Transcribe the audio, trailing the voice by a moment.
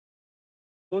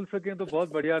बोल सकें तो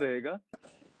बहुत बढ़िया रहेगा,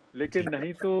 लेकिन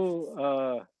नहीं तो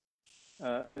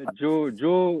जो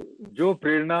जो जो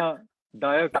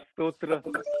प्रेरणादायक स्तोत्र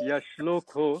या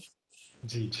श्लोक हो,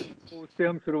 जी जी तो उससे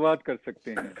हम शुरुआत कर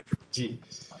सकते हैं। जी।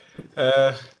 अ,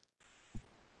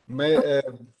 मैं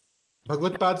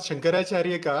भगवत्पाद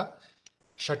शंकराचार्य का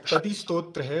षट्पदी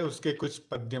स्तोत्र है, उसके कुछ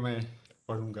पद्य मैं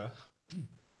पढ़ूंगा।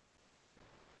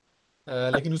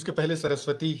 लेकिन उसके पहले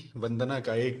सरस्वती वंदना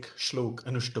का एक श्लोक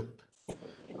अनुष्टुप।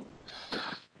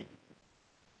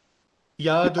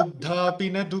 या दुग्धापि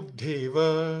न दुग्धेव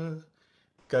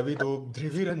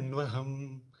कविदोग्ध्रिभिरन्वहम्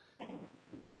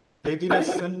हृदि नः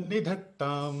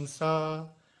सन्निधत्तां सा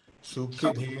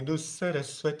सुखिधेनुः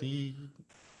सरस्वती।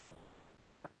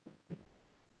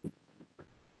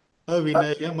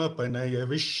 अविनयमपनय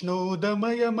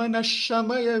विष्णोदमय मनः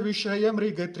शमय विषय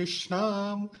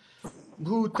मृगतृष्णाम्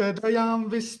भूतदयां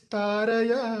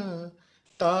विस्तारय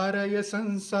तारय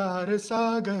संसार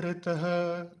सागरतः।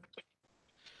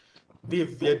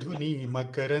 दिव्यधुनी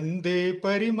मकरन्दे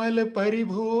परिमल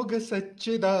परिभोग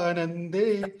सच्चिदानन्दे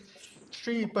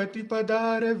श्रीपति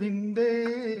पदारविन्दे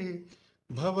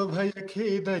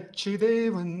भवभयखेदच्छिदे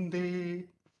वन्दे।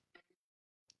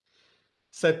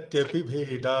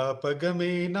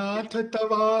 सत्यपिभेदापगमे नाथ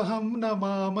तवाहं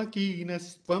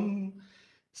नमामकीनस्त्वं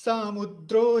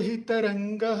सामुद्रो हि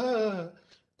तरङ्गः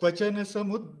क्वचन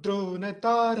समुद्रो न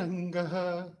तारङ्गः।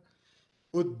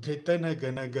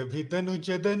 उद्धृतनगनगभिदनुज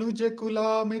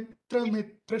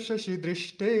कुलामित्रमित्र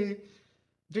शशिदृष्टे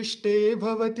दृष्टे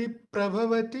भवति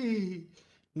प्रभवति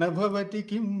न भवति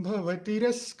किं भवति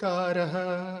तिरस्कारः।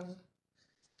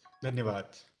 धन्यवाद।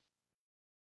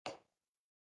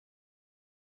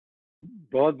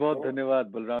 बहुत बहुत धन्यवाद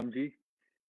बलराम जी,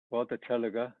 बहुत अच्छा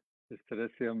लगा। इस तरह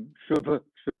से हम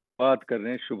शुरुआत कर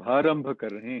रहे हैं, शुभारंभ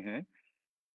कर रहे हैं।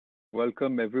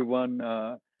 Welcome everyone,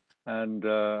 and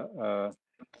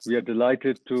we are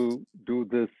delighted to do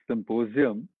this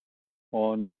symposium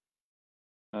on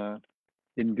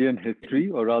Indian history,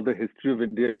 or rather history of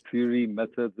India theory,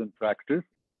 methods and practice,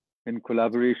 in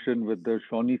collaboration with the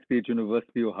Shawnee State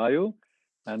University, Ohio.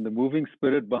 And the moving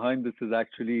spirit behind this is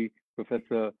actually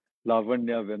Professor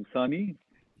Lavanya Vemsani,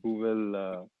 who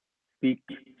will speak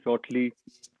shortly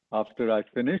after I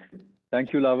finish.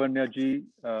 Thank you, Lavanya ji,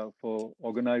 for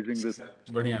organizing this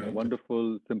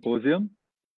wonderful symposium.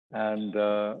 And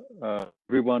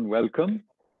everyone, welcome.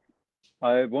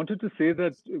 I wanted to say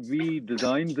that we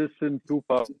designed this in two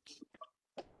parts.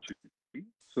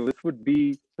 So this would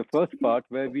be the first part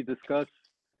where we discuss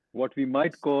what we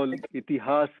might call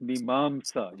itihas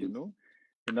mimamsa, you know.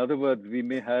 In other words, we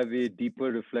may have a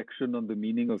deeper reflection on the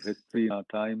meaning of history in our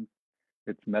time,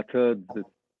 its methods,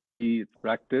 its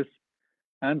practice,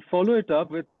 and follow it up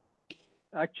with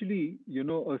actually, you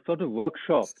know, a sort of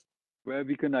workshop where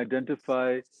we can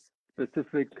identify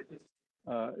specific,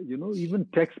 you know, even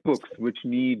textbooks which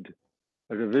need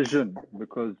a revision,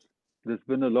 because there's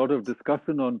been a lot of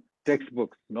discussion on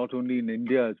textbooks, not only in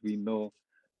India, as we know,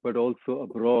 but also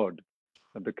abroad.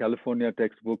 The California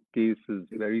textbook case is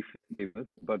very famous,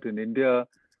 but in India,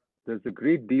 there's a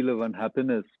great deal of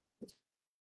unhappiness.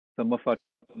 Some of our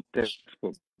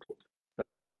textbooks, I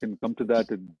can come to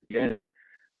that at the end.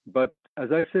 But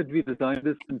as I said, we designed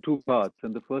this in two parts,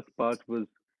 and the first part was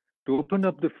to open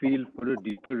up the field for a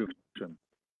deeper reflection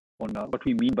on what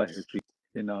we mean by history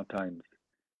in our times.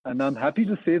 And I'm happy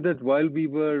to say that while we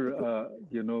were,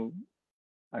 you know,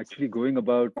 actually going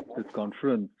about this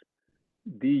conference,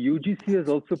 the UGC has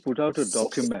also put out a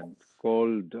document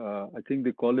called, I think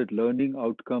they call it Learning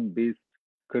Outcome-Based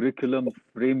Curriculum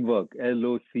Framework,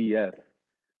 LOCF,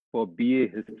 for BA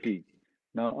History.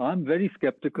 Now, I'm very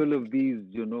skeptical of these,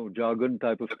 you know, jargon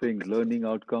type of things, learning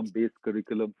outcome-based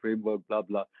curriculum framework, blah,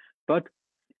 blah. But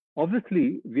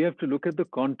obviously, we have to look at the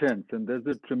contents, and there's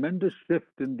a tremendous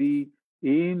shift in the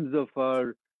aims of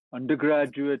our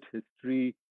undergraduate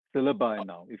history syllabi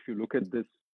now. If you look at this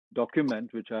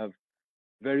document, which I've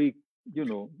very, you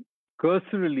know,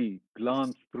 cursorily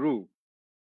glanced through,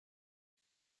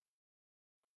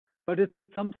 but it's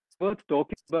something worth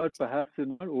talking about perhaps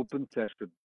in our open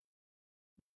session.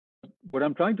 What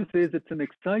I'm trying to say is it's an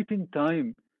exciting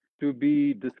time to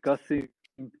be discussing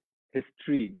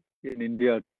history in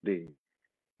India today,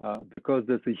 because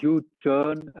there's a huge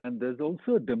churn and there's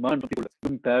also a demand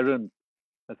from parents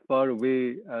as far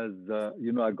away as,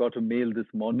 you know, I got a mail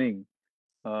this morning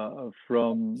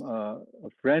from a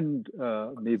friend,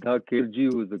 Medha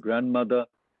Kerji, who is a grandmother,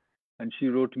 and she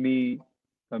wrote me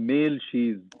a mail.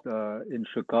 She's in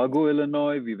Chicago,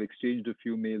 Illinois. We've exchanged a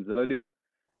few mails earlier.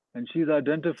 And she's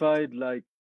identified like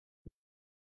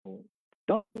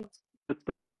thoughts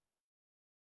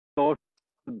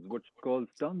what calls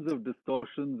tons of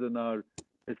distortions in our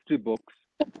history books.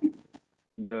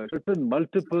 Written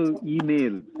multiple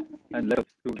emails and letters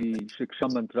to the Shiksha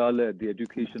Mantralaya, the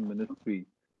Education Ministry,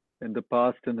 in the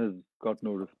past and has got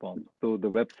no response. So the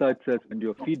website says send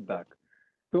your feedback.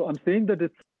 So I'm saying that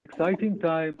it's an exciting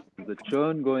time, there's a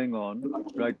churn going on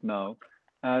right now,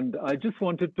 and I just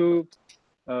wanted to,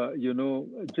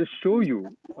 just show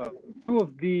you two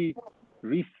of the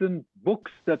recent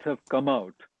books that have come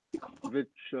out, which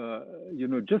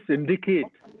just indicate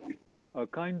a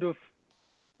kind of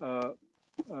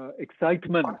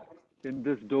excitement in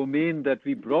this domain that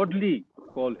we broadly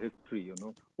call history.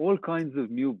 All kinds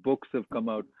of new books have come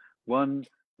out. One,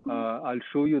 I'll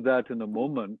show you that in a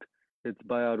moment. It's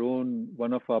by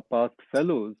one of our past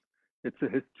fellows. It's a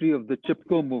history of the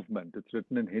Chipko movement. It's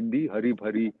written in Hindi, Hari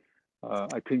Bhari.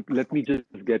 I think, let me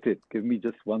just get it. Give me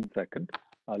just 1 second.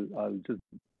 I'll just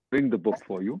bring the book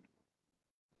for you.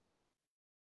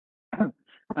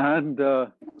 And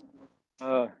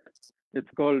it's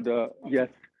called, yes,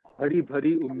 Hari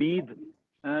Bhari Umeed.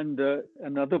 And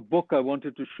another book I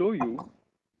wanted to show you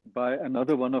by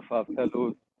another one of our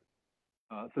fellows.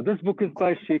 So this book is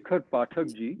by Shekhar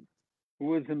Pathak ji,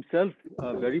 who is himself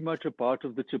very much a part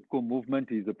of the Chipko movement.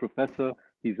 He's a professor,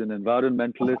 he's an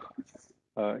environmentalist.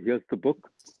 Here's the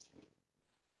book.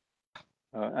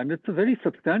 And it's a very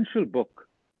substantial book,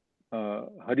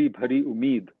 Hari Bhari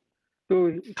Umeed. So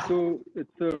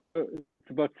it's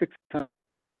about 600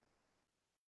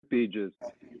 pages.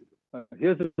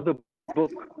 Here's another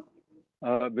book,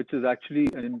 which is actually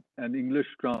an English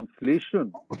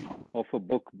translation of a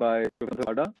book by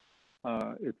Professor Ada.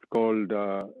 It's called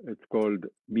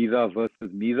Meera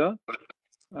versus Meera,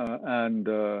 and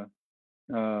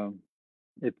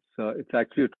it's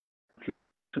actually a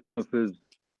translation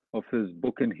of his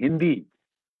book in Hindi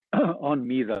on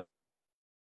Meera.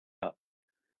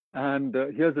 And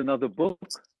here's another book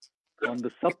on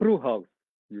the Sapru House.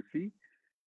 You see,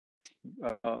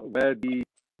 where the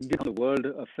Indian World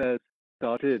Affairs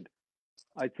started,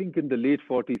 I think in the late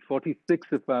 40s, 46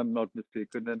 if I'm not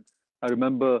mistaken. And I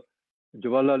remember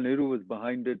Jawaharlal Nehru was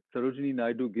behind it. Sarojini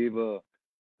Naidu gave a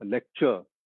lecture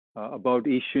about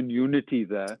Asian unity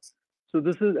there. So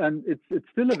this is, and it's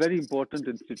still a very important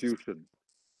institution,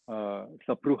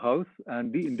 Sapru House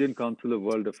and the Indian Council of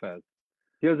World Affairs.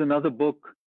 Here's another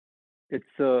book.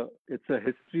 It's a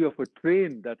history of a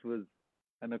train that was,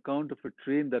 an account of a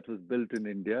train that was built in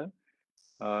India.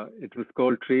 It was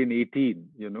called Train 18,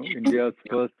 India's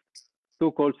first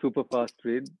so-called superfast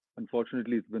train.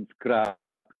 Unfortunately, it's been scrapped.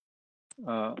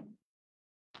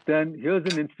 Then here's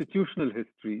an institutional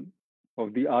history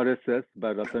of the RSS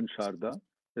by Ratan Sharda.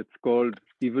 It's called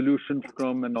Evolution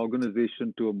from an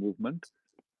Organization to a Movement.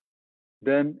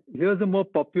 Then here's a more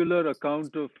popular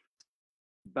account of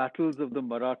Battles of the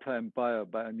Maratha Empire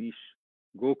by Anish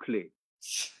Gokhale.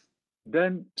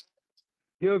 Then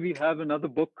here we have another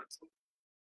book,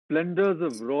 Splendors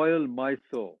of Royal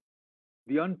Mysore,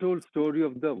 The Untold Story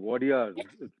of the Warriors.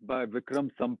 It's by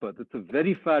Vikram Sampath. It's a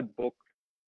very fat book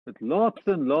with lots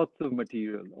and lots of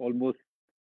material, almost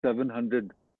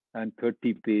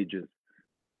 730 pages.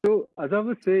 So as I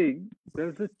was saying,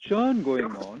 there's a churn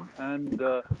going on, and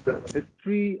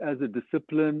history as a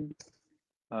discipline.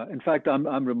 In fact,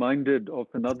 I'm reminded of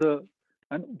another,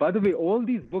 and by the way, all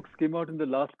these books came out in the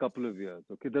last couple of years.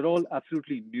 Okay, they're all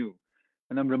absolutely new,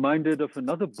 and I'm reminded of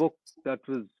another book that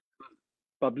was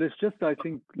published just, I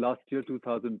think, last year,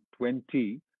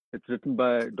 2020. It's written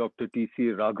by Dr.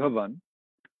 T.C. Raghavan,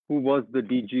 who was the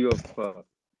DG of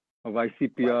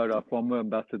ICPR, our former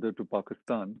ambassador to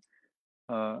Pakistan,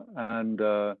 and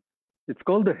it's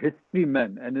called The History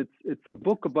Men, and it's a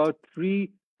book about 3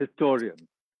 historians.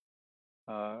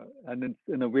 And it's,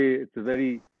 in a way, it's a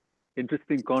very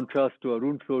interesting contrast to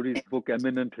Arun Shoury's book,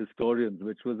 Eminent Historians,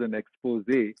 which was an expose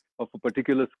of a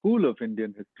particular school of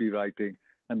Indian history writing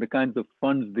and the kinds of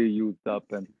funds they used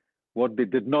up and what they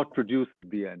did not produce at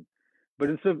the end. But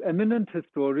instead of eminent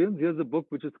historians, here's a book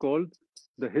which is called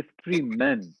The History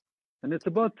Men. And it's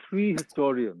about 3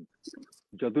 historians,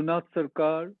 Jadunath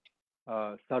Sarkar,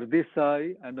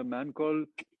 Sardesai, and a man called,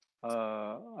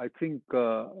 I think,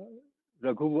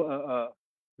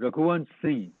 Raghuvan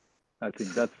Singh. I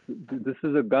think this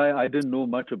is a guy I didn't know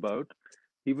much about.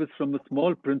 He was from a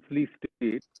small princely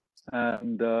state,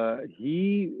 and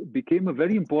he became a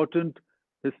very important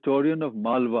historian of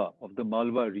Malwa, of the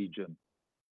Malwa region.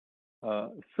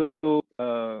 Raghubir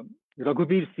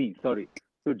Singh, sorry.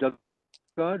 So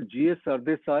Jatkar, G.S.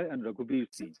 Sardesai, and Raghubir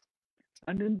Singh.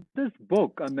 And in this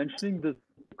book, I'm mentioning this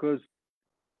because,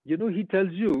 he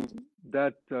tells you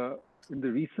that in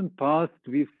the recent past,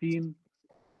 we've seen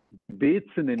debates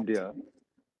in India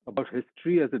about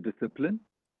history as a discipline,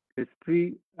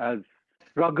 history as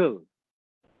struggle,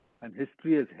 and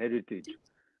history as heritage.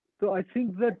 So I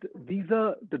think that these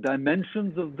are the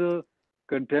dimensions of the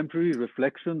contemporary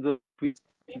reflections of what we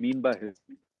mean by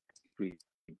history.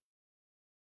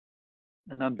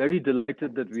 And I'm very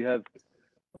delighted that we have,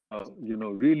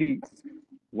 really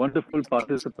wonderful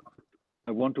participants.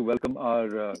 I want to welcome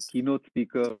our keynote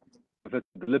speaker, Professor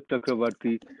Dilip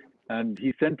Chakravarti, and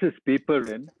he sent his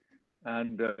paper in,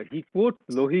 and he quotes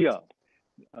Lohia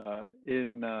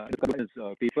in his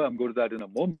paper. I'm going to that in a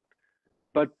moment.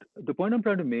 But the point I'm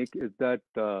trying to make is that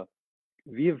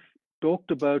we have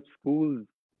talked about schools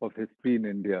of history in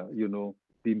India,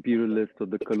 the imperialist or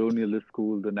the colonialist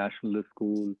school, the nationalist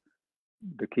school,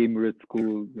 the Cambridge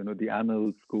school, the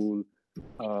Annals school,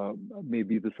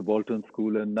 maybe the subaltern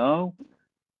school. And now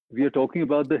we are talking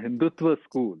about the Hindutva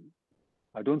school.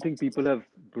 I don't think people have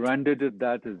branded it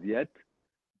that as yet,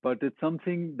 but it's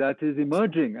something that is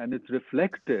emerging and it's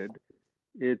reflected.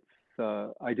 Its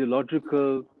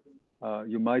ideological,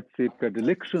 you might say,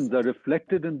 predilections are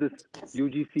reflected in this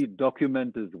UGC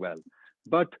document as well.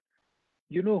 But,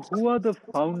 who are the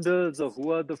founders or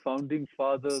who are the founding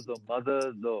fathers or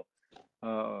mothers or,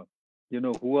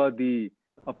 who are the,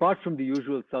 apart from the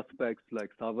usual suspects like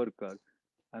Savarkar,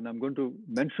 and I'm going to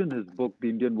mention his book, The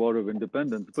Indian War of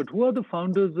Independence, but who are the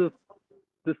founders of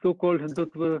the so-called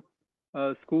Hindutva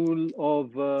school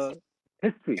of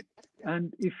history?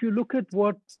 And if you look at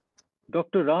what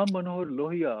Dr. Ram Manohar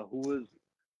Lohia, who was,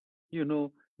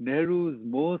 Nehru's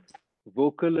most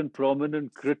vocal and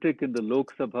prominent critic in the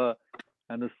Lok Sabha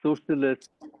and a socialist,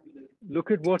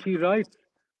 look at what he writes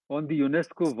on the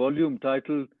UNESCO volume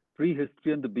titled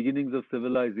Prehistory and the Beginnings of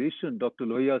Civilization. Dr.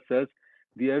 Lohia says,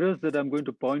 the errors that I'm going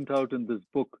to point out in this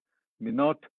book may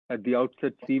not at the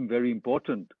outset seem very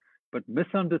important, but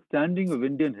misunderstanding of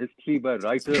Indian history by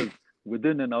writers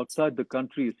within and outside the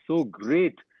country is so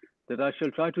great that I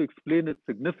shall try to explain its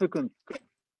significance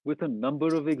with a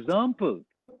number of examples.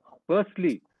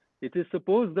 Firstly, it is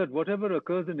supposed that whatever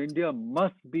occurs in India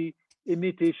must be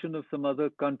imitation of some other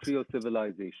country or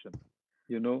civilization,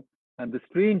 And the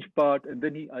strange part, and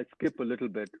then I skip a little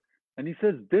bit, and he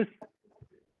says this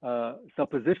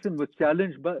supposition was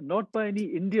challenged not by any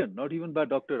Indian, not even by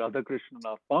Dr. Radhakrishnan,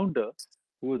 our founder,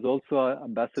 who was also our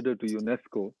ambassador to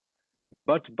UNESCO,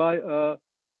 but by a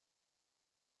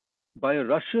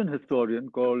Russian historian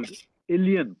called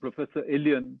Ilyin, Professor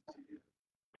Ilyin,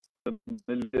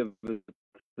 familiar with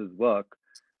his work.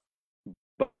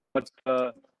 But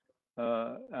so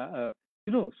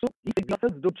he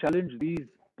don't challenge these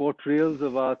portrayals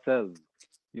of ourselves,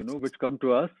 which come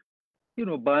to us,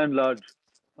 by and large,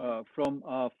 from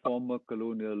our former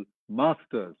colonial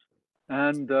masters.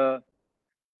 And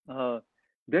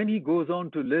then he goes on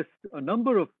to list a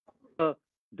number of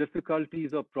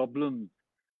difficulties or problems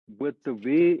with the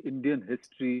way Indian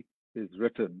history is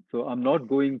written. So I'm not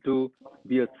going to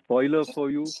be a spoiler for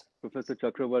you. Professor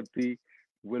Chakravarti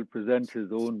will present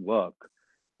his own work.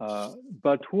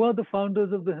 But who are the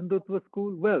founders of the Hindutva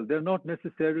school? Well, they're not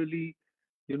necessarily,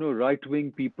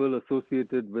 right-wing people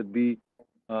associated with the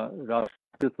Rashtriya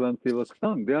Swayamsevak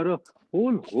Sangh. There are a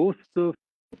whole host of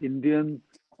Indians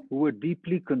who were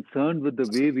deeply concerned with the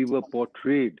way we were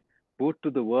portrayed, both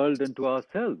to the world and to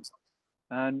ourselves.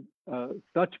 And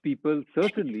such people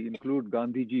certainly include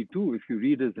Gandhiji too. If you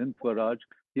read his Hind Swaraj,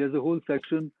 he has a whole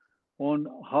section on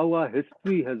how our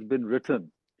history has been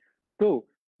written. So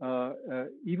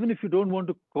even if you don't want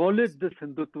to call it this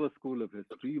Hindutva school of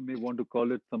history, you may want to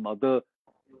call it some other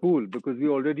school, because we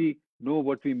already know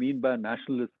what we mean by a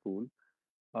nationalist school.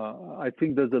 I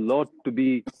think there's a lot to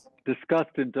be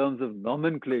discussed in terms of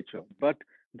nomenclature. But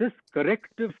this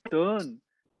corrective turn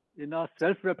in our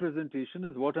self-representation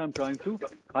is what I'm trying to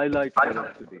highlight for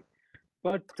us today.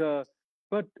 But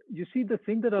you see, the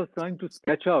thing that I was trying to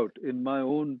sketch out in my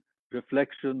own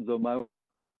reflections or my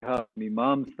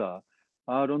mimamsa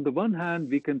are, on the one hand,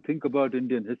 we can think about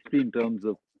Indian history in terms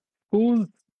of schools,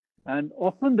 and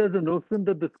often there's a notion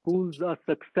that the schools are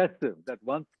successive, that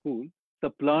one school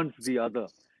supplants the other.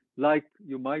 Like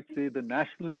you might say the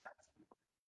national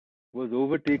was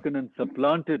overtaken and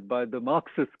supplanted by the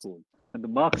Marxist school, and the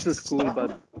Marxist school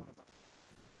by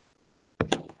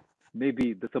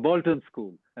maybe the subaltern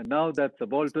school, and now that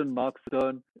subaltern Marx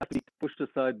turn has been pushed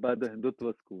aside by the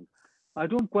Hindutva school. I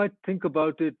don't quite think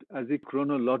about it as a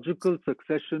chronological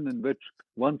succession in which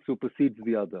one supersedes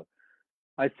the other.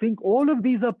 I think all of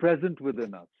these are present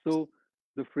within us. So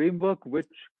the framework which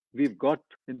we've got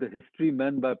in the History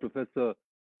Men by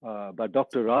by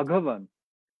Dr. Raghavan,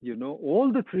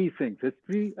 all the three things,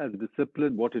 history as a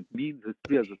discipline, what it means,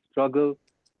 history as a struggle,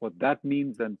 what that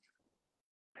means, and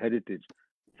heritage.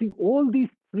 see, all these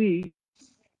three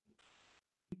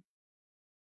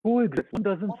coexist. One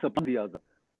doesn't supplant the other.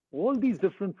 All these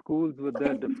different schools with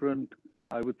their different,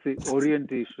 I would say,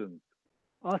 orientations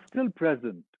are still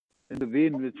present in the way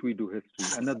in which we do history.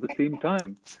 And at the same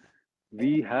time,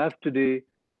 we have today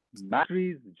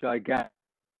masteries, gigantic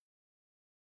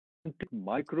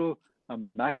micro and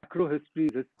macro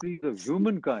histories of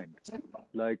humankind.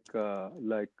 I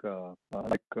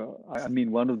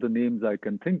mean, one of the names I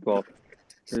can think of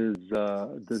is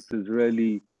this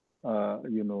Israeli,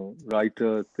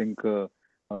 writer, thinker,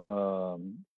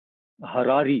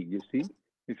 Harari. You see,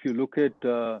 if you look at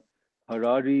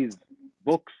Harari's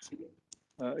books,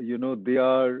 they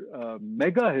are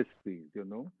mega histories.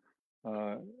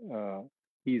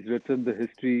 He's written the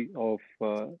history of,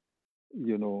 I'm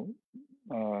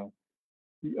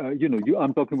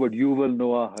talking about Yuval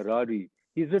Noah Harari.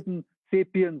 He's written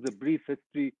 *Sapiens: A Brief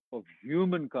History of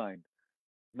Humankind*.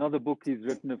 Another book he's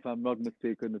written, if I'm not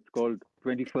mistaken, it's called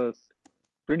 21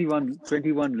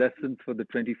 Lessons for the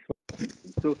 21st.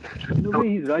 So, in a way,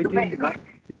 he's writing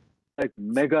like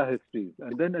mega histories.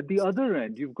 And then at the other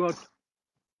end, you've got,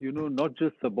 not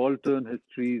just subaltern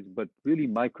histories, but really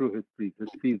micro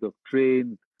histories of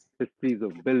trains, histories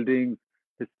of buildings,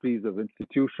 histories of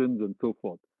institutions, and so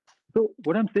forth. So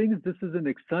what I'm saying is this is an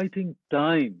exciting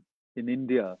time in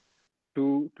India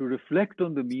to reflect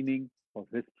on the meaning of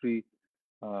history.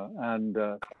 And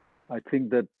I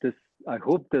think that I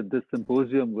hope that this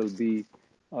symposium will be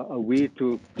a way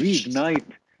to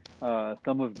reignite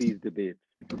some of these debates.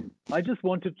 I just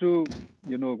wanted to,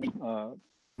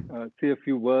 say a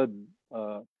few words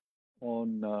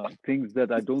on things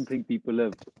that I don't think people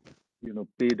have,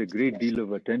 paid a great deal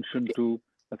of attention to,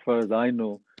 as far as I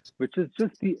know, which is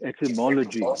just the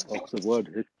etymology of the word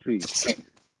history.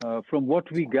 From what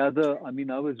we gather, I mean,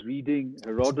 I was reading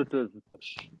Herodotus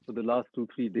for the last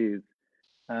 2-3 days,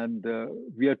 and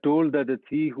we are told that it's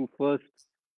he who first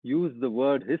used the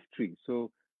word history.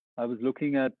 So I was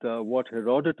looking at what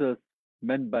Herodotus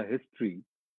meant by history,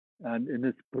 and in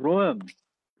his poem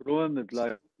is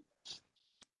like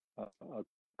a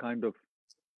kind of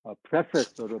a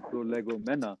preface or a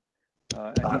prolegomena,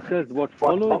 and he says what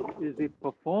follows is a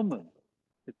performance.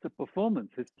 It's a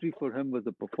performance. History for him was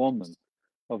a performance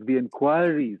of the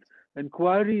inquiries.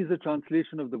 Inquiry is a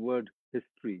translation of the word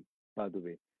history, by the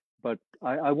way, but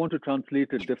I want to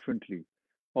translate it differently.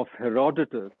 Of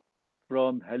Herodotus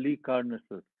from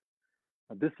Halicarnassus.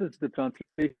 This is the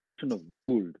translation of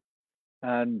Gould,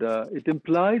 and it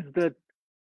implies that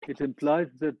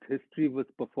history was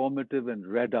performative and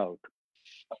read out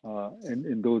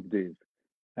in those days.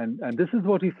 And this is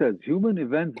what he says: human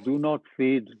events do not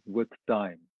fade with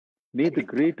time. May the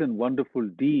great and wonderful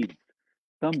deeds,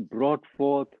 some brought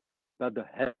forth by the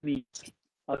heavy,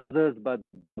 others by the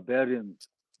barbarians,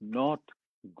 not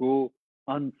go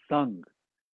unsung,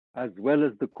 as well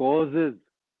as the causes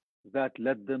that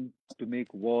led them to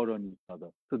make war on each other.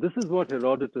 So this is what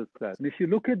Herodotus says. And if you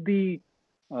look at the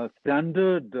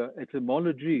standard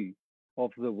etymology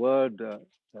of the word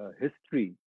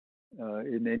history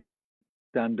in a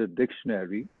standard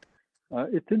dictionary,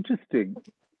 it's interesting.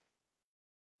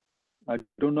 I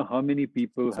don't know how many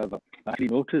people have actually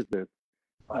noticed this,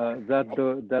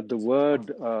 that the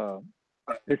word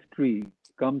history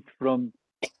comes from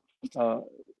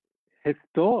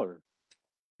histor,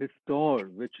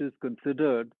 which is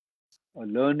considered a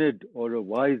learned or a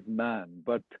wise man.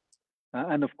 But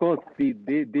and of course,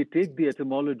 they take the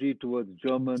etymology towards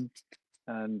German,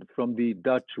 and from the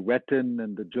Dutch wetten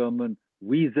and the German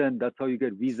Wesen. That's how you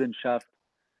get Wissenschaft.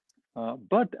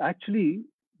 But actually,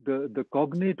 the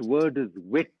cognate word is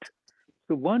wit.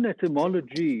 So one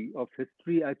etymology of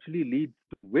history actually leads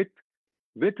to wit.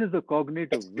 Wit is a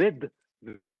cognate of with,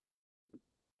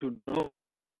 to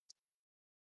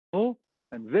know,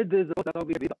 and with is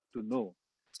to know.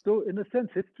 So in a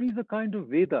sense, history is a kind of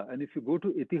Veda. And if you go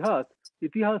to Itihas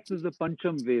is a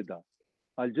Pancham Veda.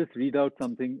 I'll just read out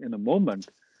something in a moment.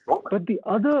 But the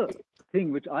other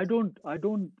thing, which I don't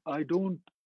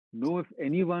know if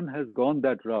anyone has gone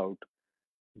that route,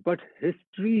 but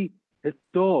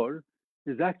histor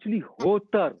is actually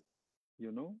hotar,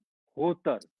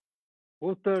 hotar.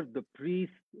 Hotar, the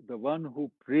priest, the one who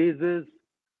praises,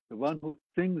 the one who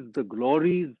sings the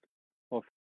glories of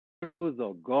heroes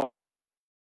or God,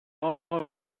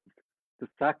 the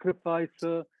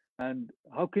sacrificer. And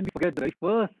how can we forget the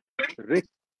first rick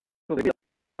of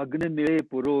Agnimire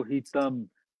Purohitam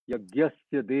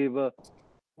Yagyasya Deva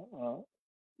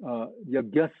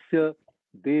Yagyasya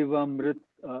Devamrit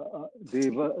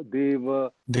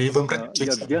Deva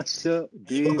Yagyasya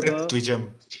Deva Twijam.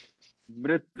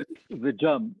 Mrit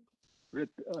Vijam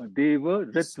Deva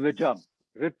Rit Vijam.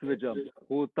 Ritvijam,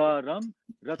 Hotaram,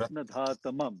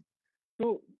 Ratnadhatamam.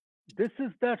 So this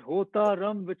is that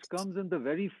Hotaram which comes in the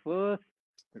very first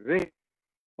rig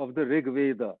of the Rig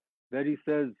Veda, where he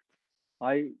says,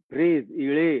 I praise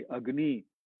Ire Agni,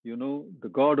 the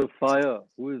god of fire,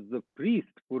 who is the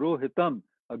priest, Purohitam,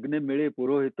 Agni Mire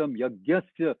Purohitam,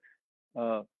 Yagyasya.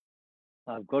 Uh,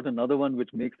 I've got another one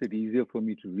which makes it easier for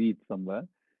me to read somewhere,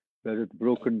 where it's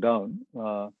broken down.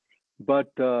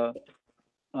 But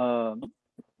um,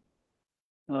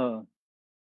 uh,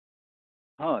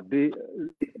 they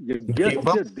Devam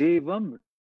Yagyasya Devam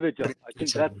Ritvijam. I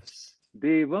think that's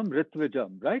Devam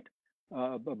Ritvijam, right?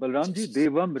 Balramji,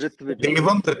 Devam Ritvijam.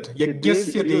 Devam Rit. कि देव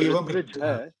Yagyasya ये जो Devam ऋत्विज Rit.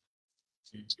 है,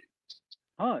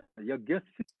 हाँ,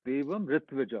 यज्ञस्य देवम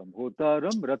ऋत्विजम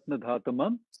होतारम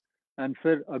रत्नधातमम and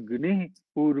फिर अग्नि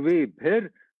पूर्वे फिर.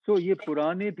 सो ये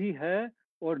पुराने भी है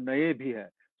और नए भी है.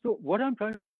 So what I am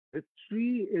trying, history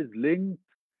is linked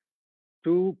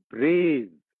to praise,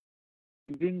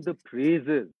 giving the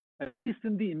praises, at least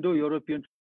in the Indo-European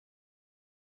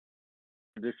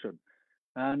tradition.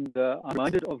 And I'm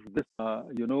reminded of this,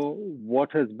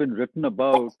 what has been written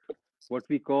about what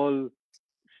we call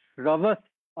Shravas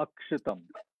Akshitam,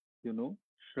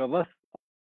 Shravas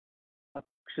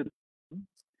Akshitam,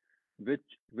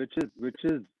 which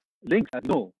is linked, as you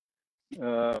know,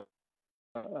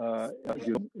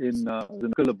 in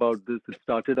about this. It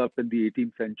started up in the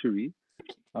 18th century.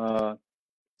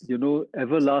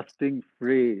 Everlasting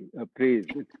praise.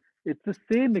 It's the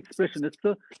same expression.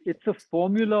 It's a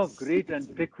formula of great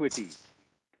antiquity.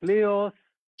 Kleos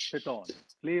theton,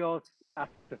 Kleos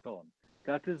astheton.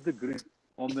 That is the great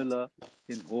formula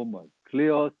in Homer.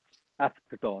 Kleos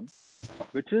astheton,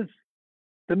 which is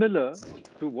similar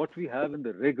to what we have in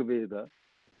the Rig Veda.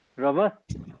 Pravas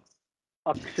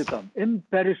akshitam,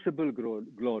 imperishable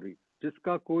glory,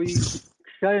 जिसका कोई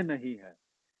क्षय नहीं है.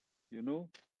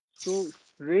 So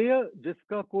श्रेय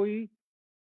जिसका कोई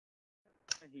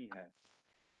नहीं है.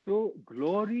 So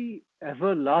glory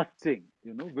everlasting,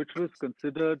 which was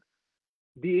considered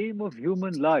the aim of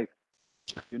human life,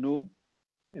 in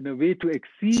a way to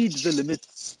exceed the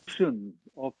limitations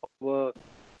of our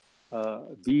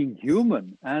being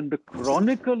human and the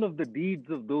chronicle of the deeds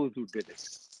of those who did it.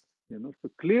 So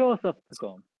kleos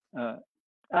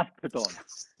astheton.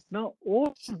 Now,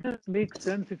 all of this makes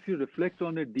sense if you reflect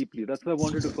on it deeply. That's why I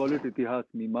wanted to call it Itihas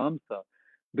Mimamsa,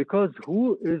 because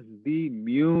who is the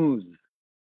muse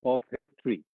of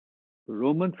history? The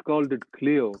Romans called it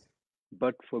Cleo,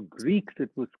 but for Greeks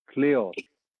it was Kleos,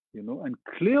 and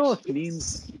Kleos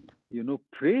means,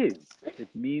 praise.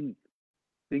 It means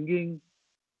singing,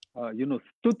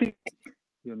 stuti,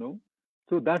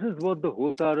 So that is what the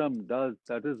Hotaram does.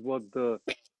 That is what the,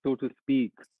 so to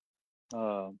speak,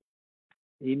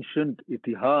 ancient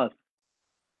Itihas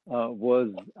was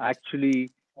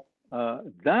actually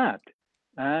that.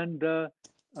 And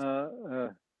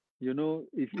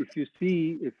if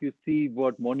you see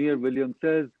what Monier Williams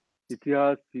says,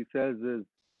 Itihas, he says is,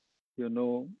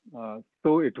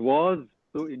 so it was,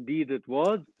 so indeed it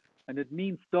was, and it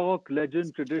means talk,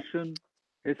 legend, tradition,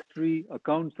 history,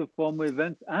 accounts of former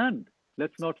events, and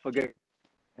let's not forget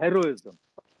heroism,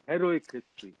 heroic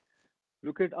history.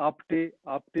 Look at Apte.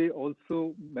 Apte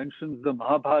also mentions the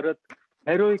Mahabharata,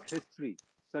 heroic history,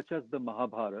 such as the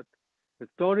Mahabharata,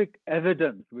 historic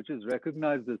evidence, which is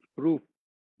recognized as proof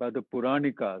by the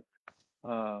Puranikas.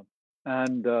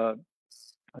 And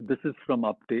this is from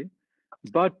Apte.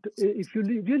 But if you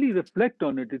really reflect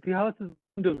on it, Itihas is a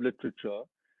kind of literature,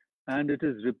 and it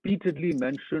is repeatedly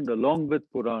mentioned along with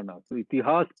Purana. So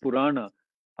Itihas, Purana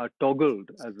are toggled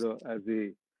as a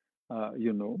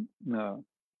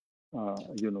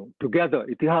together,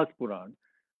 Itihas Puran.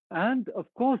 And of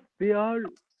course, they are,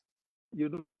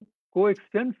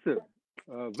 coextensive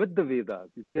with the Vedas.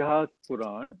 Itihas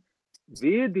Puran,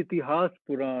 Ved Itihas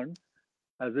Puran,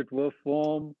 as it were,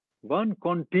 form one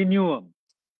continuum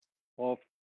of,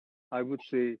 I would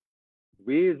say,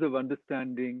 ways of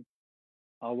understanding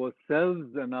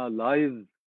ourselves and our lives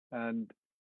and,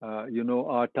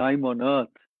 our time on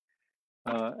earth.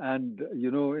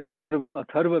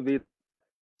 Atharva Veda,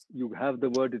 you have the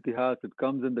word Itihas, it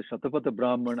comes in the Shatapatha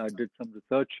Brahman. I did some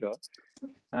research here.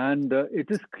 And it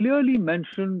is clearly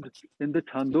mentioned in the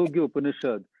Chandogya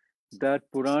Upanishad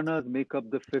that Puranas make up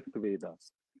the fifth Veda.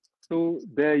 So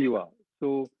there you are.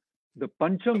 So the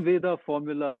Pancham Veda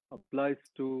formula applies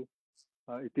to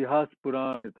Itihas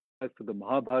Puran, it applies to the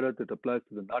Mahabharata, it applies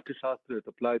to the Natya Shastra, it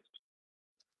applies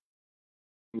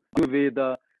to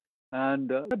Veda. And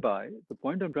thereby, the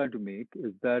point I'm trying to make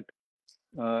is that,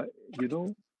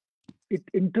 it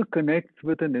interconnects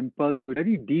with an impulse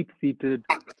very deep-seated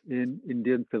in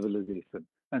Indian civilization.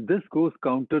 And this goes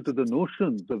counter to the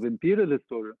notions of imperial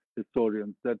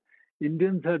historians that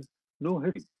Indians had no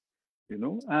history,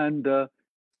 and uh,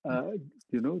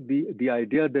 the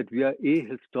idea that we are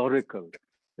ahistorical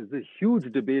is a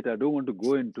huge debate. I don't want to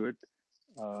go into it,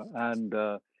 and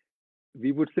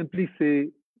we would simply say,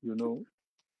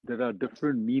 there are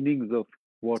different meanings of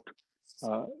what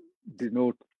uh,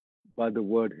 denotes by the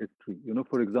word history.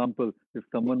 For example, if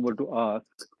someone were to ask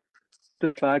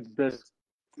the fact that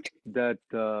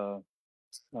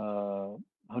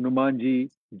Hanumanji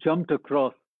jumped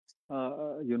across,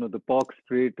 the Pork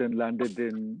Strait and landed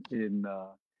in in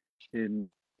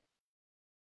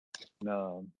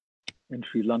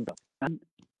Sri Lanka. And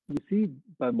you see,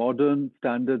 by modern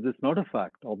standards, it's not a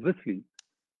fact. Obviously,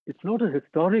 it's not a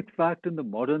historic fact in the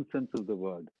modern sense of the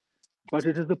word, but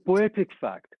it is a poetic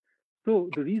fact. So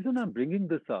the reason I'm bringing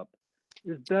this up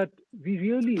is that we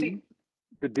really,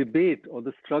 the debate or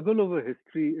the struggle over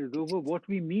history is over what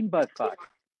we mean by facts.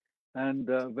 And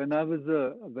the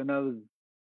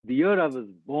year I was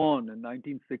born in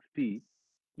 1960,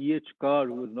 E.H. Carr,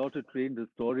 who was not a trained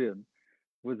historian,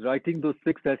 was writing those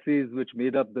 6 essays which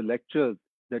made up the lectures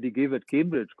that he gave at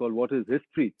Cambridge called What is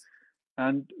History?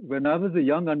 And when I was a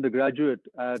young undergraduate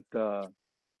at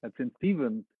St.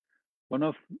 Stephen's, one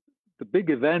of the big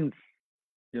events,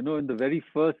 in the very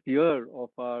first year of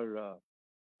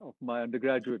my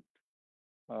undergraduate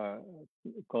uh,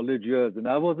 college years, and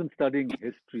I wasn't studying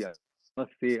history, I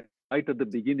must say, right at the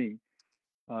beginning,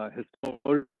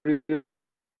 historians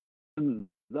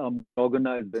are more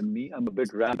organized than me. I'm a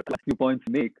bit rambling, a few points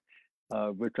to make,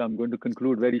 which I'm going to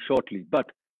conclude very shortly. But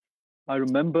I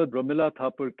remember Ramila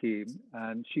Thapar came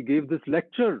and she gave this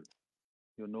lecture,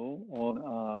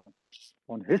 on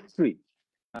history.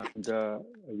 And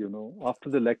after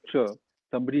the lecture,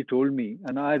 somebody told me,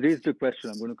 and I raised a question.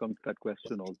 I'm going to come to that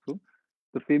question also.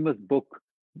 The famous book,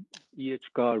 E.H.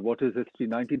 Carr, What is History,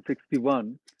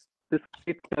 1961, this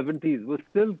late 70s was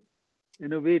still,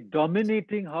 in a way,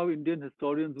 dominating how Indian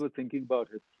historians were thinking about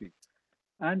history.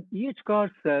 And E.H.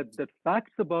 Carr said that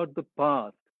facts about the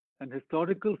past and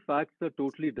historical facts are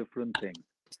totally different things.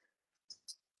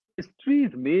 History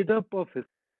is made up of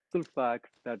historical facts,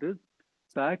 that is,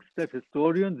 facts that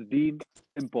historians deem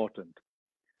important.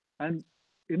 And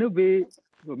in a way,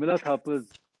 Ramila Thapar's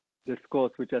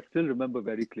discourse, which I still remember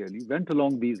very clearly, went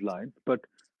along these lines, but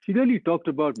she really talked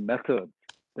about methods,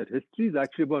 that history is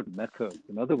actually about methods.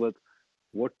 In other words,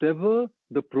 whatever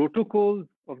the protocols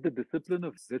of the discipline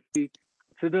of history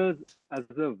considers as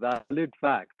a valid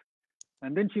fact.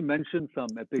 And then she mentioned some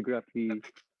epigraphy,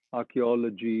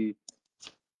 archaeology,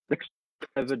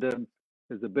 evidence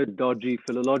is a bit dodgy,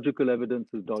 philological evidence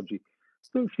is dodgy.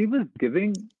 So she was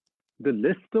giving the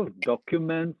list of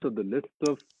documents or the list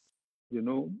of,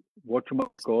 what you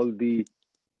might call the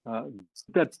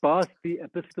that pass the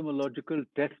epistemological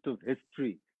test of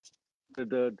history,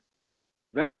 considered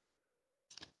when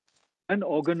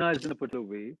organized in a particular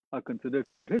way are considered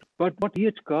history. But what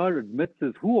E.H. Carr admits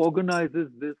is who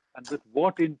organizes this and with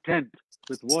what intent,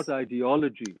 with what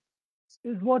ideology,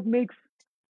 is what makes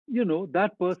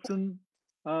that person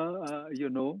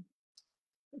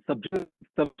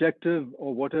subjective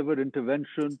or whatever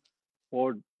intervention,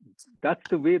 or that's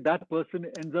the way that person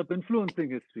ends up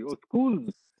influencing history, or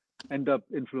schools end up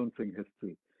influencing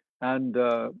history. And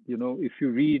if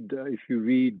you read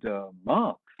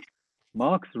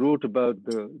Marx wrote about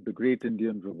the Great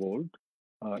Indian Revolt.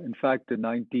 In fact, in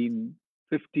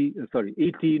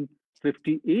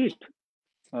 1858,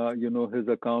 his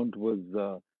account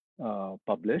was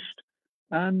published.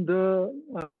 And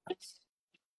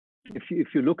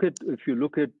if you look at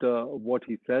what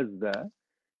he says there,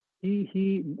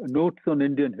 he notes on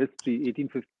Indian history,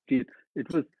 1858.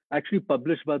 It was actually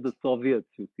published by the Soviets,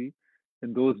 you see,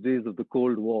 in those days of the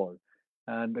Cold War.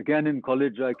 And again, in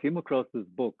college, I came across this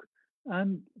book.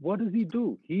 And what does he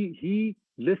do? He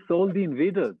lists all the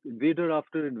invaders, invader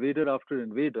after invader after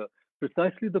invader,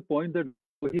 precisely the point that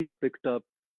he picked up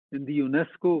in the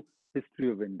UNESCO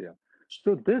history of India.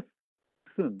 So this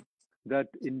person that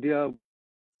India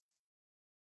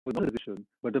was not a position,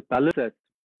 but a palimpsest,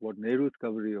 what Nehru's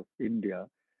discovery of India,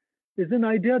 is an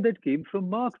idea that came from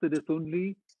Marx, that it's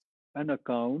only an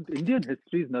account. Indian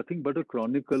history is nothing but a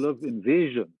chronicle of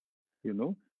invasion,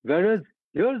 Whereas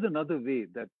here's another way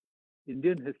that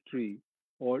Indian history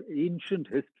or ancient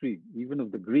history, even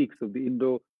of the Greeks, of the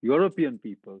Indo-European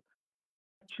people,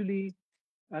 actually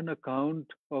an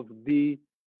account of the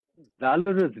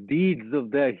valorous deeds of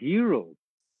their heroes,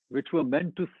 which were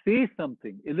meant to say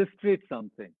something, illustrate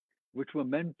something, which were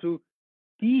meant to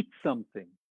teach something,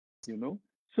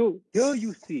 So here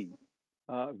you see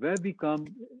where we come,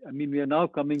 I mean, we are now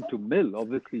coming to Mill,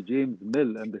 obviously, James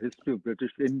Mill and the history of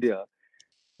British India,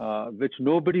 which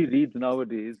nobody reads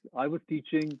nowadays. I was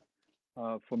teaching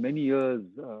for many years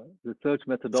research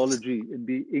methodology in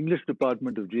the English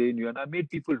department of JNU, and I made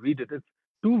people read it. It's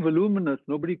too voluminous,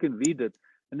 nobody can read it.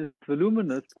 And it's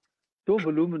voluminous, so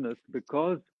voluminous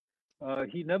because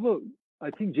he never,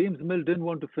 I think James Mill didn't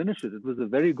want to finish it. It was a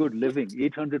very good living,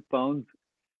 £800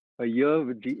 a year,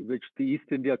 which the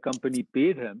East India Company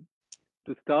paid him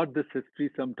to start this history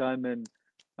sometime in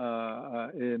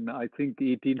I think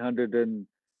 1800 and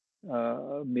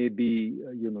maybe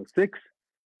 6,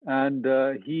 and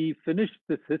he finished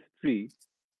this history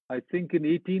I think in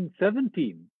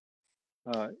 1817.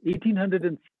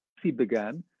 1806 he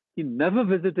began. He never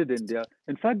visited India.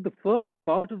 In fact, the first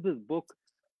part of this book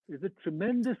is a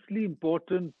tremendously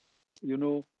important,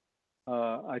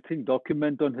 I think,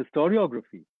 document on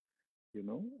historiography.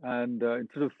 And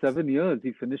instead of 7 years,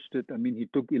 he finished it. I mean, he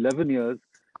took 11 years,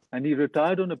 and he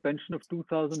retired on a pension of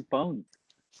 £2,000.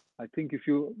 I think if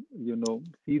you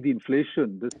see the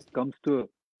inflation, this comes to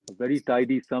a very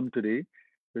tidy sum today,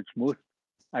 which most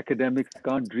academics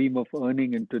can't dream of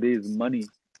earning in today's money,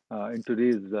 in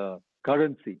today's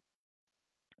currency.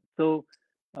 So,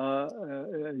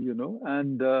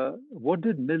 and what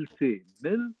did Mill say?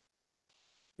 Mill,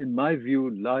 in my view,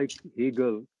 like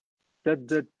Hegel, said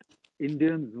that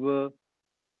Indians were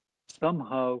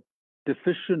somehow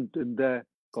deficient in their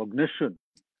cognition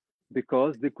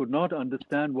because they could not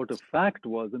understand what a fact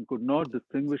was and could not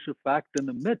distinguish a fact and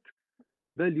a myth.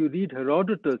 Well, you read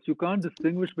Herodotus, you can't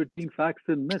distinguish between facts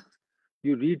and myths.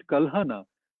 You read Kalhana,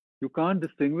 you can't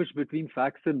distinguish between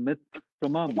facts and myths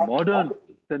from our modern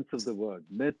sense of the word.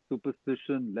 Myth,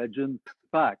 superstition, legend,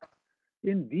 facts.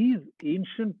 In these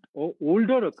ancient or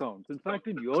older accounts, in fact,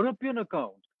 in European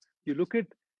accounts,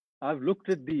 I've looked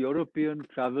at the European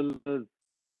travelers'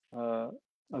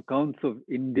 accounts of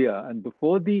India, and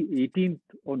before the 18th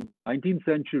or 19th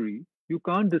century, you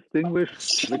can't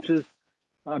distinguish which is,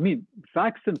 I mean,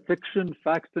 facts and fiction,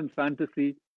 facts and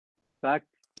fantasy, facts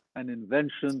and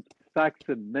inventions, facts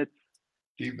and myths,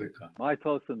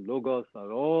 mythos and logos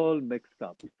are all mixed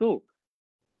up. So,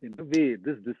 in a way,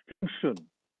 this distinction,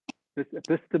 this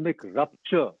epistemic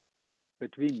rupture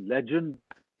between legend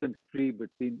and history,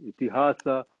 between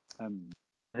itihasa and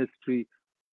history,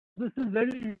 this is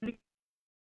very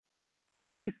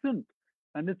recent,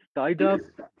 and it's tied up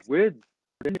with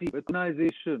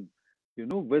organization,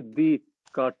 with the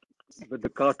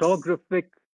cartographic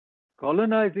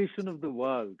colonization of the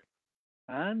world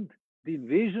and the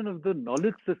invasion of the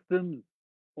knowledge systems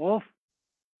of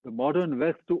the modern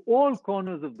West to all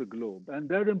corners of the globe, and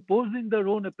they're imposing their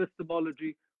own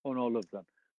epistemology on all of them.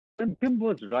 When Kim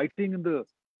was writing in the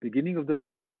beginning of the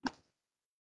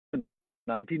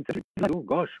 19th century, oh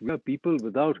gosh, we are people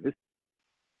without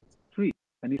history,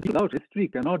 and without history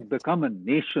cannot become a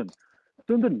nation.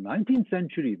 So in the 19th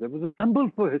century, there was a scramble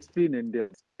for history in India.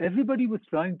 Everybody was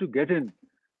trying to get in.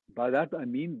 By that, I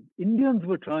mean Indians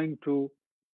were trying to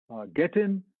get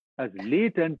in as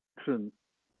late entrants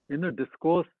in a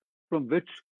discourse from which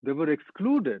they were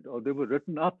excluded or they were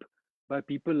written up by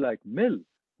people like Mill,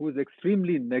 who was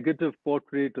extremely negative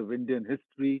portrait of Indian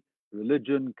history,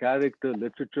 religion, character,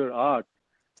 literature, art,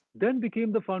 then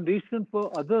became the foundation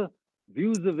for other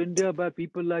views of India by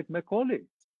people like Macaulay.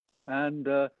 And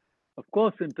of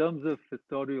course, in terms of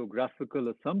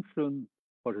historiographical assumptions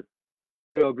or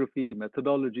historiography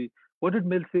methodology, what did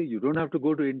Mill say? You don't have to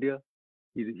go to India.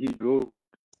 He wrote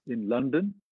in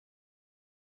London.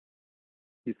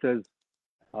 He says,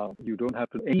 you don't have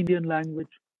to know any Indian language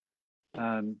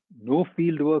and no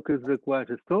field work is required.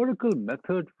 Historical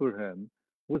method for him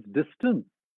was distance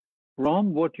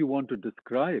from what you want to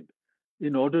describe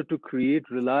in order to create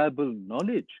reliable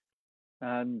knowledge.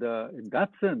 And in that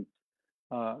sense,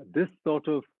 this sort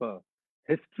of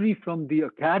history from the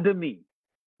academy,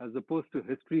 as opposed to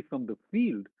history from the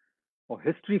field, or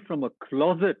history from a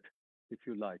closet, if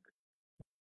you like,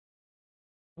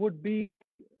 would be,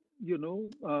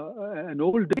 an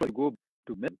old day to go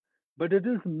to Mill. But it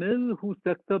is Mill who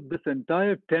sets up this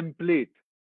entire template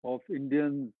of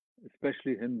Indians,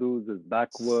 especially Hindus, as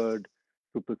backward,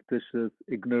 superstitious,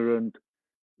 ignorant,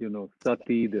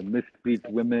 sati, the mistreat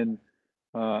women,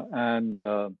 and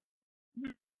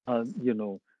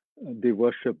they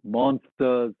worship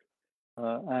monsters,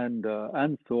 and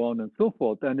so on and so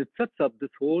forth. And it sets up this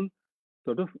whole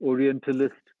sort of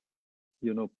Orientalist,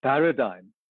 paradigm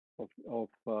of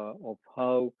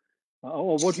how,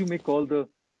 or what you may call the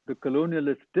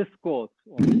colonialist discourse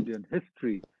on Indian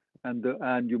history,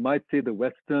 and you might say the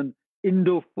Western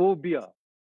Indophobia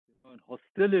and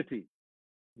hostility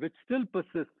which still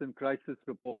persists in crisis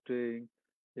reporting,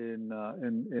 in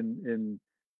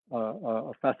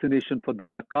a fascination for the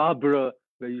macabre,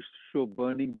 where you show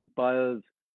burning piles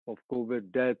of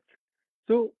COVID deaths.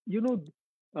 So,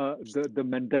 the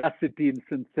mendacity and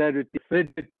sincerity,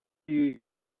 frigidity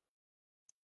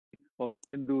of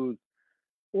Hindus,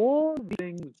 all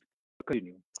things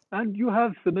continue. And you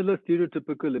have similar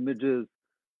stereotypical images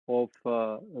of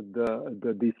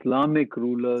the Islamic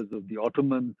rulers, of the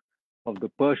Ottomans, of the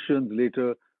Persians,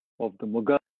 later of the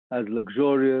Mughals, as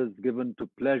luxurious, given to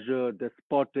pleasure,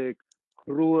 despotic,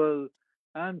 cruel,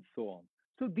 and so on.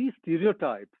 So these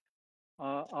stereotypes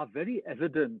are very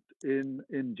evident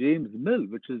in James Mill,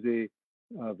 which is a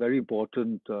very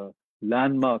important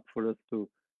landmark for us to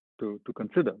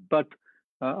consider. But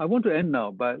I want to end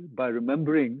now by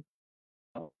remembering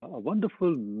a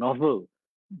wonderful novel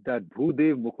that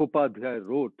Bhudev Mukhopadhyay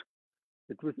wrote.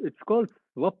 It's called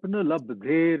Swapna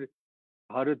Labdher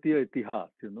Bharatiya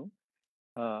Itihas.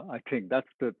 I think that's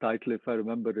the title, if I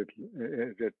remember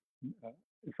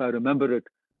if I remember it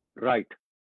right.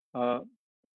 Uh,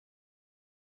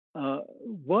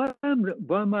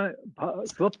 Varma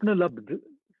Swapna Labdh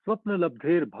Swapna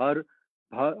Labdher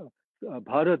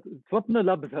Bharat Swapna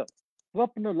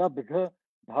Labdha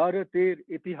Bharater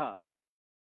Itihas.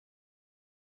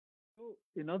 So,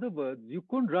 in other words, you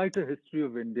couldn't write a history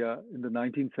of India in the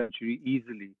 19th century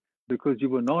easily because you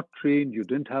were not trained, you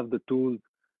didn't have the tools,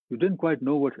 you didn't quite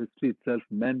know what history itself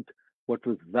meant, what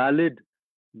was valid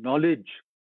knowledge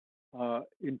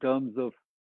in terms of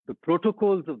the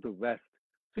protocols of the West.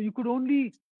 So you could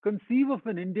only conceive of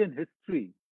an Indian history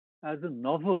as a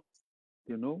novel,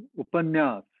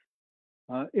 upanyas,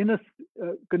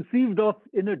 conceived of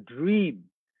in a dream.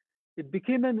 It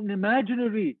became an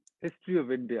imaginary history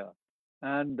of India.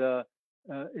 And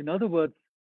in other words,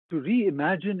 to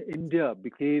reimagine India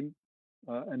became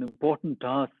an important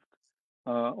task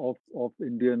of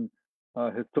Indian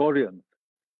historians.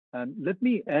 And let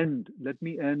me end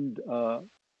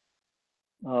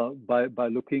by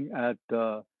looking at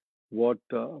what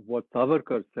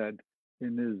Savarkar said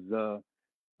in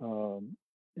um,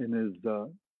 his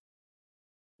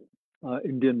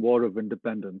Indian War of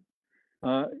Independence.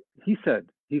 Uh, he said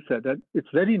that it's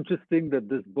very interesting that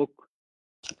this book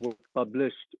was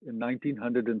published in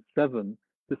 1907,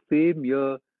 the same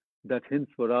year that Hind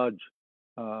Swaraj.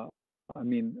 Uh, I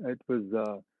mean, it was.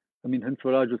 Hind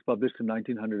Swaraj was published in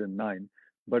 1909,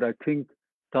 but I think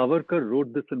Savarkar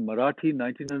wrote this in Marathi in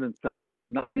 1907.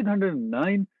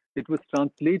 1909, it was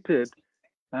translated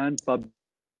and published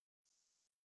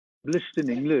in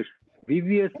English.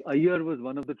 VVS Iyer was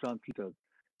one of the translators,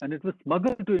 and it was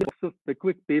smuggled into India in a box of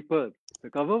Pickwick papers. The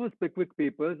cover was Pickwick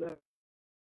papers, and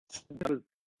it was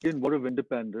Indian War of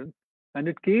Independence, and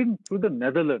it came through the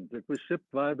Netherlands. It was shipped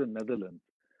via the Netherlands.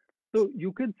 So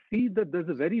you can see that there's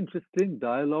a very interesting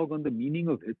dialogue on the meaning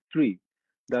of history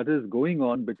that is going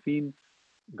on between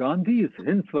Gandhi's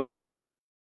Hind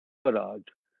Swaraj.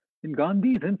 In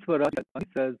Gandhi's Hind Swaraj, Gandhi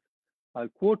says, I'll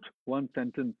quote one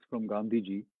sentence from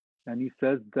Gandhiji, and he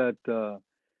says that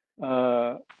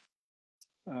uh,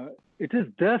 it is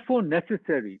therefore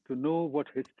necessary to know what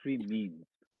history means.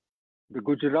 The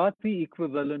Gujarati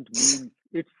equivalent means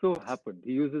it so happened.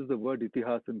 He uses the word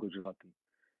itihas in Gujarati.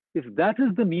 If that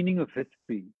is the meaning of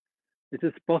history, it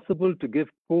is possible to give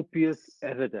copious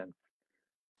evidence.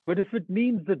 But if it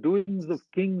means the doings of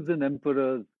kings and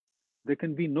emperors, there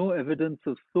can be no evidence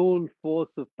of sole force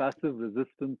of passive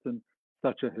resistance in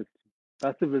such a history.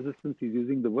 Passive resistance, he's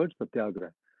using the word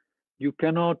satyagraha. You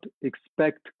cannot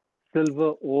expect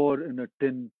silver ore in a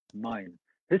tin mine.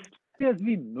 History as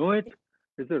we know it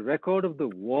is a record of the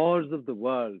wars of the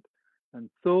world. And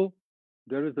so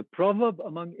there is a proverb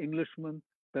among Englishmen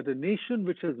that a nation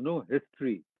which has no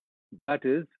history, that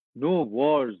is, no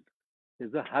wars,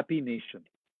 is a happy nation.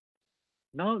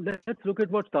 Now let's look at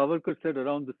what Savarkar said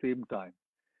around the same time.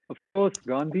 Of course,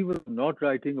 Gandhi was not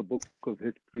writing a book of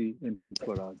history in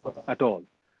Swaraj at all.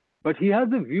 But he has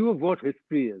a view of what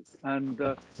history is. And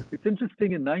it's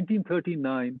interesting, in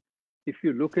 1939, if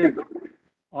you look at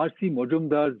R.C.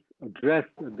 Majumdar's address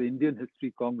at the Indian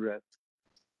History Congress,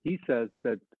 he says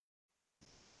that,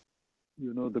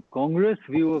 the Congress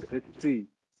view of history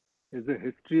is a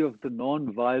history of the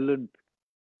non-violent,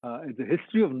 it's a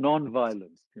history of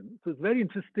non-violence. So it's very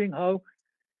interesting how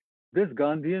this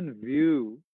Gandhian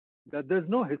view that there's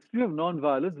no history of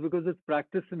non-violence because it's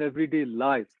practiced in everyday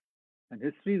life. And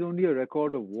history is only a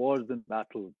record of wars and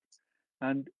battles.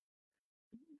 And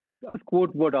I'll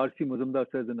quote what R.C. Majumdar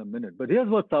says in a minute. But here's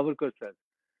what Savarkar says.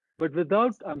 But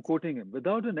without, I'm quoting him,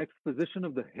 without an exposition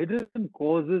of the hidden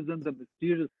causes and the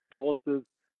mysterious forces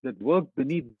that work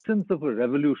beneath the essence of a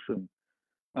revolution,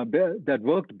 that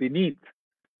worked beneath,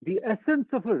 the essence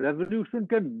of a revolution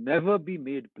can never be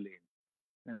made plain.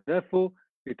 And therefore,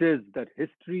 it is that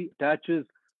history attaches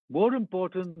more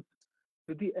importance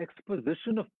to the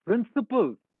exposition of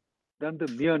principles than the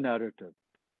mere narrative.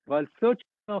 While searching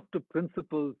after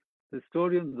principles,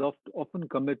 historians often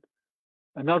commit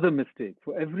another mistake.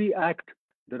 For every act,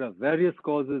 there are various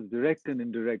causes, direct and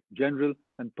indirect, general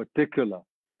and particular.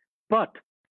 But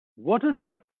what is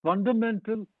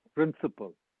fundamental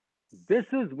principle? This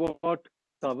is what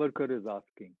Savarkar is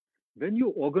asking. When you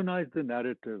organize the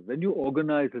narrative, when you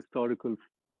organize historical,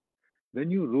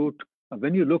 when you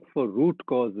look for root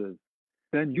causes,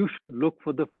 then you should look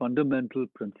for the fundamental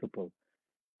principle.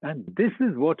 And this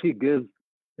is what he gives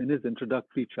in his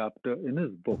introductory chapter in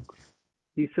his book.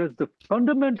 He says the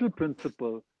fundamental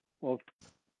principle of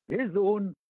his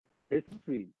own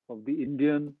history of the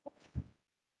Indian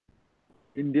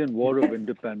War of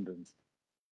Independence,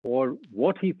 or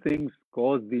what he thinks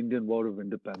caused the Indian War of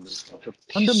Independence. The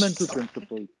fundamental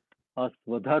principles are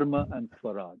Swadharma and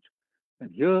Swaraj.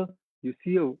 And here you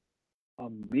see an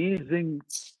amazing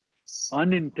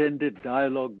unintended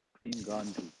dialogue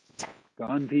between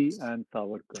Gandhi and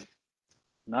Savarkar.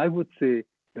 And I would say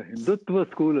the Hindutva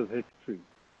school of history,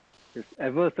 if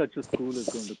ever such a school is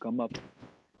going to come up,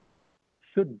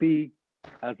 should be,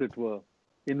 as it were,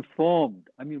 informed.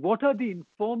 I mean, what are the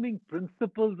informing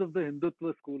principles of the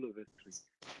Hindutva school of history?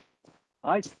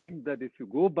 I think that if you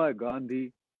go by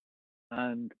Gandhi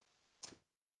and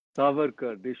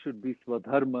Savarkar, they should be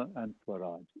Swadharma and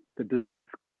Swaraj. The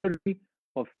discovery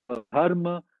of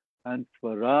Swadharma and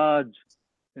Swaraj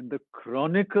in the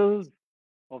chronicles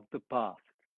of the past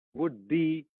would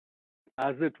be,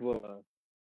 as it were,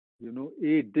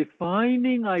 a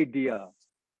defining idea,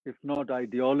 if not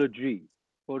ideology,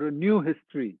 for a new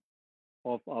history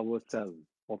of ourselves,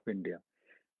 of India.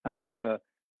 Uh,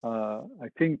 I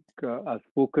think I've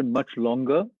spoken much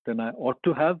longer than I ought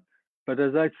to have, but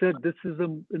as I said, this is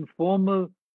an informal,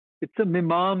 it's a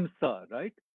mimamsa,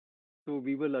 right? So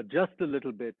we will adjust a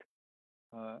little bit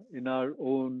in our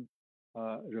own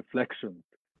reflections.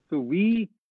 So we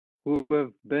who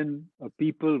have been a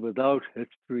people without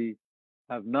history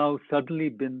have now suddenly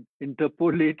been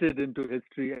interpolated into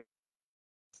history,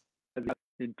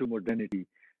 into modernity.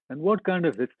 And what kind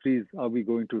of histories are we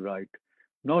going to write?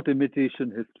 Not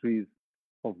imitation histories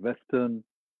of Western,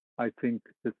 I think,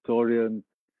 historians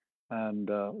and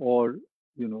or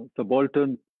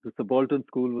subaltern. The subaltern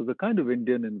school was a kind of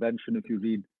Indian invention. If you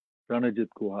read Pranajit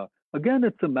Guha, again,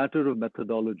 it's a matter of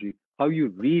methodology, how you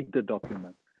read the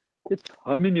document. It's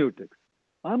hermeneutics.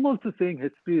 I'm also saying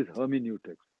history is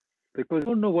hermeneutics because I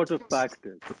don't know what a fact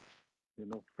is.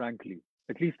 Frankly,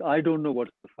 at least I don't know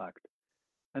what's a fact,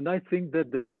 and I think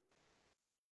that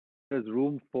there's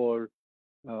room for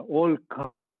all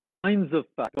kinds of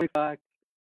facts,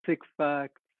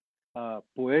 facts,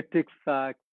 poetic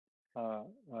facts, uh,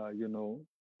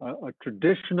 a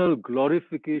traditional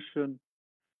glorification,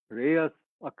 Reyas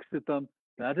Akshitam,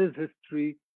 that is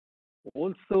history.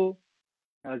 Also,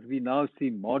 as we now see,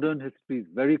 modern history is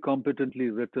very competently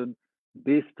written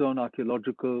based on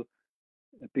archaeological,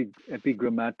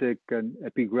 epigrammatic, and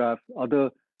epigraph, other,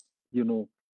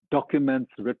 documents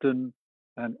written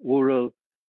and oral.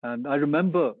 And I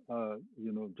remember,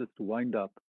 just to wind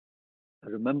up, I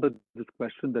remember this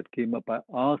question that came up. I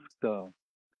asked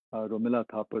Romila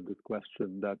Thapar this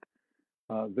question that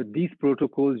with these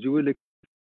protocols, you will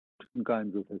different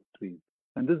kinds of histories.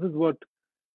 And this is what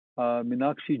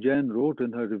Meenakshi Jain wrote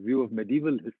in her review of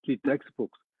medieval history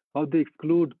textbooks, how they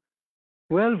exclude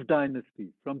 12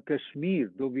 dynasties from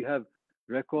Kashmir, though we have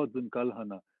records in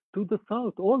Kalhana, to the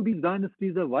south. All these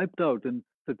dynasties are wiped out in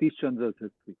Satish Chandra's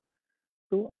history.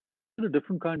 So I had a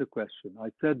different kind of question. I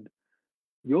said,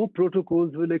 your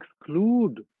protocols will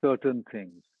exclude certain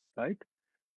things, right?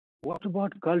 What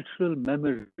about cultural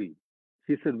memory?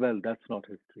 She said, well, that's not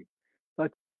history.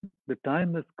 But the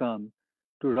time has come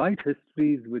to write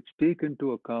histories which take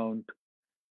into account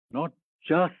not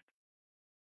just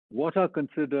what are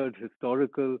considered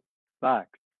historical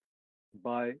facts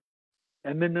by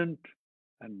eminent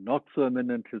and not so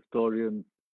eminent historians,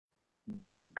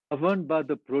 governed by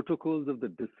the protocols of the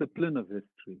discipline of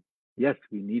history. Yes,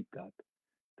 we need that.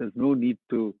 There's no need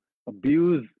to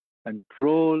abuse and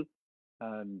troll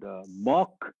and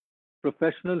mock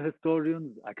professional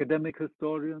historians, academic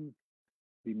historians.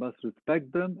 We must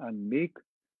respect them and make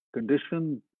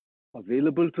conditions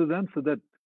available to them so that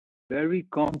very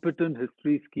competent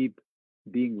histories keep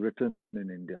being written in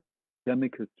India.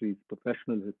 Academic histories,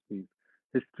 professional histories,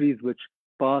 histories which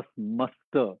pass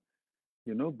muster,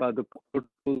 by the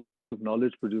protocols of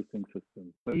knowledge producing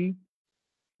systems. We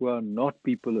who are not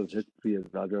people of history, as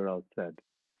Raja Rao said.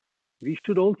 We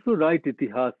should also write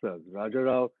itihasas. Raja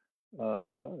Rao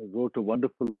wrote a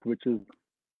wonderful book, which is,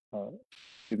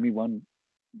 give me one,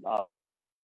 Show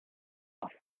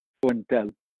and Tell.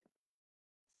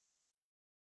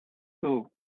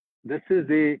 So this is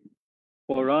a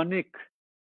Puranic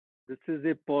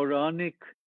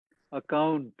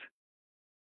account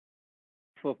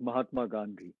of Mahatma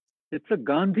Gandhi. It's a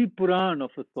Gandhi Puran of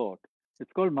a sort.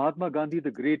 It's called Mahatma Gandhi,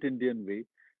 The Great Indian Way.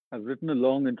 I've written a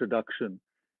long introduction.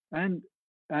 And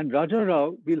Raja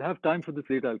Rao, we'll have time for this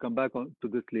later. I'll come back to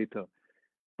this later.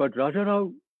 But Raja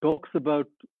Rao talks about,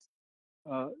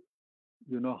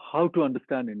 how to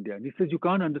understand India. And he says you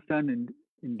can't understand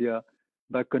India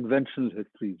by conventional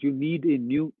histories. You need a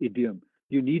new idiom.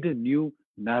 You need a new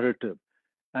narrative.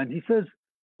 And he says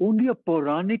only a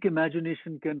Puranic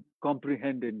imagination can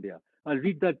comprehend India. I'll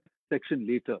read that section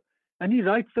later. And he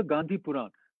writes the Gandhi Puran.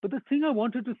 But the thing I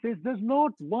wanted to say is there's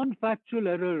not one factual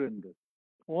error in this.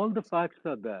 All the facts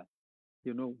are there.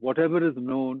 Whatever is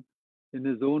known in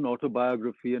his own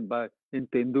autobiography and in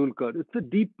Tendulkar, it's a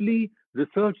deeply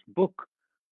researched book.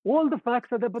 All the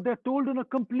facts are there, but they're told in a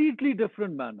completely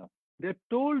different manner. They're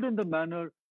told in the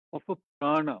manner of a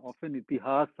Purana, of an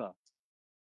Itihasa,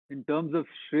 in terms of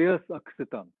Shreyas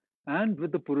Aksitam, and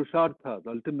with the Purusharthas,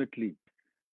 ultimately.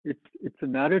 It's a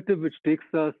narrative which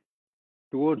takes us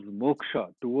towards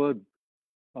moksha, towards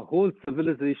a whole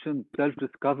civilization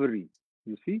self-discovery,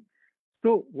 you see.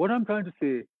 So what I'm trying to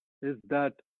say is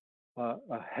that a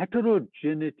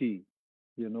heterogeneity,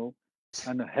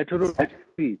 and a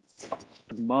heterogeneity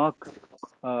mark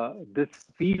this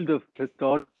field of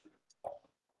historiography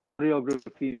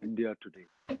in India today.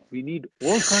 We need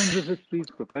all kinds of histories,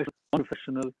 professional,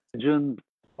 non-professional, legends,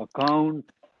 accounts,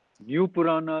 new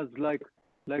Puranas like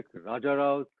Raja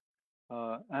Rao's,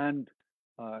 and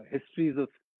histories of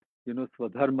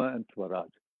Swadharma and Swaraj.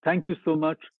 Thank you so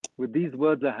much. With these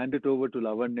words, I hand it over to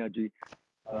Lavanya ji.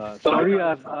 Sorry,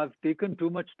 I've taken too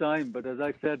much time, but as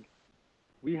I said,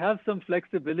 we have some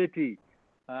flexibility,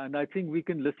 and I think we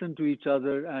can listen to each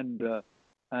other and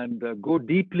go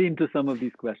deeply into some of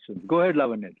these questions. Go ahead,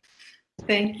 Lavanya.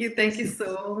 Thank you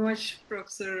so much,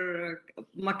 Professor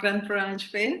Makrand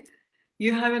Pranjpe.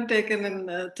 You haven't taken in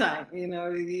the time.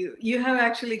 You have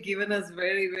actually given us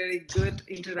very, very good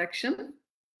introduction.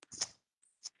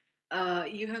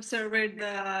 You have surveyed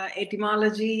the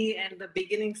etymology and the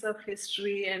beginnings of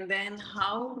history, and then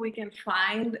how we can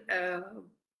find a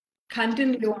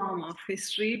continuum of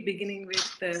history, beginning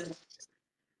with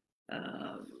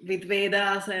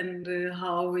Vedas and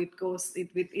how it goes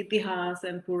with Itihas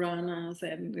and Puranas,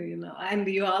 and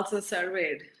you also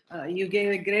surveyed. You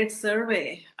gave a great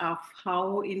survey of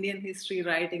how Indian history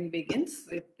writing begins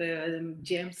with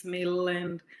James Mill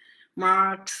and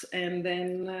Marx, and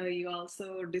then you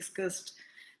also discussed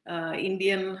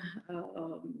Indian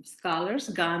scholars,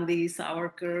 Gandhi,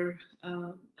 Savarkar.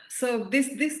 So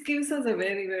this gives us a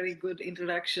very, very good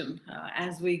introduction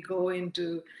as we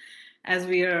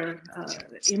are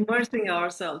immersing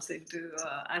ourselves into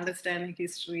understanding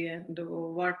history and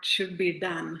what should be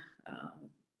done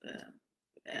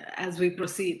as we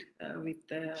proceed with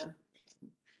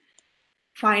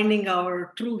finding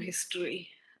our true history.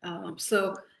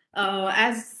 So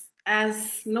as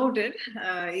noted,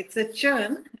 it's a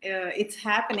churn. It's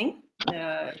happening.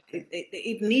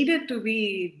 It needed to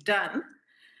be done.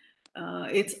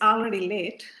 It's already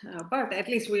late, but at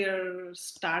least we are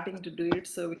starting to do it,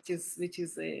 so which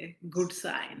is a good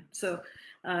sign. So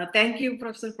thank you,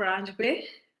 Professor Pranjpe.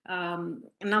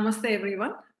 Namaste,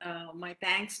 everyone. My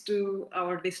thanks to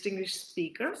our distinguished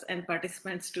speakers and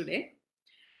participants today.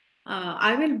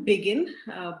 I will begin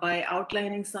by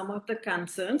outlining some of the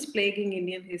concerns plaguing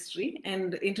Indian history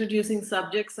and introducing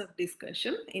subjects of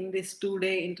discussion in this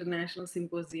two-day international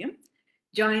symposium,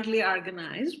 jointly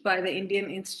organized by the Indian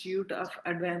Institute of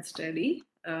Advanced Study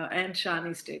and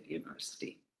Shawnee State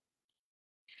University.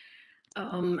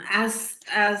 As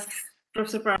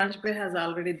Professor Pranjpe has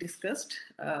already discussed,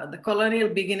 the colonial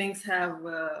beginnings have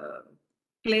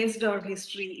placed our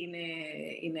history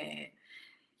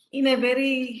in a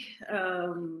very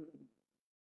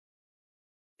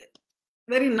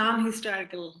very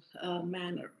non-historical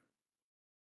manner.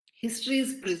 History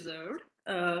is preserved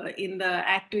in the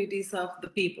activities of the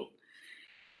people.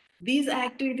 These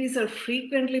activities are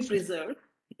frequently preserved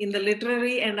in the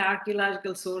literary and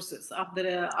archaeological sources of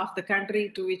the country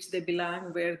to which they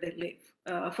belong, where they live.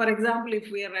 For example, if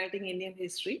we are writing Indian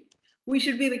history, we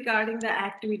should be recording the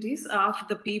activities of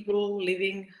the people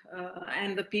living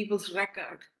and the people's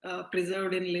record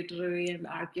preserved in literary and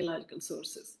archaeological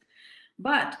sources.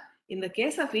 But in the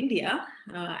case of India,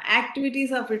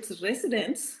 activities of its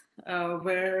residents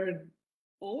were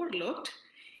overlooked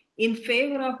in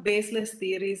favor of baseless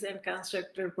theories and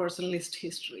constructed personalist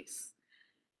histories.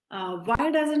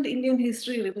 Why doesn't Indian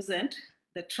history represent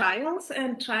the trials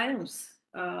and triumphs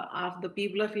of the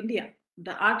people of India?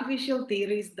 The artificial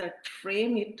theories that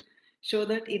frame it show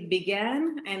that it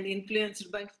began and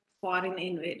influenced by foreign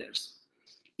invaders.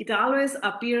 It always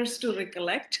appears to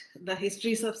recollect the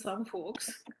histories of some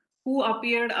folks who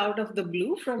appeared out of the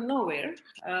blue from nowhere.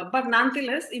 But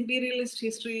nonetheless, imperialist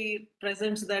history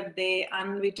presents that they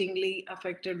unwittingly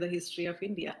affected the history of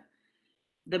India.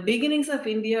 The beginnings of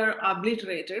India are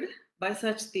obliterated by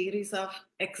such theories of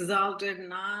exalted,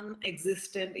 non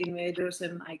existent invaders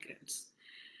and migrants.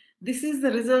 This is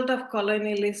the result of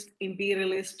colonialist,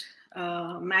 imperialist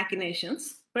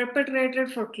machinations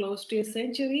perpetrated for close to a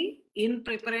century in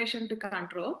preparation to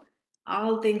control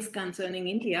all things concerning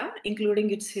India,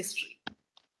 including its history.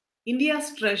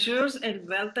 India's treasures and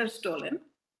wealth are stolen,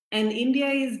 and India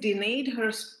is denied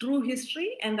her true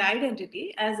history and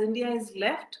identity as India is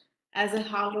left as a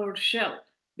hollowed shell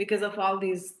because of all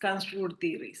these construed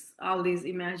theories, all these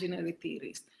imaginary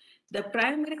theories. The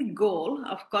primary goal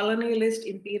of colonialist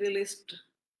imperialist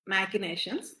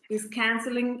machinations is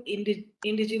canceling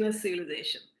indigenous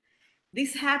civilization.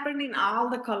 This happened in all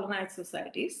the colonized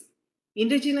societies.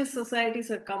 Indigenous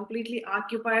societies are completely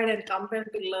occupied and compelled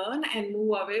to learn and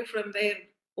move away from their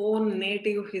own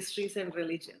native histories and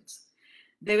religions.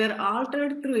 They were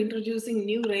altered through introducing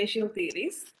new racial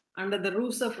theories under the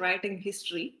ruse of writing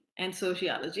history and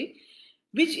sociology,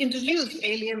 which introduced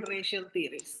alien racial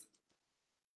theories,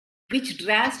 which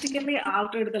drastically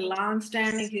altered the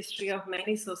long-standing history of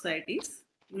many societies,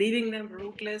 leaving them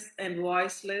rootless and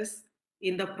voiceless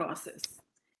in the process.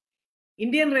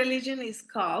 Indian religion is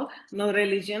called no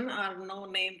religion or no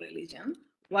name religion,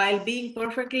 while being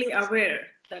perfectly aware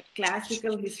that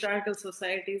classical historical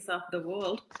societies of the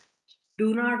world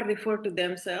do not refer to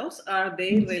themselves or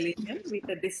their religion with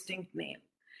a distinct name.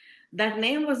 That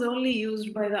name was only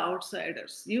used by the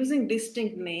outsiders. Using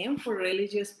distinct name for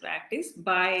religious practice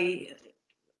by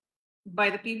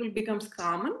the people becomes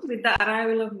common with the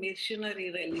arrival of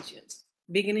missionary religions,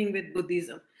 beginning with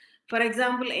Buddhism. For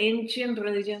example, ancient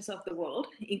religions of the world,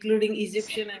 including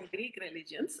Egyptian and Greek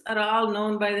religions, are all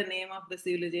known by the name of the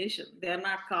civilization. They are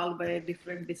not called by a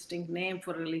different, distinct name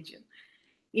for religion.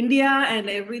 India and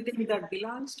everything that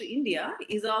belongs to India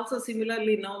is also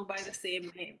similarly known by the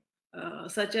same name,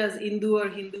 such as Hindu or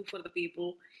Hindu for the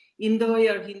people, Indoi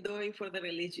or Hindoi for the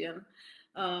religion,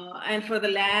 and for the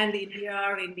land, India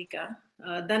or Indica.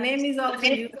 The name is also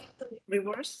used for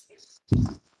rivers,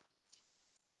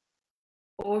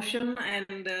 ocean,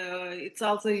 and it's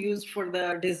also used for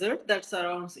the desert that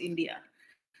surrounds India.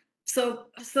 So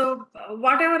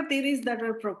whatever theories that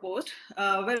were proposed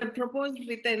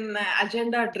with an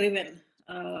agenda-driven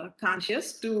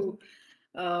conscious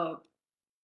uh,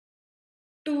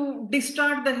 to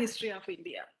distort the history of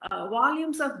India.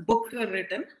 Volumes of books were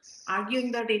written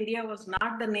arguing that India was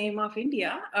not the name of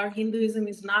India or Hinduism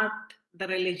is not the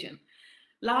religion.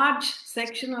 Large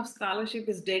section of scholarship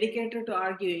is dedicated to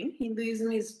arguing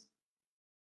Hinduism is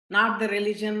not the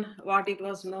religion what it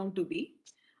was known to be,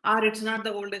 or it's not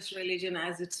the oldest religion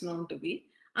as it's known to be.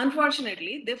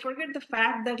 Unfortunately, they forget the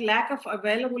fact that lack of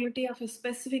availability of a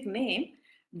specific name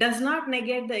does not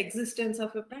negate the existence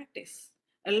of a practice.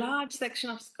 A large section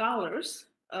of scholars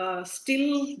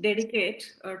still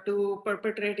dedicate to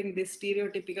perpetrating this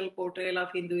stereotypical portrayal of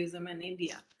Hinduism and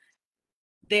India.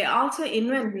 They also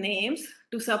invent names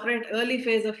to separate early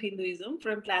phase of Hinduism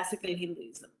from classical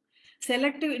Hinduism.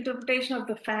 Selective interpretation of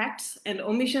the facts and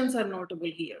omissions are notable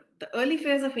here. The early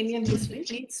phase of Indian history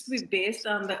needs to be based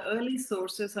on the early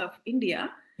sources of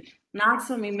India, not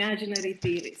some imaginary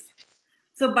theories.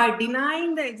 So by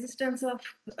denying the existence of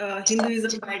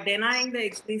Hinduism, by denying the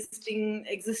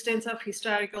existence of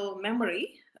historical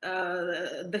memory,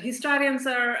 the historians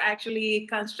are actually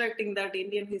constructing that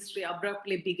Indian history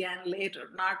abruptly began later,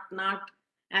 not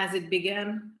as it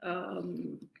began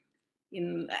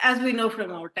as we know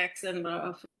from our texts and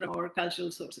from our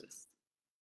cultural sources.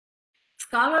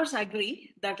 Scholars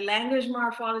agree that language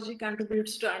morphology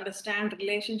contributes to understand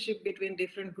relationship between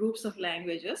different groups of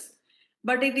languages,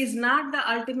 but it is not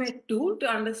the ultimate tool to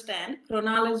understand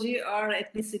chronology or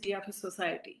ethnicity of a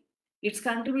society. Its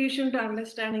contribution to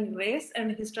understanding race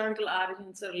and historical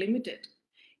origins are limited.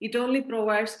 It only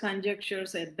provides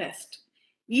conjectures at best.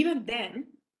 Even then,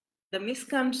 the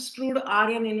misconstrued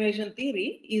Aryan invasion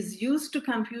theory is used to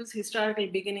confuse historical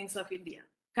beginnings of India.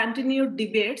 Continued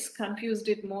debates confused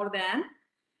it more than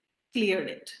cleared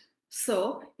it.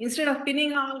 So instead of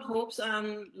pinning all hopes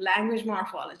on language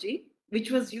morphology,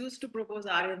 which was used to propose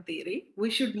Aryan theory, we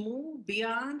should move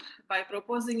beyond by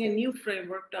proposing a new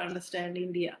framework to understand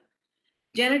India.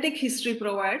 Genetic history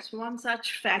provides one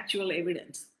such factual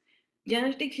evidence.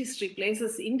 Genetic history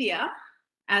places India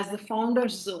as the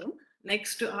founder's zone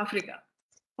next to Africa.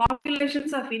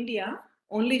 Populations of India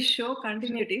only show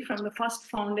continuity from the first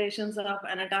foundations of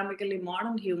anatomically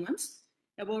modern humans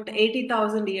about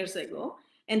 80,000 years ago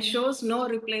and shows no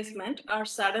replacement or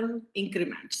sudden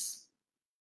increments.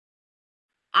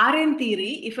 Aryan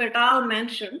theory, if at all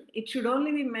mentioned, it should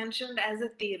only be mentioned as a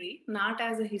theory, not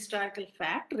as a historical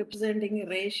fact representing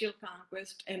racial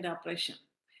conquest and oppression,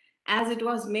 as it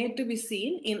was made to be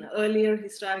seen in earlier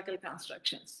historical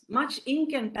constructions. Much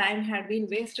ink and time had been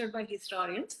wasted by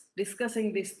historians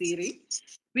discussing this theory,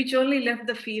 which only left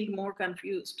the field more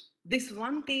confused. This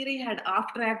one theory had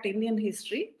off-tracked Indian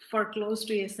history for close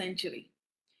to a century.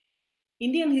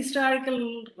 Indian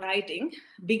historical writing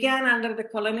began under the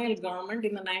colonial government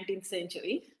in the 19th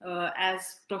century.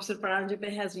 As Professor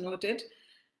Paranjape has noted,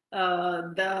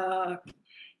 the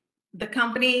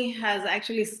company has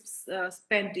actually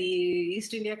spent, the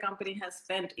East India Company has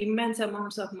spent immense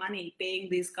amounts of money paying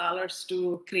these scholars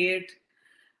to create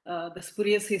the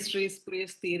spurious histories,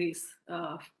 spurious theories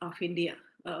of India.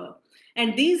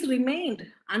 And these remained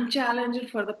unchallenged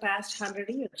for the past 100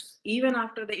 years, even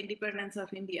after the independence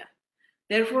of India.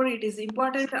 Therefore, it is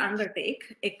important to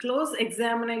undertake a close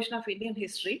examination of Indian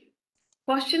history,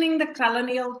 questioning the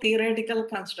colonial theoretical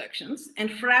constructions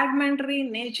and fragmentary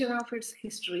nature of its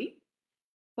history,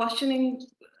 questioning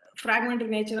fragmentary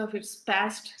nature of its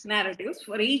past narratives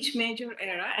for each major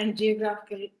era and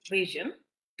geographical region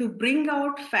to bring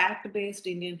out fact-based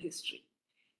Indian history.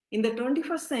 In the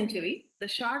 21st century, the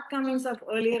shortcomings of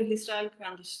earlier historical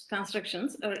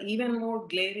constructions are even more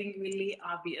glaringly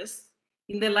obvious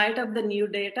in the light of the new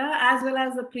data as well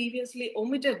as the previously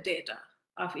omitted data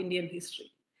of Indian history.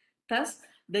 Thus,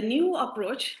 the new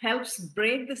approach helps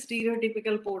break the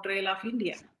stereotypical portrayal of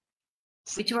India,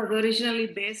 which was originally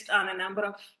based on a number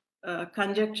of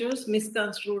conjectures,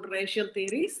 misconstrued racial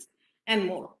theories, and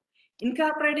more.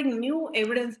 Incorporating new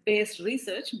evidence-based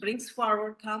research brings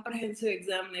forward comprehensive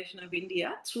examination of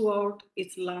India throughout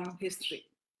its long history.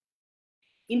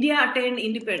 India attained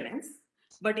independence,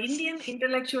 but Indian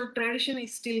intellectual tradition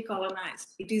is still colonized.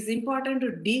 It is important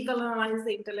to decolonize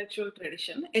the intellectual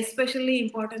tradition, especially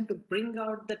important to bring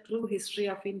out the true history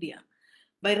of India.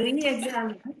 By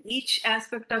re-examining each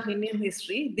aspect of Indian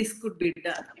history, this could be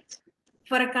done.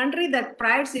 For a country that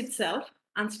prides itself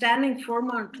on standing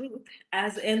firm on truth,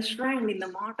 as enshrined in the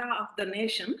motto of the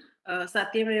nation,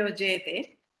 Satyameva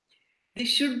Jayate, this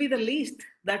should be the least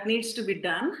that needs to be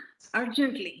done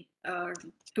urgently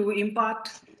to impart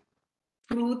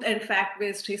truth and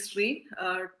fact-based history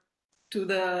to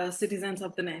the citizens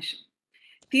of the nation.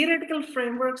 Theoretical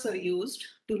frameworks are used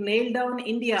to nail down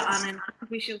India on an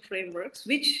artificial frameworks,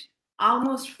 which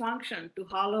almost function to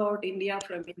hollow out India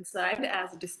from inside,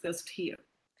 as discussed here.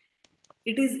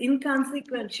 It is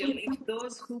inconsequential if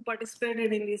those who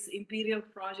participated in this imperial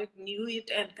project knew it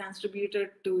and contributed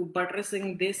to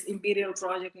buttressing this imperial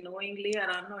project knowingly or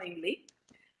unknowingly,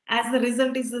 as the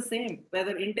result is the same,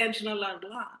 whether intentional or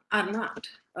not.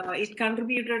 It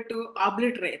contributed to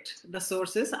obliterate the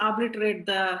sources, obliterate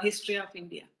the history of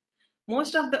India.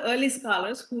 Most of the early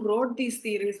scholars who wrote these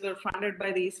theories were funded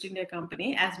by the East India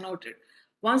Company, as noted.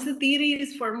 Once the theory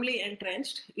is firmly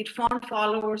entrenched, it found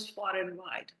followers far and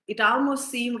wide. It almost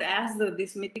seemed as though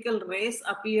this mythical race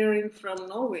appearing from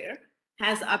nowhere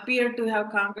has appeared to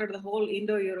have conquered the whole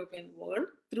Indo-European world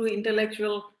through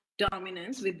intellectual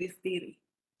dominance with this theory.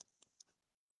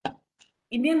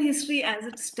 Indian history as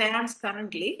it stands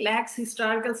currently lacks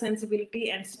historical sensibility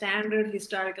and standard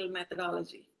historical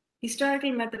methodology.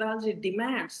 Historical methodology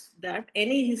demands that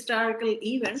any historical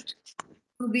event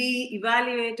to be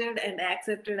evaluated and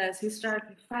accepted as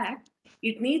historical fact,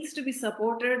 it needs to be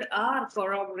supported or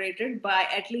corroborated by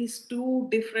at least two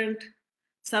different,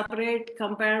 separate,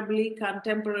 comparably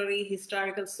contemporary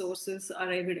historical sources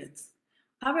or evidence.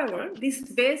 However, this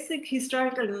basic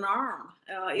historical norm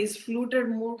is fluted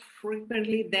more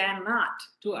frequently than not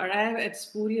to arrive at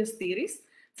spurious theories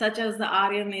such as the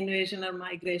Aryan invasion or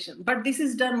migration. But this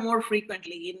is done more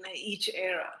frequently in each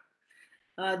era.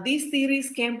 These theories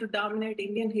came to dominate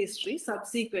Indian history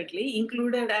subsequently,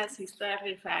 included as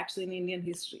historical facts in Indian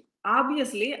history.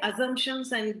 Obviously,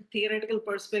 assumptions and theoretical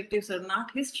perspectives are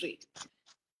not history.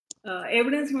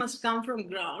 Evidence must come from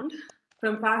ground,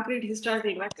 from concrete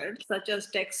historical records, such as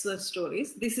texts or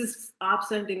stories. This is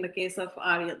absent in the case of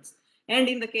Aryans and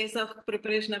in the case of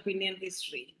preparation of Indian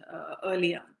history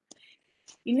early on.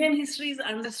 Indian history is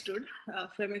understood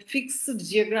from a fixed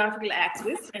geographical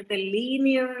axis and the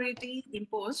linearity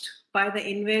imposed by the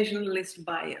invasionalist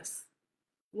bias.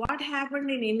 What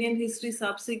happened in Indian history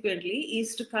subsequently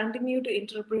is to continue to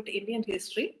interpret Indian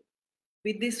history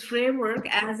with this framework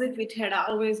as if it had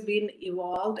always been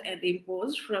evolved and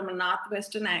imposed from a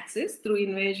northwestern axis through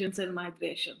invasions and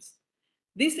migrations.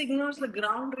 This ignores the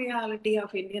ground reality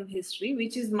of Indian history,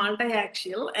 which is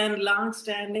multi-axial and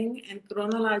long-standing and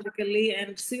chronologically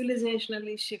and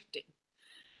civilizationally shifting.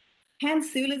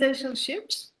 Hence, civilization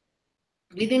shifts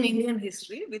within Indian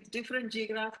history with different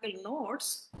geographical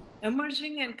nodes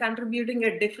emerging and contributing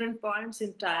at different points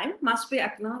in time must be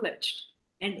acknowledged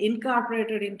and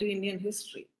incorporated into Indian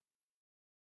history.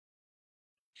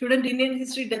 Shouldn't Indian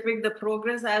history depict the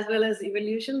progress as well as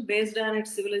evolution based on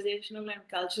its civilizational and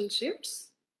cultural shifts?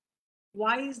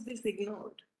 Why is this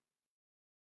ignored?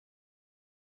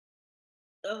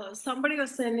 Somebody was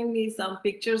sending me some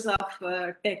pictures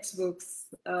of textbooks,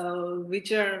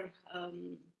 which are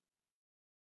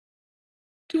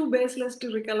too baseless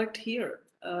to recollect here.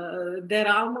 They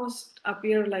almost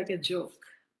appear like a joke.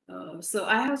 So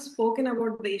I have spoken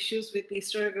about the issues with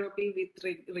historiography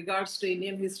with regards to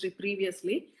Indian history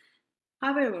previously.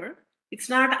 However, it's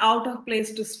not out of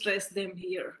place to stress them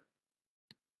here.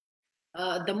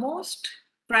 The most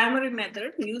primary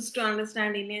method used to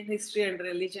understand Indian history and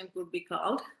religion could be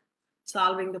called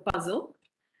solving the puzzle.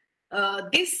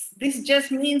 This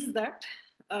just means that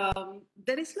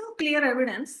there is no clear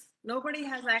evidence. Nobody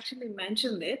has actually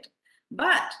mentioned it,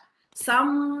 but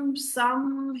some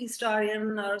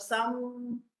historian or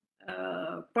some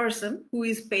person who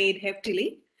is paid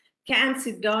heftily can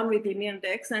sit down with Indian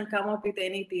texts and come up with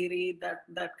any theory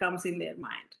that comes in their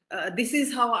mind. This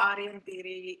is how Aryan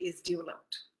theory is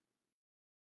developed.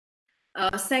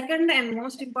 Second and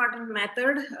most important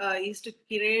method is to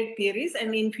create theories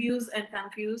and infuse and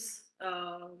confuse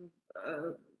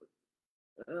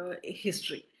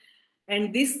history.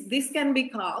 And this can be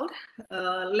called,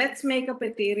 let's make up a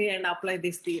theory and apply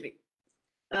this theory.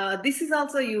 This is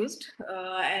also used,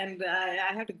 and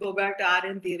I have to go back to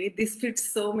Aryan theory. This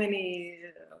fits so many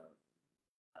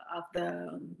of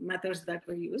the methods that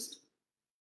were used.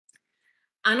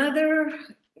 Another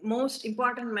most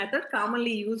important method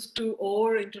commonly used to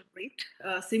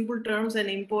overinterpret simple terms and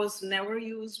impose never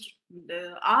used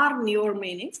or newer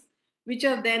meanings, which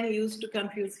are then used to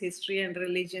confuse history and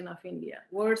religion of India.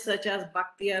 Words such as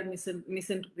bhakti are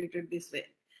misinterpreted this way.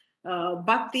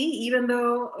 Bhakti, even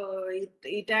though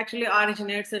it actually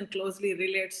originates and closely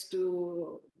relates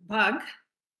to bhag,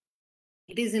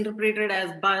 it is interpreted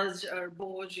as buzz or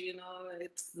boj,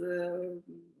 it's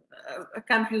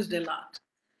confused a lot.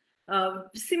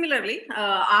 Similarly,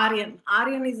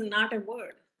 Aryan is not a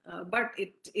word, but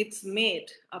it's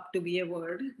made up to be a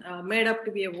word,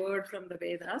 from the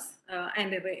Vedas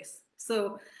and a race.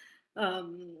 So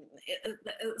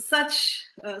such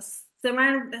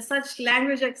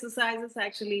language exercises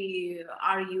actually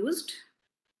are used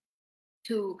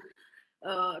to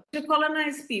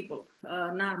colonize people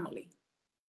normally.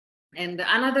 And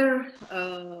another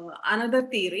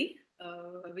theory,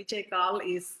 which I call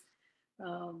is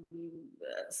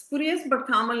spurious but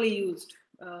commonly used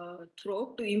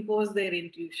trope to impose their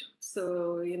intuition.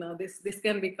 So this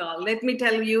can be called. Let me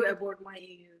tell you about my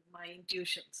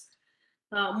intuitions.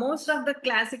 Most of the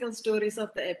classical stories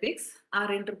of the epics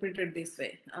are interpreted this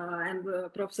way, and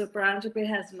Professor Pranjape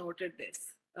has noted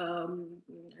this.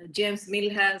 James Mill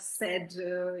has said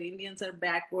Indians are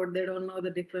backward. They don't know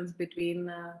the difference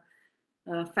between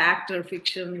fact or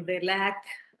fiction. They lack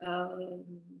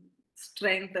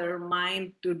strength or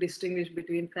mind to distinguish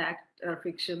between fact or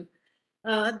fiction.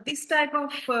 This type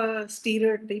of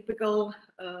stereotypical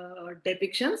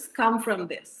depictions come from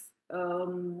this.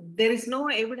 There is no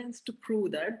evidence to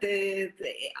prove that.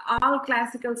 All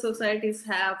classical societies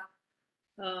have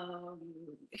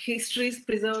histories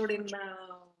preserved in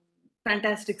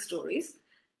fantastic stories,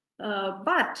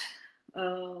 but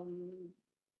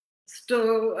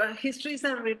histories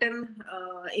are written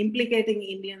implicating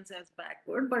Indians as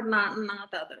backward, but not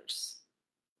others.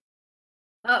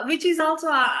 Which is also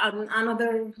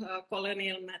another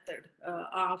colonial method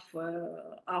of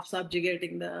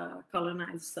subjugating the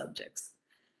colonized subjects.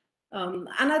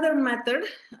 Another method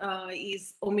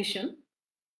is omission.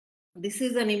 This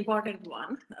is an important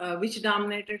one, which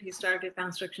dominated historical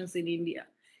constructions in India.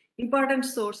 Important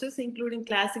sources, including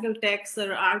classical texts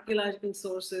or archaeological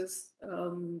sources,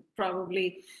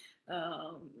 probably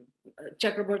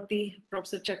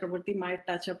Professor Chakraborty might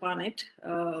touch upon it.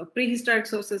 Prehistoric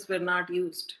sources were not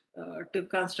used to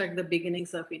construct the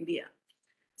beginnings of India.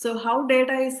 So how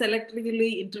data is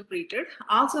selectively interpreted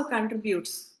also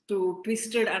contributes to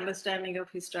twisted understanding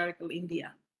of historical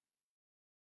India.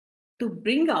 To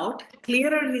bring out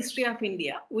clearer history of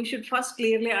India, we should first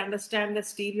clearly understand the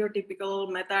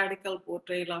stereotypical methodical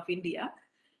portrayal of India,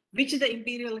 which the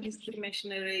imperial history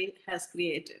machinery has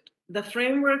created. The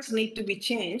frameworks need to be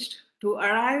changed to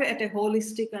arrive at a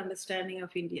holistic understanding of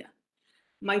India.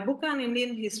 My book on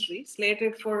Indian history,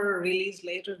 slated for release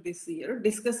later this year,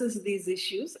 discusses these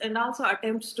issues and also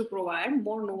attempts to provide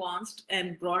more nuanced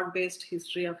and broad-based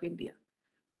history of India.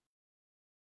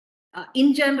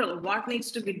 In general, what needs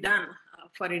to be done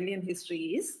for Indian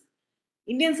history is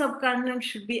Indian subcontinent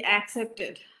should be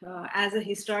accepted as a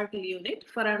historical unit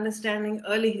for understanding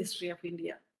early history of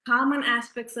India. Common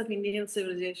aspects of Indian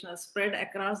civilization are spread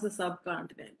across the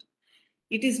subcontinent.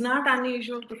 It is not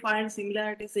unusual to find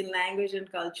similarities in language and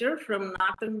culture from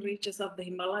northern reaches of the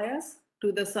Himalayas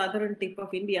to the southern tip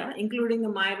of India, including the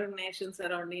minor nations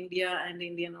around India and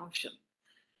Indian Ocean.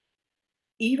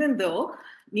 Even though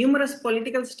numerous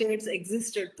political states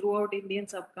existed throughout Indian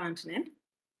subcontinent,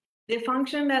 they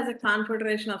functioned as a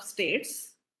confederation of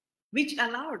states which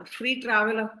allowed free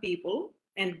travel of people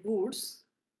and goods,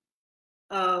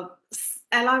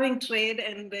 allowing trade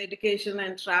and education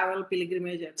and travel,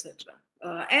 pilgrimage, etc.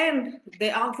 And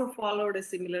they also followed a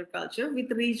similar culture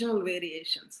with regional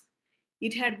variations.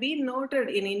 It had been noted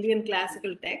in Indian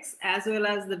classical texts as well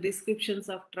as the descriptions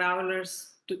of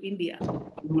travelers to India.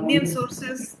 Indian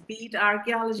sources, be it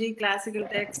archaeology, classical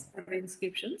texts, or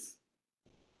inscriptions,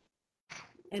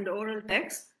 and oral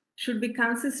texts, should be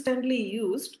consistently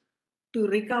used to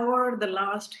recover the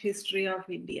lost history of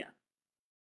India.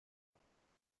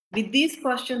 With these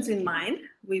questions in mind,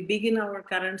 we begin our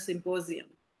current symposium.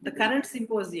 The current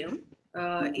symposium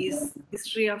is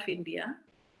History of India,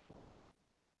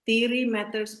 Theory,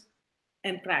 Methods,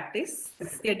 and Practice,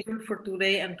 scheduled for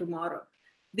today and tomorrow.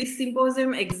 This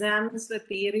symposium examines the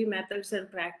theory, methods,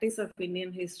 and practice of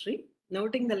Indian history,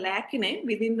 noting the lacunae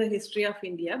within the history of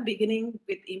India, beginning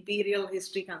with imperial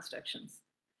history constructions.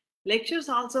 Lectures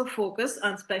also focus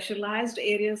on specialized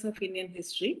areas of Indian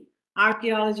history,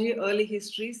 archaeology, early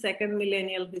history, second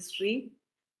millennial history,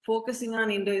 focusing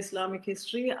on Indo-Islamic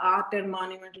history, art and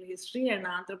monumental history, and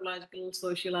anthropological,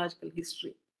 sociological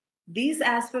history. These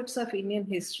aspects of Indian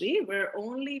history were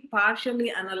only partially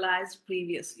analyzed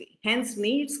previously, hence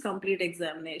needs complete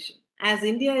examination. As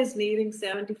India is nearing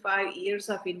 75 years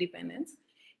of independence,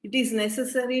 it is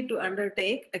necessary to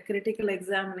undertake a critical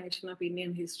examination of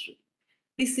Indian history.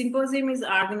 This symposium is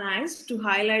organized to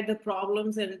highlight the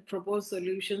problems and propose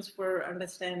solutions for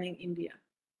understanding India.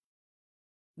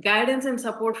 Guidance and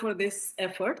support for this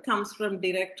effort comes from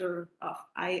Director of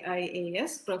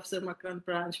IIAS, Professor Makrand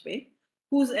Pranjpe,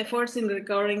 whose efforts in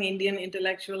recovering Indian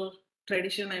intellectual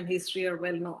tradition and history are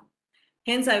well known.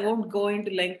 Hence, I won't go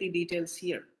into lengthy details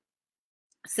here.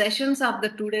 Sessions of the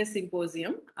two-day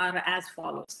symposium are as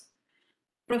follows.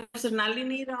 Professor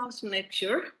Nalini Rao's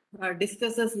lecture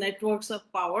discusses networks of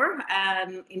power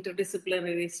and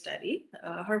interdisciplinary study.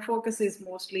 Her focus is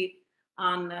mostly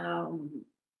on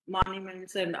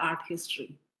monuments and art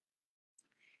history.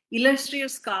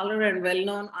 Illustrious scholar and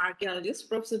well-known archaeologist,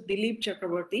 Professor Dilip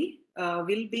Chakraborty,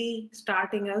 will be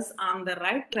starting us on the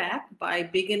right track by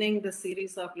beginning the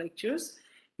series of lectures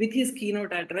with his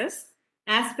keynote address,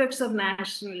 Aspects of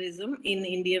Nationalism in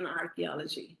Indian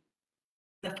Archaeology.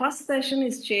 The first session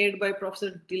is chaired by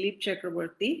Professor Dilip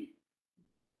Chakraborty,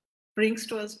 brings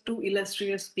to us two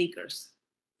illustrious speakers.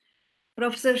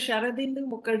 Professor Sharadindu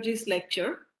Mukherjee's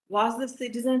lecture, Was the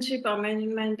Citizenship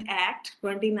Amendment Act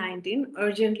 2019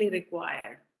 Urgently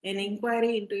Required? An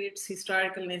inquiry into its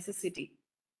historical necessity,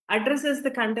 addresses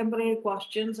the contemporary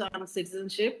questions on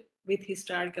citizenship with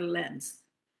historical lens.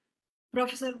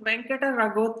 Professor Venkata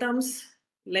Ragotham's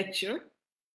lecture,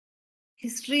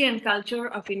 History and Culture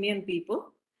of Indian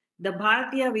People, the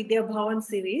Bharatiya Vidya Bhavan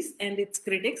series and its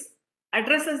critics,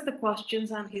 addresses the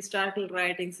questions on historical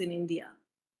writings in India.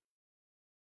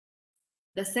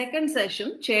 The second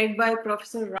session, chaired by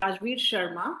Professor Rajveer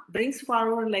Sharma, brings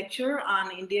forward a lecture on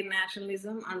Indian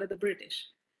nationalism under the British.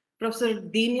 Professor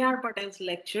Dinyar Patel's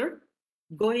lecture,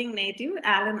 Going Native,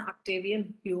 Alan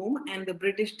Octavian Hume and the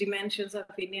British Dimensions of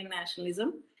Indian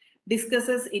Nationalism,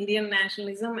 discusses Indian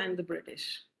nationalism and the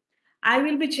British. I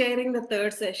will be chairing the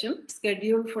third session,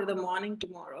 scheduled for the morning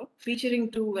tomorrow,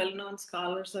 featuring two well-known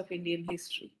scholars of Indian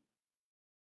history.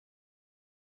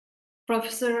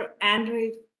 Professor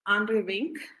Andre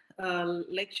Wink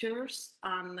lectures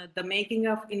on the making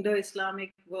of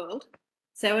Indo-Islamic world,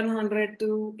 700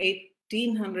 to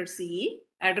 1800 CE,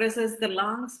 addresses the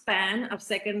long span of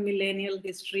second millennial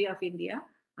history of India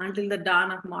until the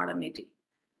dawn of modernity.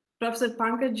 Professor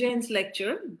Pankaj Jain's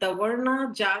lecture, The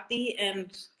Varna, Jati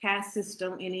and Caste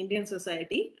System in Indian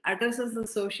Society, addresses the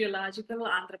sociological,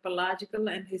 anthropological,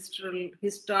 and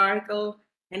historical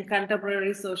and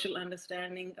contemporary social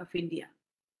understanding of India.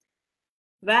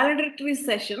 Valedictory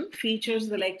session features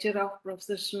the lecture of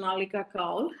Professor Sonalika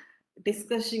Kaul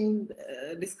discussing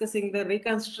the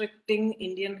reconstructing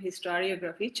Indian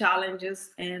historiography, challenges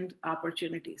and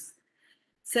opportunities.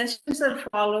 Sessions are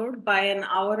followed by an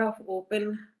hour of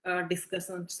open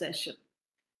discussion session.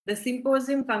 The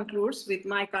symposium concludes with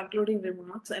my concluding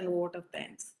remarks and vote of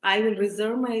thanks. I will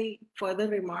reserve my further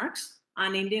remarks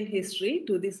on Indian history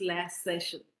to this last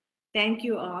session. Thank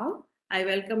you all. I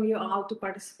welcome you all to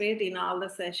participate in all the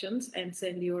sessions and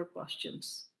send your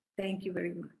questions. Thank you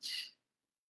very much.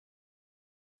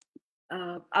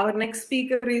 Our next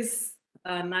speaker is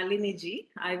Nalini ji.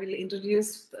 I will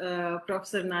introduce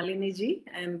Professor Nalini ji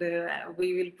and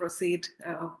we will proceed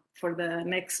for the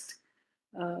next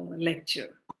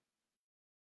lecture.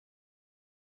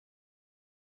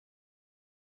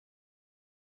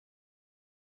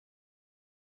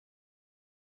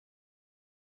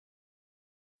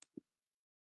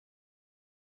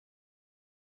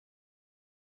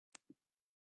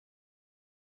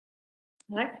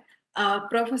 Right.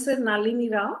 Professor Nalini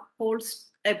Rao holds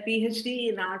a PhD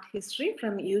in art history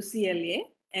from UCLA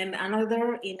and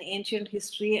another in ancient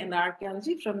history and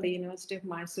archaeology from the University of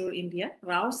Mysore, India.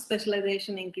 Rao's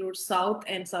specialization includes South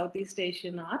and Southeast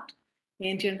Asian art,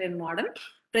 ancient and modern.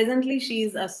 Presently, she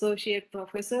is Associate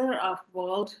Professor of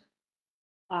World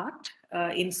Art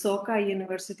in Soka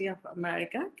University of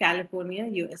America, California,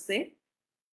 USA.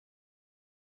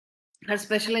 Her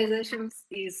specializations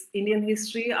is Indian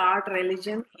history, art,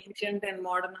 religion, ancient and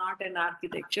modern art and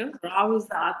architecture. Rao is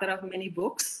the author of many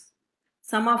books,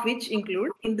 some of which include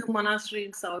Hindu Monastery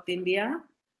in South India,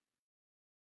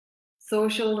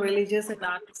 Social, Religious and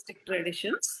Artistic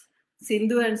Traditions,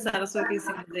 Sindhu and Saraswati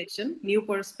Civilization, New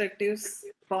Perspectives,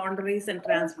 Boundaries and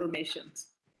Transformations.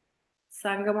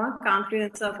 Sangama,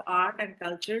 Confluence of Art and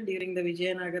Culture during the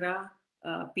Vijayanagara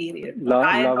period.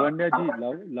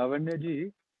 Lavanya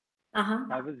ji,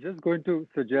 I was just going to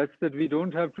suggest that we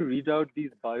don't have to read out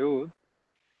these bios.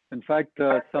 In fact,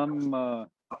 some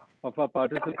of our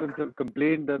participants have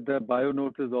complained that their bio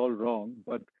note is all wrong.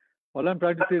 But all I'm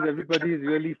trying to say is everybody is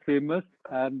really famous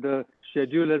and the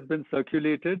schedule has been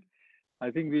circulated.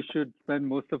 I think we should spend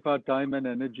most of our time and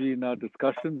energy in our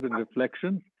discussions and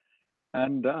reflections.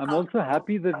 And I'm also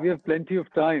happy that we have plenty of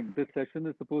time. This session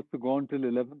is supposed to go on till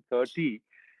 11:30.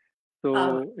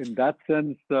 So in that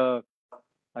sense,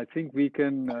 I think we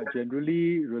can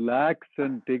generally relax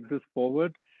and take this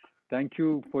forward. Thank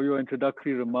you for your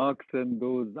introductory remarks and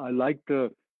those. I like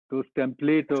those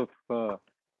template of,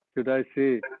 should I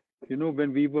say, you know,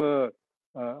 when we were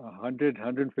 100,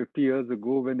 150 years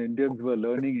ago, when Indians were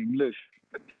learning English,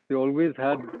 they always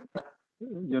had,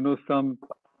 you know, some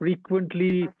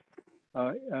frequently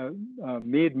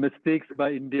made mistakes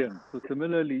by Indians. So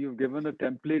similarly, you've given a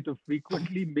template of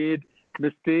frequently made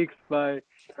mistakes by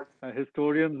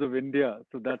historians of India.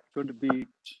 So that's going to be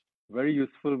very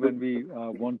useful when we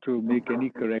want to make any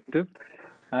corrective.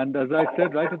 And as I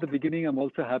said right at the beginning, I'm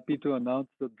also happy to announce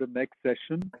that the next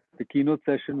session, the keynote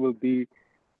session, will be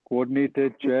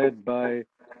coordinated, chaired by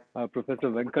Professor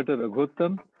Venkata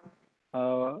Raghuttam,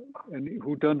 and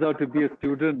who turns out to be a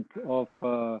student of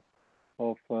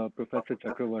Professor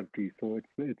Chakravarti. So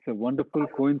it's a wonderful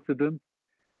coincidence.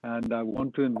 And I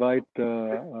want to invite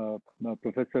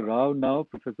Professor Rao now,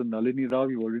 Professor Nalini Rao.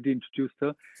 You already introduced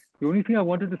her. The only thing I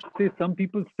wanted to say, some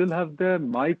people still have their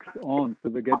mics on, so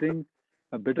we're getting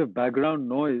a bit of background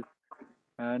noise.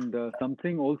 And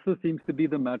something also seems to be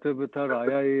the matter with our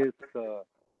IIAS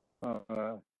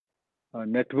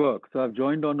network. So I've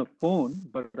joined on a phone,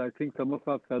 but I think some of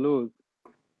our fellows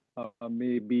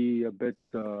may be a bit,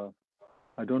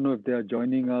 I don't know if they are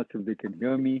joining us, if they can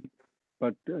hear me.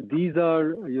 But these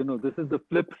are, you know, this is the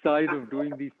flip side of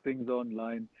doing these things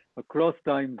online across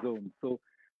time zones. So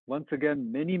once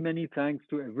again, many, many thanks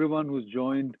to everyone who's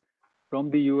joined from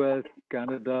the US,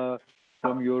 Canada,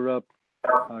 from Europe,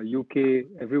 UK,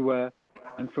 everywhere,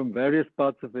 and from various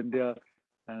parts of India.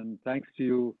 And thanks to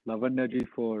you, Lavanya ji,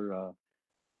 for,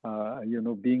 you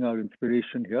know, being our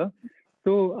inspiration here.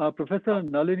 So Professor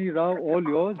Nalini Rao, all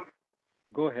yours.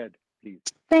 Go ahead, please.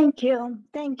 Thank you.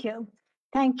 Thank you.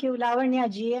 Thank you, Lavanya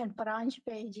ji and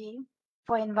Paranjpe ji,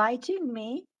 for inviting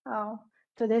me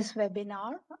to this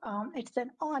webinar. It's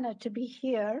an honor to be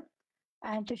here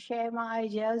and to share my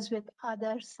ideas with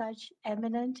other such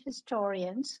eminent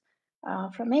historians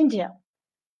from India.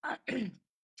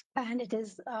 And it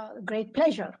is a great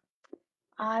pleasure.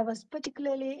 I was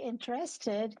particularly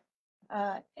interested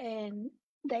in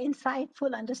the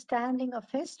insightful understanding of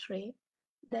history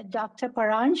that Dr.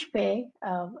 Paranjpe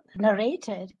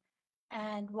narrated,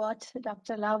 and what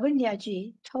Dr.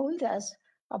 Lavanyaji told us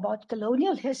about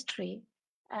colonial history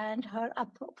and her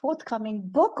forthcoming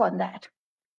book on that.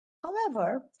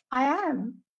 However, I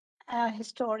am a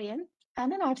historian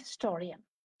and an art historian,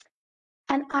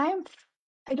 and I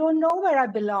don't know where I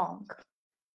belong.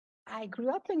 I grew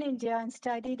up in India and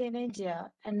studied in India,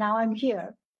 and now I'm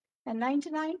here. And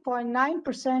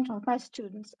 99.9% of my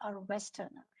students are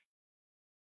Westerner.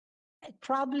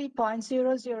 Probably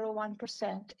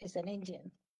 0.001% is an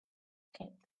Indian.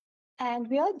 Okay. And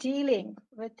we are dealing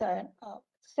with a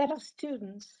set of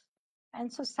students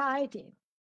and society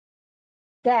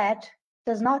that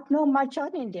does not know much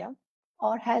on India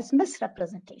or has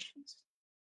misrepresentations.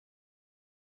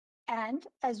 And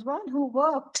as one who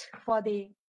worked for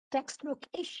the textbook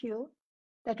issue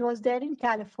that was there in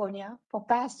California for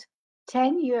past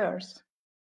 10 years,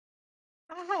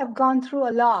 I have gone through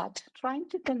a lot trying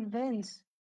to convince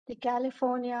the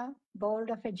California Board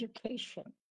of Education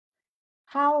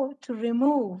how to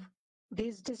remove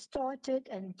these distorted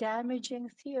and damaging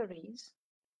theories,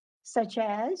 such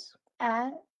as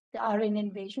the Aryan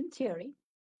invasion theory.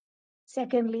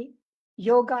 Secondly,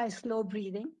 yoga is slow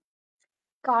breathing.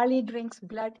 Kali drinks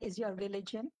blood is your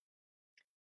religion.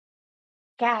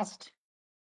 Caste,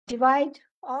 divide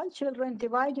all children,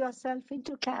 divide yourself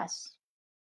into castes.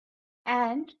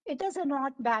 And it does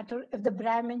not matter if the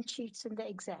Brahmin cheats in the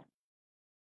exam.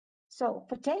 So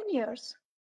for 10 years,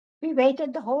 we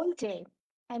waited the whole day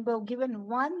and were given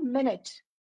 1 minute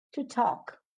to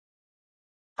talk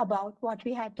about what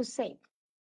we had to say.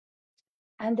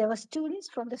 And there were students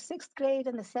from the 6th grade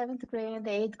and the 7th grade and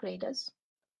the 8th graders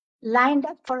lined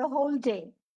up for a whole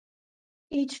day,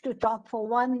 each to talk for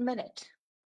 1 minute.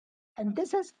 And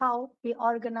this is how we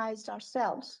organized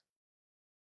ourselves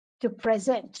to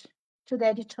present to the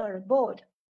editorial board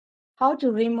how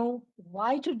to remove,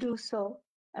 why to do so,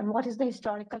 and what is the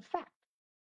historical fact.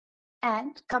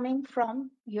 And coming from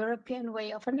European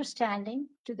way of understanding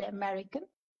to the American,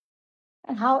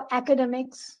 and how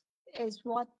academics is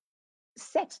what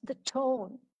sets the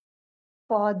tone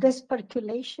for this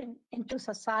percolation into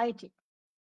society.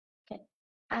 Okay.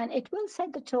 And it will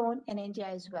set the tone in India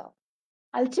as well.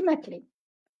 Ultimately,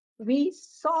 we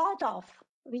thought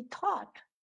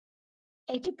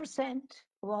 80%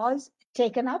 was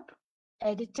taken up,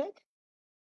 edited,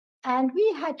 and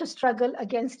we had to struggle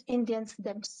against Indians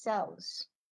themselves.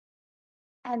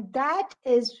 And that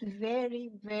is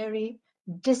very, very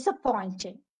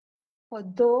disappointing for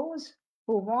those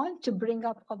who want to bring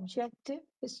up objective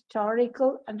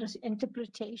historical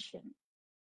interpretation,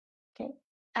 okay,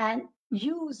 and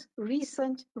use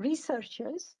recent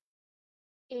researchers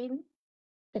in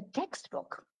the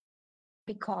textbook,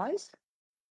 because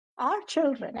our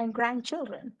children and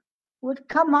grandchildren would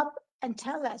come up and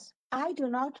tell us, I do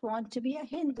not want to be a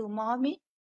Hindu, mommy.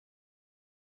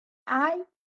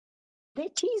 They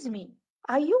tease me.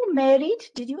 Are you married?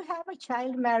 Did you have a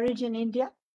child marriage in India?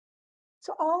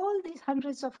 So all these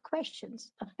hundreds of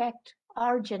questions affect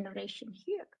our generation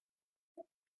here.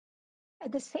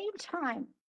 At the same time,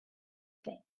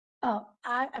 okay,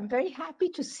 I'm very happy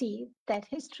to see that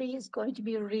history is going to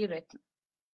be rewritten.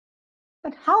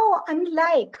 But how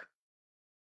unlike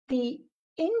the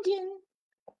Indian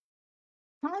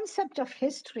concept of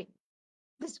history,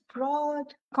 this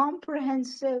broad,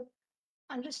 comprehensive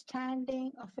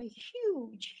understanding of a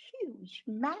huge, huge,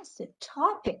 massive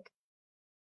topic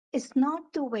is not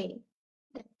the way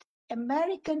that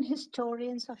American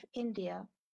historians of India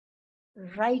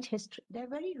write history. There are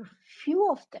very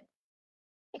few of them,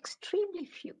 extremely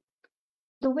few.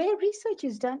 The way research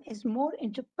is done is more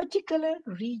into particular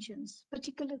regions,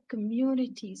 particular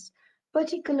communities,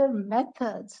 particular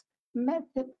methods,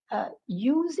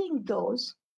 using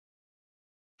those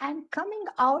and coming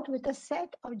out with a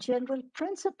set of general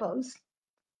principles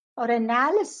or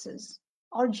analysis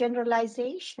or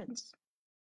generalizations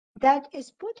that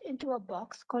is put into a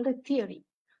box called a theory.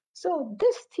 So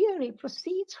this theory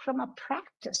proceeds from a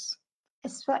practice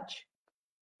as such.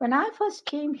 When I first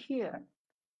came here,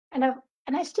 and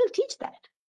I still teach that,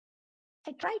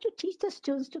 I try to teach the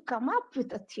students to come up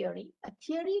with a theory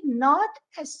not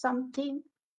as something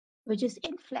which is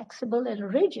inflexible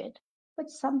and rigid, but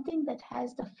something that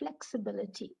has the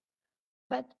flexibility,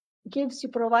 but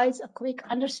provides a quick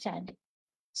understanding.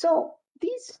 So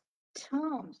these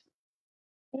terms,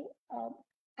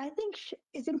 I think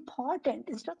is important.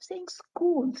 Instead of saying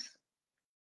schools,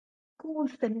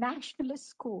 the nationalist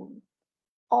school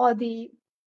or the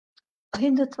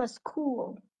Hindutva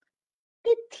school,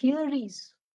 the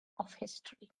theories of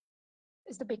history.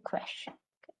 is the big question.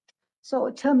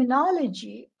 So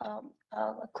terminology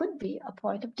could be a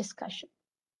point of discussion.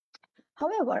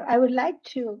 However, I would like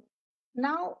to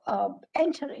now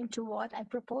enter into what I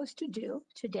propose to do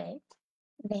today,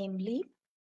 namely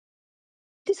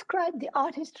describe the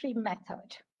art history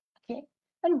method. Okay,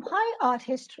 and why art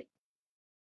history?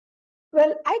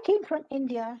 Well, I came from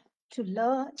India to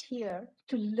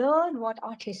learn what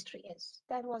art history is.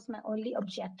 That was my only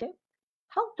objective.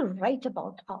 How to write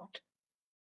about art.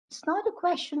 It's not a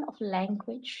question of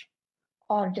language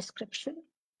or description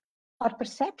or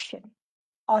perception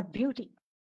or beauty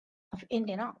of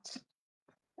Indian arts.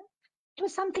 It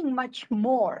was something much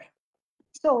more.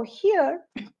 So here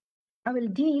I will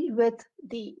deal with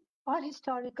the art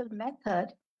historical method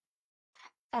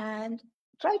and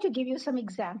try to give you some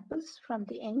examples from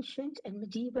the ancient and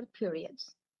medieval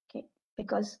periods, okay?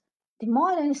 Because the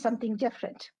modern is something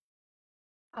different.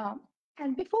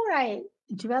 And before I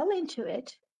dwell into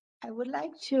it, I would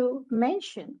like to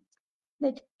mention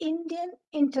that Indian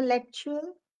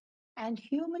intellectual and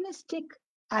humanistic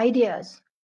ideas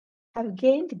have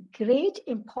gained great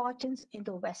importance in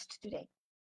the West today.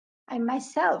 I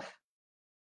myself,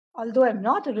 although I'm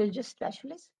not a religious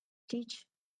specialist, teach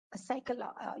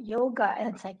yoga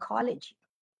and psychology.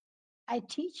 I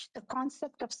teach the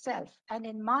concept of self. And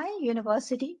in my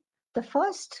university, the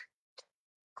first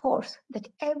course that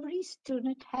every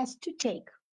student has to take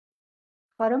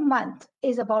for a month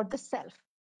is about the self.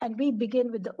 And we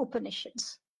begin with the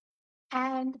Upanishads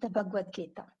and the Bhagavad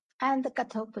Gita and the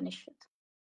Katha Upanishad,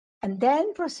 and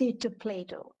then proceed to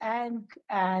Plato and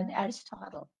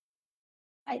Aristotle,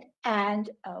 right? And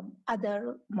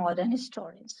other modern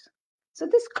historians. So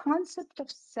this concept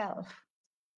of self,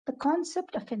 the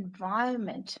concept of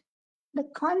environment, the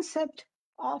concept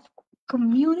of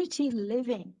community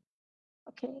living,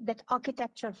 okay, that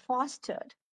architecture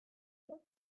fostered,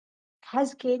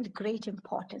 has gained great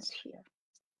importance here.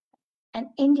 And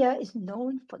India is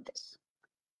known for this.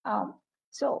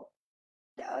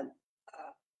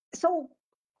 So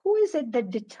who is it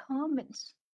that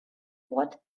determines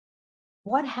what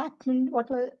happened, what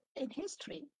was in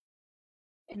history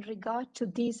in regard to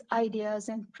these ideas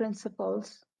and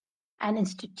principles and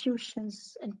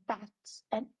institutions and facts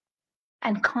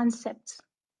and concepts?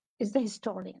 Is the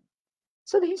historian.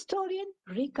 So the historian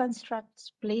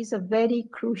reconstructs, plays a very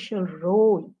crucial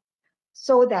role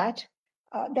so that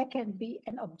there can be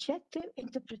an objective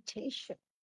interpretation.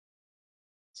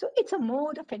 So it's a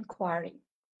mode of inquiry.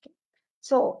 Okay.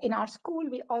 So in our school,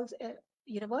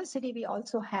 university, we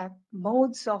also have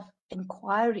modes of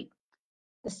inquiry: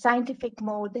 the scientific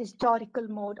mode, the historical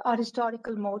mode, art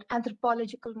historical mode,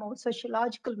 anthropological mode,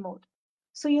 sociological mode.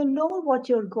 So you know what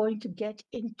you're going to get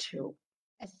into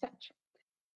as such.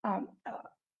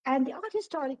 And the art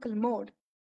historical mode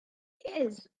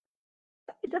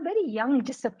it's a very young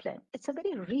discipline. It's a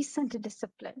very recent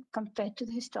discipline compared to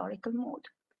the historical mode.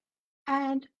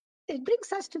 And it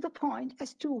brings us to the point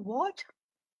as to what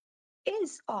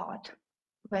is art,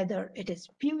 whether it is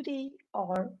beauty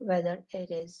or whether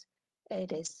it is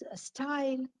a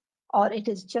style, or it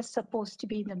is just supposed to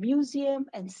be in the museum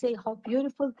and say how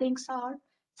beautiful things are.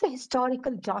 It's a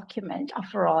historical document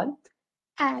after all,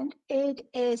 and it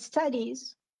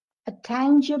studies a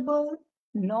tangible,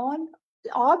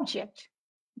 non-object,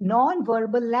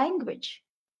 non-verbal language,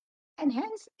 and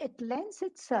hence it lends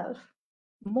itself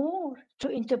more to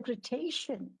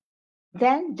interpretation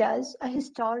than does a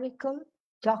historical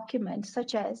document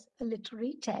such as a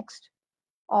literary text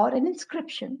or an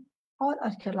inscription or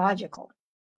archaeological.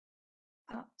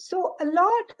 So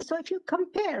if you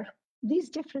compare these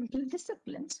different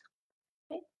disciplines,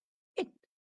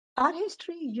 art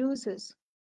history uses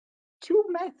two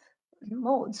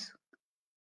modes,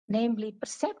 namely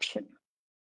perception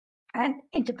and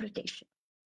interpretation.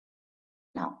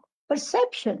 Now,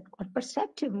 perception or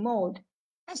perceptive mode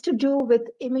has to do with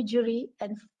imagery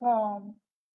and form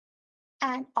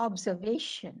and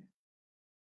observation.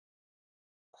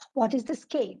 What is the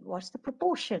scale? What's the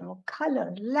proportion or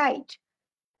color, light?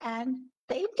 And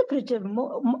the interpretive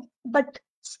mode, but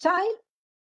style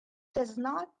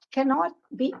cannot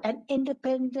be an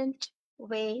independent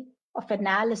way of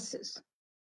analysis.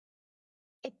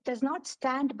 It does not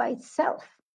stand by itself.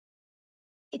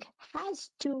 It has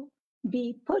to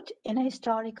be put in a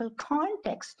historical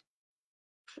context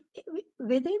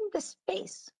within the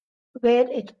space where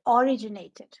it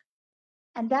originated.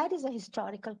 And that is a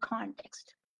historical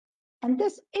context. And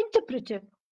this interpretive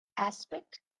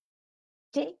aspect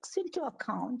takes into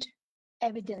account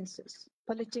evidences,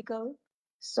 political,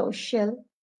 social,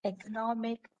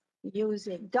 economic,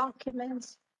 using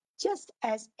documents, just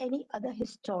as any other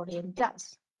historian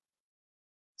does.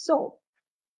 So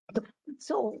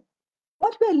So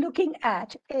what we're looking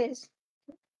at is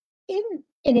in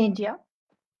India,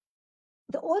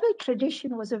 the oral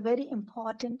tradition was a very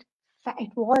important fact.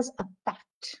 It was a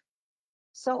fact.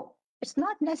 So it's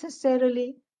not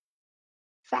necessarily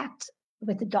facts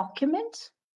with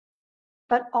documents,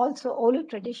 but also oral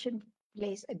tradition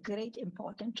plays a great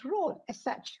important role as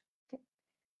such. Okay.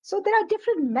 So there are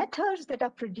different methods that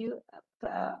are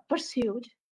pursued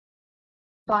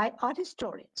by art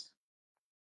historians.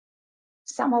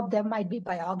 Some of them might be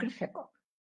biographical.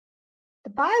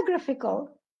 The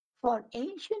biographical for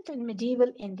ancient and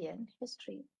medieval Indian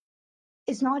history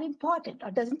is not important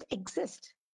or doesn't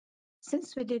exist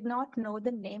since we did not know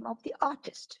the name of the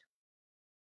artist.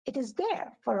 It is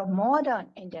there for a modern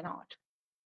Indian art.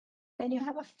 Then you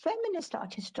have a feminist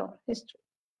art history.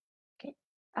 Okay.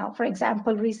 For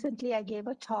example, recently I gave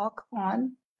a talk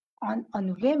on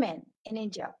women in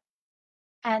India,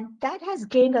 and that has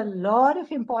gained a lot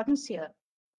of importance here.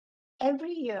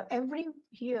 Every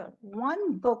year,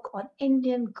 one book on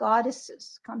Indian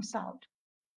goddesses comes out,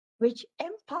 which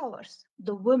empowers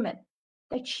the woman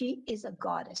that she is a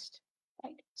goddess.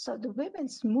 Right? So the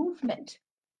women's movement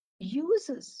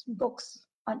uses books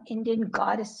on Indian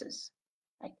goddesses,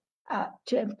 right,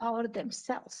 to empower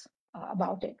themselves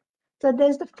about it. So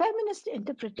there's the feminist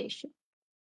interpretation.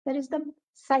 There is the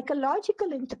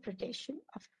psychological interpretation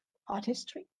of art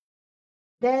history.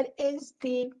 There is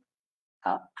the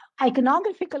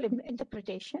iconographical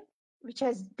interpretation, which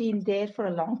has been there for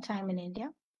a long time in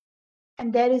India.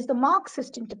 And there is the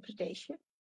Marxist interpretation.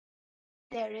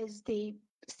 There is the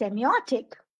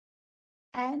semiotic,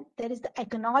 and there is the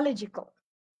iconological.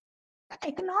 The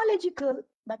iconological,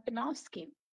 Bapinovsky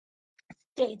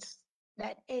states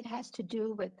that it has to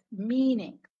do with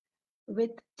meaning,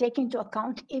 with taking into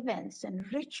account events and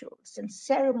rituals and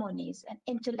ceremonies and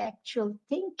intellectual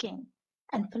thinking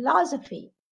and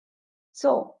philosophy.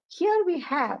 So here we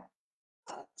have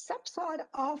some sort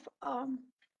of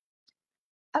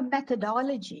a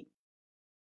methodology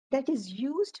that is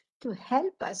used to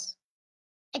help us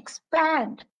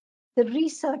expand the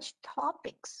research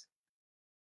topics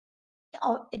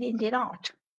in Indian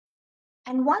art.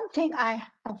 And one thing I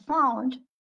have found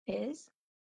is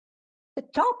the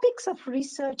topics of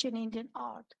research in Indian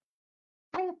art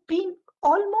have been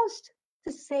almost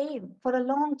the same for a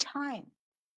long time.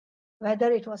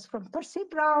 Whether it was from Percy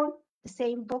Brown, the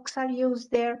same books are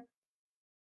used there,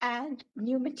 and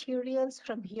new materials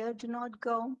from here do not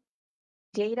go.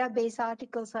 Database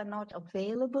articles are not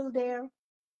available there,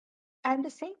 and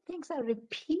the same things are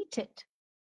repeated.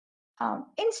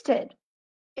 Instead,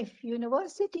 if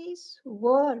universities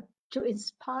were to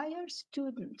inspire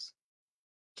students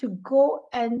to go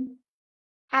and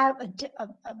have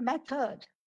a method,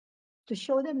 to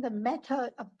show them the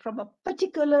method from a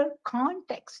particular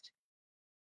context,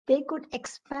 they could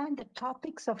expand the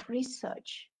topics of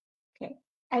research, okay,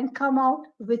 and come out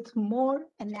with more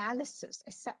analysis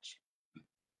as such.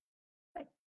 Right?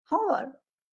 However,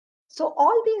 so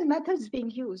all these methods being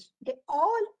used, they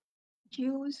all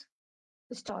use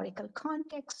historical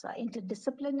contexts, are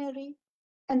interdisciplinary,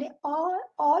 and they all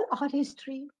art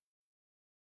history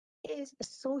is a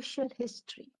social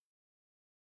history.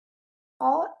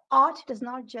 All art does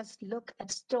not just look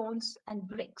at stones and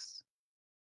bricks.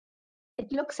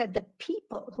 It looks at the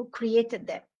people who created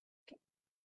them. Okay.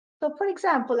 So for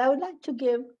example, I would like to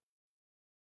give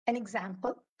an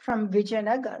example from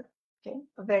Vijayanagar, okay,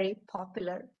 a very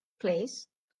popular place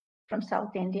from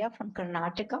South India, from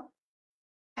Karnataka,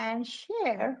 and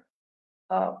share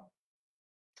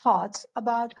thoughts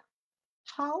about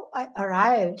how I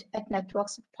arrived at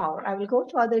networks of power. I will go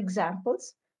to other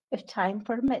examples if time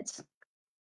permits.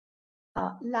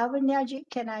 Lavanyaji,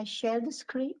 can I share the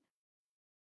screen?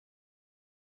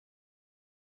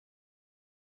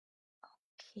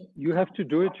 Okay. You have to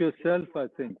do it yourself, I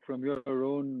think, from your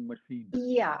own machine.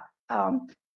 Yeah. I'm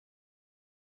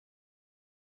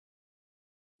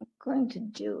going to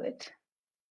do it.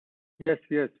 Yes,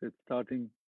 it's starting.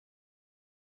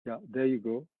 Yeah, there you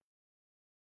go.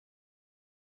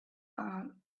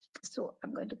 So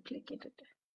I'm going to click it.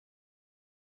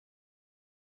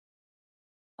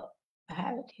 Oh, I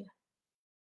have it here.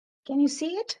 Can you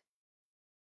see it?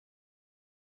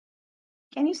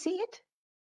 Can you see it?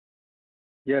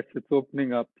 Yes, it's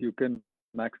opening up. You can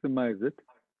maximize it.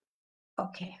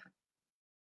 Okay.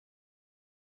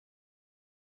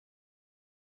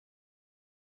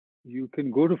 You can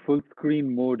go to full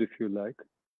screen mode if you like.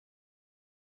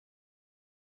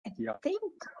 I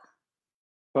think.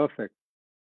 Perfect.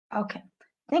 Okay.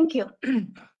 Thank you.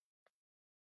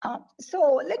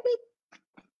 So let me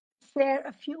share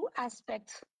a few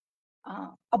aspects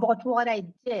about what I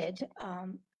did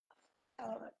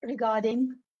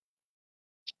regarding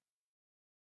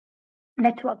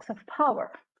networks of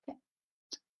power. Okay.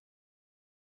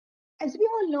 As we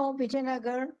all know,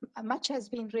 Vijayanagar, much has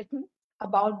been written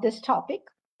about this topic,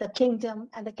 the kingdom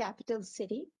and the capital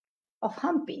city of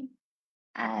Hampi,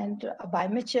 and by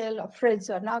Mitchell or Fritz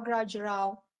or Nagaraj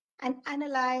Rao, and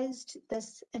analyzed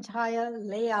this entire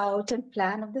layout and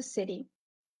plan of the city.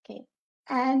 Okay.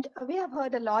 And we have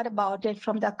heard a lot about it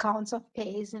from the accounts of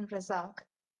Pays and Razak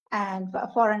and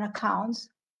foreign accounts.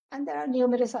 And there are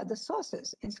numerous other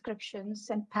sources, inscriptions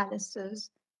and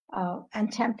palaces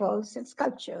and temples and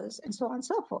sculptures and so on and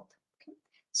so forth. Okay.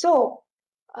 So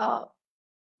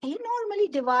he normally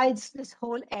divides this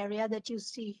whole area that you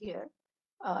see here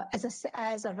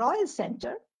as a royal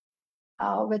center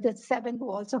with its 7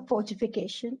 walls of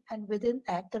fortification, and within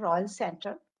that the royal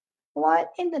center.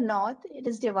 While in the north, it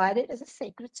is divided as a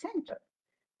sacred center,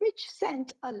 which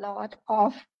sent a lot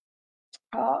of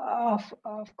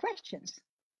questions.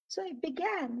 So I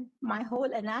began my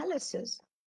whole analysis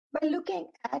by looking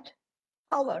at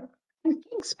power and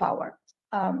king's power,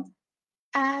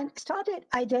 and started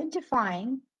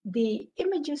identifying the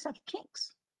images of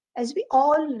kings. As we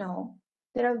all know,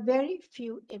 there are very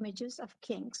few images of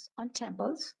kings on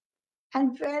temples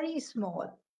and very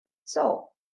small. So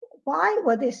why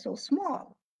were they so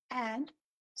small? And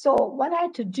so what I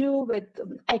had to do with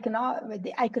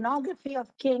the iconography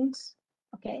of kings,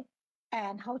 okay,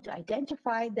 and how to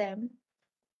identify them.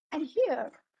 And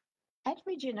here at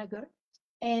Vijayanagar,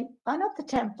 in one of the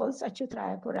temples,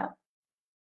 Achyutrayapura,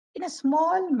 in a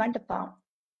small mandapa,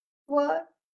 were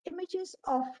images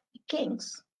of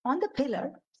kings on the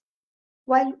pillar,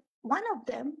 while one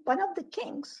of the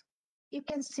kings, you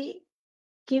can see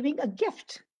giving a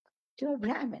gift to a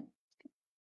Brahmin.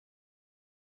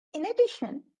 In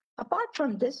addition, apart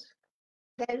from this,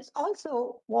 there is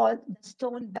also was the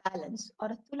stone balance or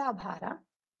a tulabhara,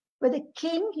 where the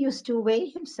king used to weigh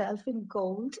himself in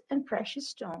gold and precious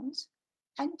stones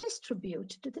and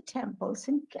distribute to the temples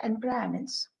and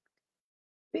Brahmins.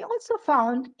 We also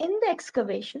found in the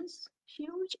excavations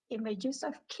huge images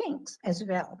of kings as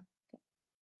well.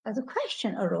 Now the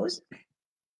question arose,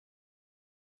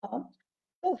 so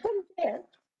from there,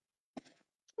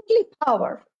 kingly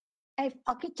power of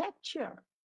architecture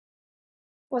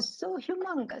was so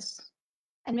humongous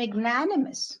and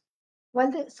magnanimous, while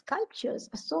the sculptures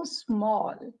are so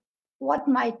small, what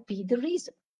might be the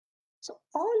reason? So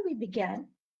all we began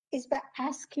is by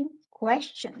asking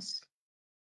questions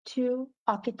to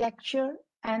architecture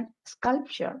and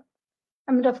sculpture.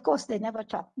 I mean, of course, they never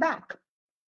talked back.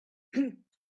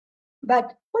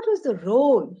 But what was the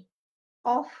role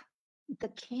of the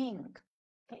king?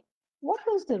 Okay. What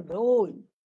was the role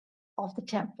of the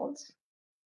temples?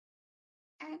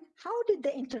 And how did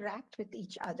they interact with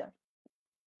each other?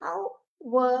 How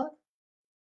were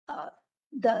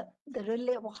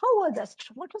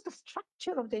what was the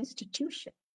structure of the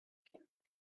institution?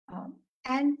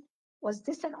 And was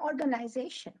this an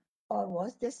organization, or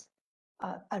was this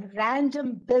a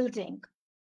random building?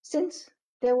 Since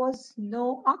there was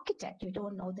no architect, you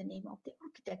don't know the name of the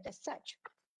architect as such.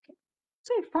 Okay.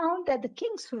 So I found that the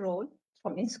king's role,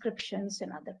 from inscriptions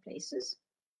and other places,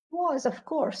 was, of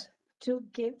course, to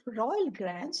give royal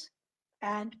grants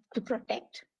and to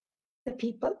protect the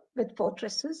people with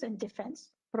fortresses and defense,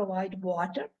 provide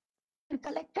water, and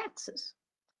collect taxes.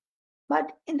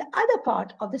 But in the other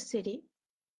part of the city,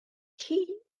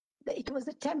 it was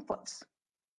the temples.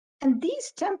 And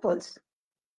these temples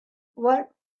were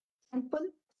temple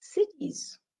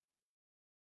cities.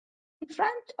 In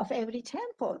front of every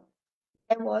temple,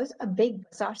 there was a big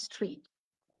bazaar street.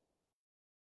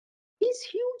 These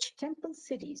huge temple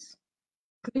cities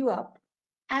grew up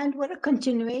and were a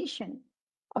continuation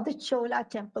of the Chola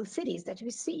temple cities that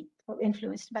we see, or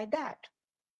influenced by that.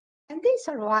 And they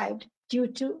survived due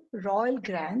to royal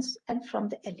grants and from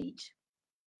the elite.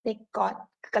 They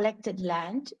collected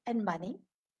land and money.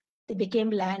 They became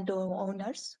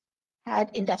landowners, had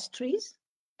industries,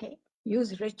 okay,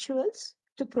 used rituals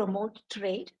to promote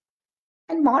trade,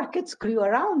 and markets grew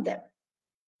around them.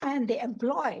 And they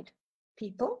employed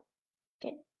people,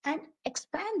 okay, and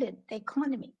expanded the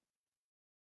economy.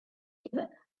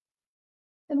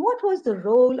 And what was the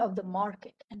role of the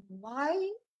market, and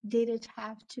why did it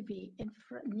have to be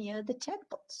near the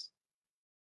temples?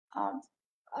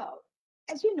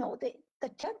 As you know, the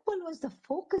temple was the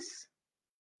focus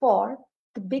for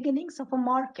the beginnings of a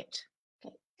market,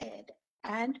 okay,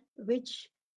 and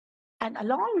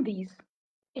along these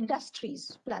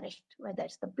industries flourished, whether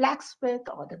it's the blacksmith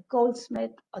or the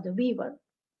goldsmith or the weaver.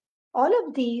 All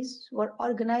of these were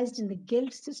organized in the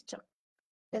guild system,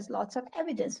 There's lots of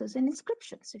evidences and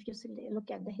inscriptions if you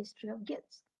look at the history of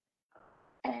guilds.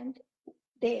 And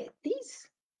these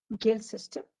guild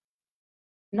system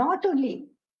not only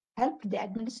helped the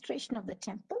administration of the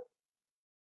temple,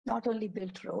 not only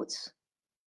built roads,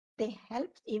 they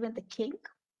helped even the king,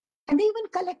 and they even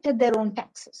collected their own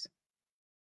taxes.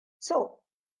 So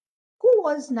who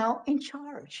was now in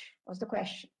charge was the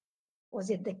question. Was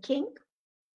it the king?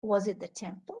 Was it the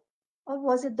temple? Or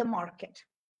was it the market?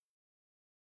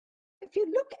 If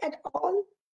you look at all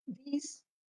these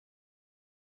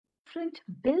different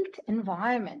built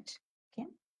environment, okay,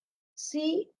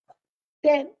 see,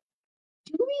 then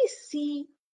do we see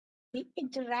the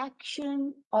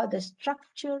interaction or the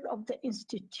structure of the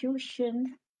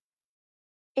institution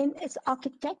in its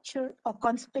architecture or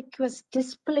conspicuous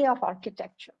display of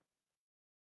architecture?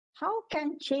 How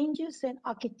can changes in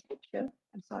architecture,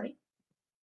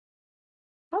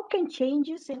 how can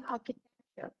changes in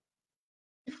architecture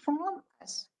inform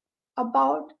us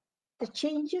about the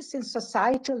changes in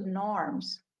societal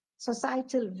norms,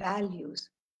 societal values,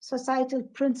 societal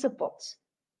principles,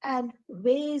 and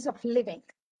ways of living?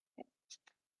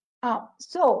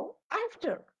 So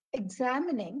after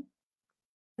examining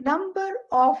a number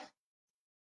of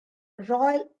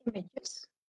royal images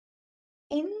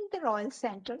in the royal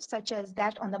centers, such as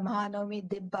that on the Mahanavami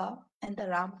Dibba and the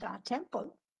Ramta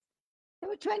temple, there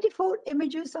were 24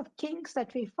 images of kings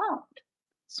that we found,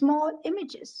 small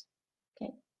images.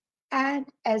 Okay. And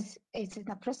as it's in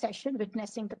a procession,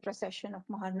 witnessing the procession of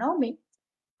Mahanavami,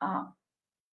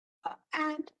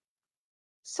 and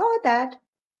saw that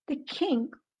the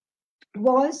king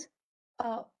was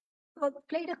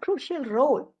played a crucial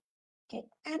role. Okay.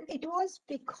 And it was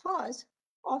because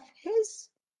of his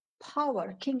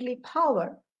power, kingly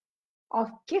power of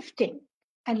gifting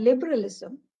and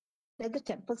liberalism that the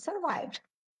temple survived.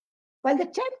 While the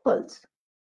temples,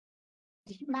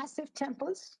 the massive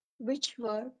temples, which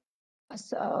were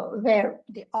where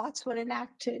the arts were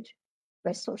enacted,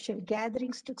 where social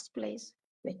gatherings took place,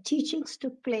 where teachings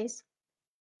took place,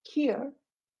 here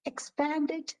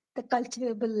expanded the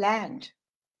cultivable land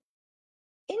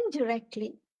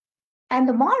indirectly, and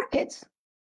the markets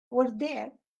were there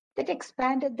that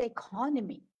expanded the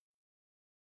economy.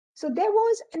 So there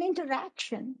was an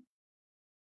interaction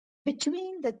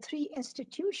between the three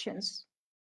institutions,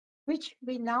 which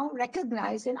we now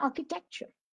recognize in architecture.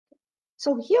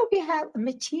 So here we have a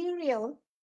material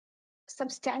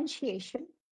substantiation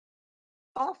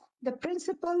of the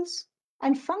principles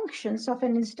and functions of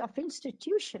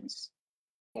institutions,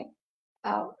 okay,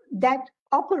 that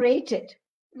operated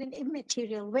in an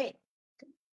immaterial way.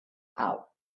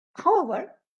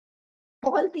 However,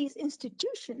 all these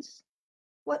institutions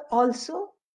were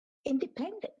also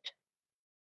independent.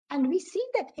 And we see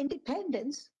that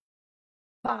independence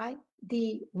by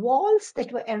the walls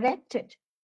that were erected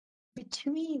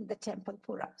between the temple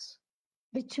puras,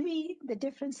 between the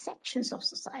different sections of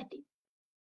society.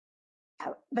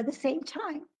 But at the same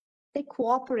time, they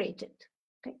cooperated,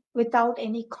 okay, without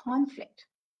any conflict.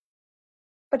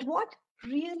 But what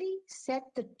really set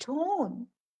the tone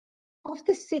of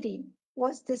the city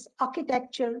was this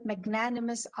architecture,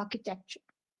 magnanimous architecture.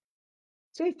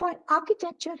 So we find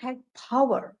architecture had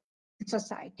power in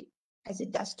society, as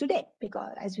it does today,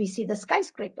 because as we see the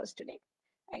skyscrapers today,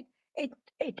 right?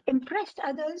 It impressed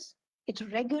others, it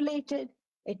regulated,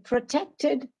 it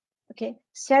protected, okay?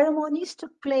 Ceremonies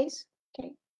took place,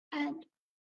 okay?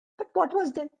 But what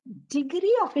was the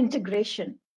degree of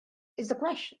integration is the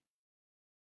question.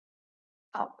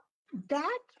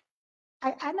 That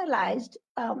I analyzed,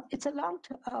 it's a long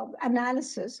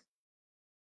analysis,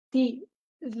 the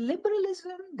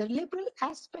liberalism, the liberal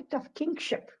aspect of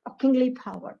kingship, of kingly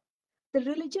power, the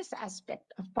religious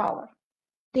aspect of power,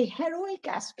 the heroic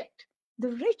aspect, the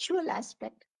ritual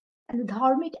aspect, and the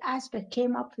dharmic aspect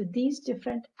came up with these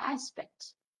different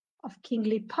aspects of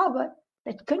kingly power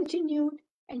that continued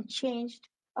and changed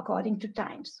according to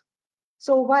times.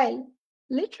 So while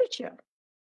literature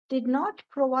did not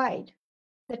provide,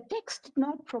 the text did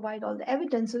not provide all the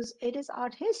evidences, it is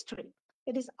art history,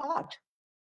 it is art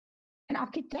and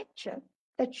architecture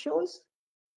that shows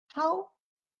how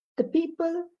the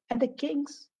people and the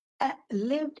kings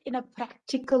lived in a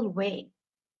practical way.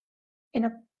 In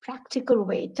a practical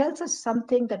way, it tells us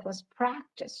something that was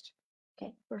practiced,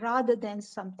 okay, rather than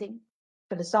something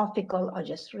philosophical or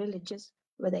just religious,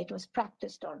 whether it was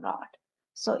practiced or not.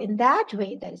 So in that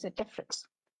way, there is a difference.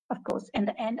 Of course, in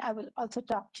the end, I will also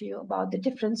talk to you about the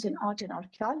difference in art and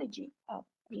archaeology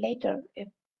later. If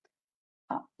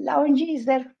Lavanji, is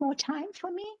there more time for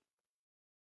me?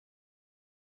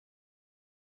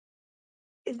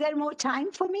 Is there more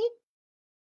time for me?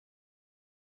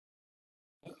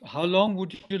 how long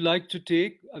would you like to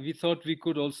take? We thought we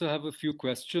could also have a few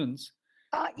questions,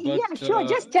 Yeah, but sure.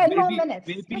 Just 10 more minutes.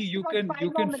 maybe Just you about can 5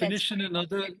 more minutes. finish in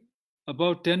another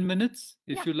about 10 minutes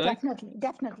if Yeah, you like.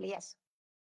 definitely, yes.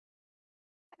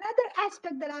 Another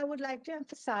aspect that I would like to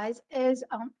emphasize is,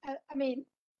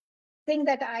 thing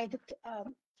that I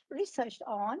researched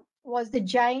on was the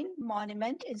Jain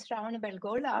monument in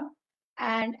Shravanabelgola.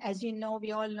 And as you know,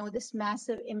 we all know this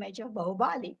massive image of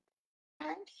Bahubali.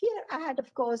 And here I had,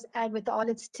 of course, and with all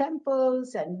its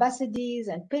temples and basidis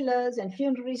and pillars and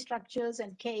funerary structures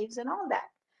and caves and all that.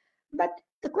 But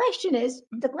the question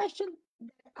that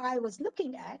I was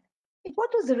looking at is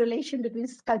what was the relation between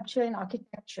sculpture and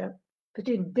architecture,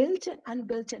 between built and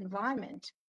unbuilt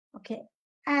environment, okay?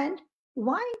 And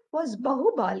why was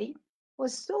Bahubali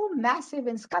was so massive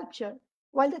in sculpture,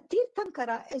 while the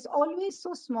Tirthankara is always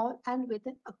so small and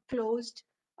within a closed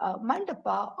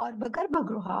mandapa or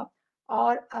Garbhagruha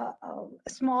or a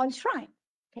small shrine,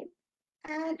 okay?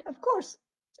 And of course,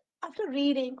 after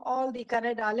reading all the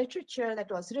Kannada literature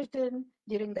that was written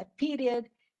during that period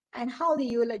and how they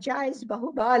eulogized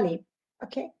Bahubali,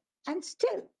 okay, and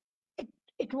still it,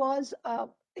 it was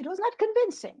not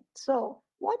convincing. So,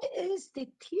 what is the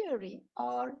theory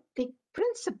or the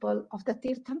principle of the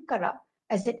Tirthankara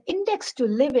as an index to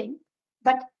living,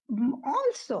 but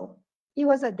also he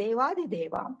was a Devadi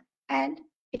Deva, and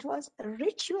it was a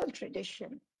ritual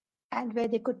tradition, and where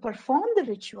they could perform the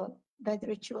ritual, where the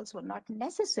rituals were not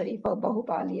necessary for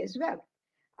Bahubali as well.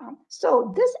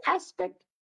 So this aspect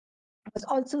was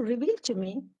also revealed to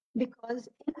me because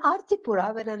in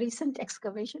Artipura, where a recent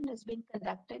excavation has been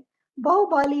conducted,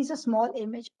 Bahubali is a small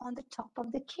image on the top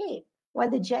of the cave, while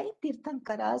the Jain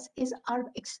Tirthankaras are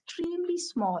extremely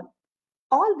small.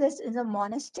 All this in a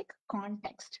monastic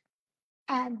context.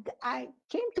 And I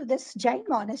came to this Jain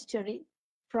monastery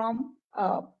from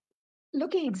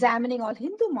examining all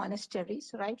Hindu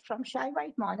monasteries, right, from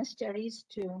Shaivite monasteries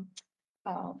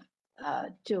uh,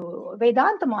 to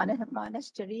Vedanta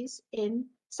monasteries in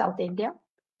South India,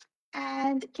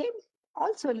 and came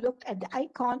also looked at the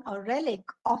icon or relic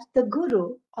of the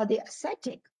guru or the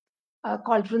ascetic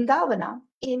called Vrindavana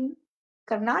in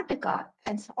Karnataka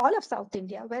and all of South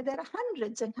India, where there are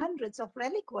hundreds and hundreds of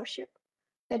relic worship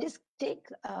that is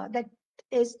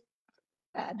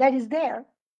there,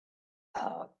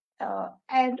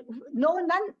 and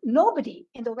nobody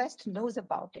in the West knows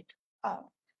about it,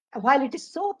 while it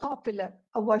is so popular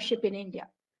a worship in India.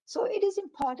 So it is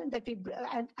important that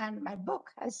and my book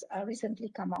has recently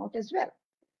come out as well.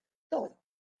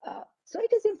 So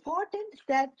it is important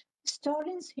that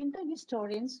Hindu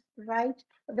historians, write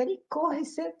a very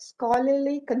cohesive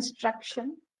scholarly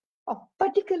construction of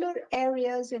particular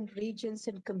areas and regions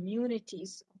and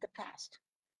communities of the past.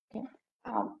 Okay?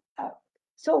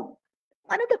 So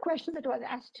one of the questions that was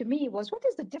asked to me was, what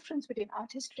is the difference between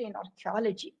art history and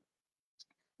archaeology?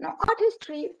 Now, art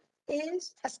history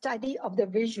is a study of the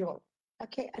visual,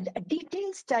 okay, a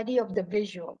detailed study of the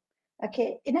visual,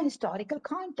 okay, in a historical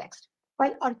context,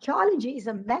 while archaeology is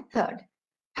a method,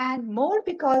 and more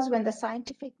because when the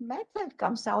scientific method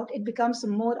comes out, it becomes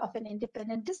more of an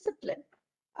independent discipline.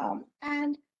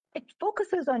 And it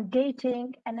focuses on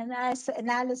dating and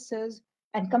analysis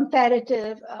and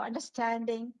comparative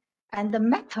understanding and the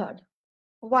method,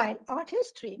 while art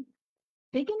history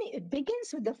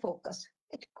begins with the focus.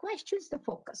 It questions the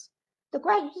focus. The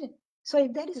question, so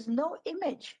if there is no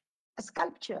image, a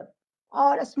sculpture,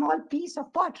 or a small piece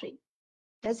of pottery,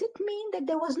 does it mean that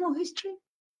there was no history?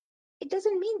 It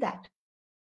doesn't mean that.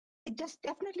 It just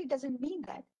definitely doesn't mean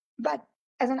that. But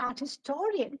as an art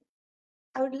historian,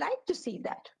 I would like to see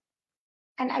that.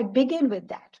 And I begin with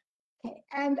that. Okay.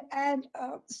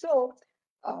 So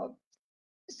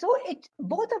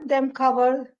both of them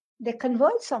they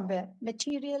converge somewhere,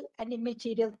 material and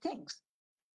immaterial things.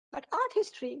 But art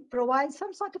history provides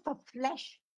some sort of a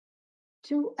flesh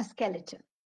to a skeleton.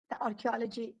 The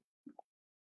archaeology,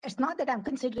 it's not that I'm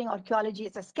considering archaeology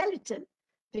as a skeleton,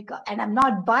 and I'm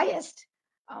not biased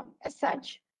as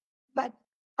such, but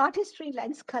art history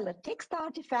lends color, takes the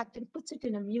artifact and puts it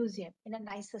in a museum in a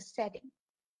nicer setting.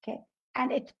 Okay,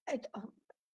 and it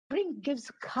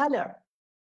gives color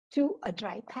to a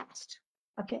dry past.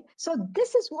 Okay, so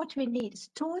this is what we need: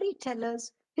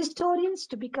 storytellers, historians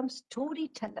to become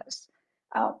storytellers,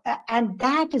 and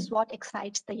that is what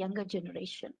excites the younger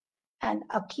generation. And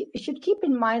we should keep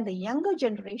in mind the younger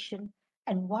generation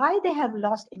and why they have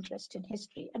lost interest in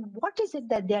history and what is it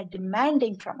that they are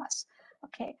demanding from us.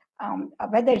 Okay,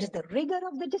 whether it is the rigor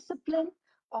of the discipline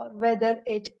or whether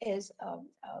it is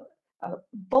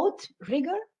both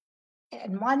rigor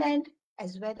at one end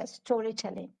as well as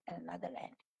storytelling at another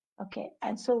end. Okay,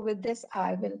 and so with this,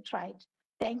 I will try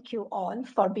thank you all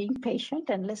for being patient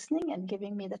and listening and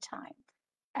giving me the time,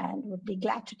 and would be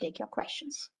glad to take your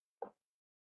questions.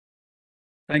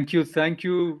 Thank you, thank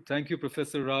you, thank you,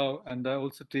 Professor Rao. And I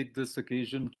also take this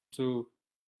occasion to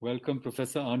welcome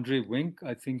Professor Andre Wink.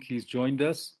 I think he's joined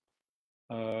us.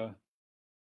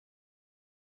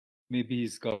 Maybe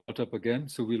he's got up again,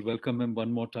 so we'll welcome him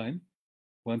one more time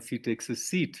once he takes his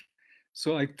seat.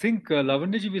 So I think,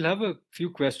 Lavanyaji, we'll have a few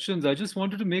questions. I just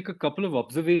wanted to make a couple of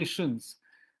observations.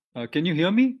 Can you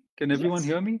hear me? Can everyone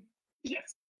hear me?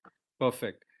 Yes.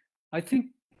 Perfect. I think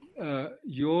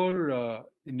your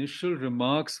initial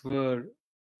remarks were,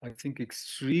 I think,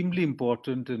 extremely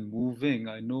important and moving.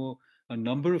 I know a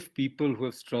number of people who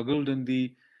have struggled in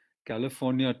the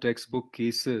California textbook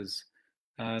cases.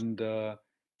 And,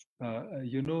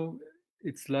 you know,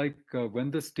 it's like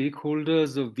when the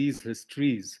stakeholders of these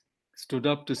histories stood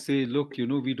up to say, look, you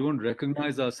know, we don't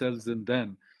recognize ourselves in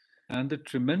them. And the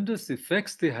tremendous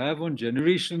effects they have on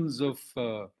generations of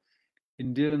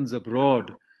Indians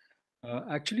abroad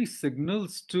actually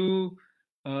signals to,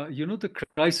 you know, the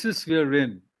crisis we are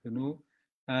in, you know,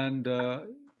 and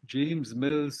James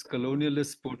Mill's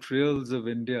colonialist portrayals of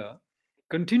India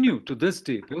continue to this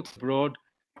day, both abroad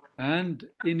and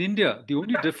in India. The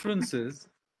only difference is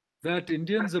that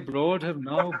Indians abroad have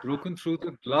now broken through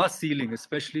the glass ceiling,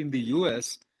 especially in the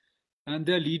US, and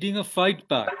they're leading a fight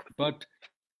back. But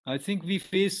I think we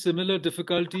face similar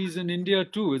difficulties in India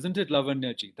too, isn't it,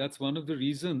 Lavanyaji? That's one of the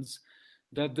reasons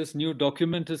that this new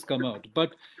document has come out.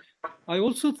 But I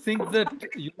also think that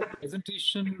your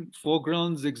presentation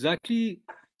foregrounds exactly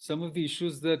some of the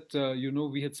issues that you know,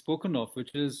 we had spoken of,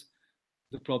 which is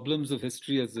the problems of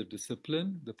history as a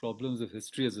discipline, the problems of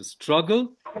history as a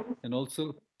struggle, and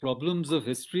also problems of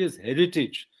history as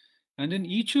heritage. And in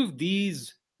each of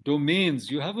these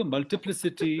domains, you have a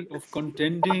multiplicity of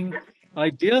contending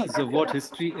ideas of what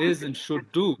history is and should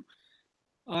do.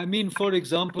 I mean, for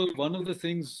example, one of the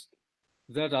things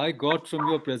that I got from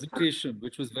your presentation,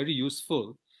 which was very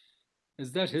useful,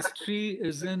 is that history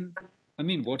is I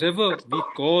mean, whatever we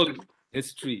call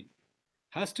history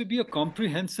has to be a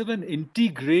comprehensive and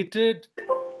integrated,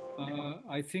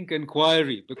 I think,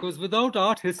 inquiry. Because without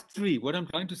art history, what I'm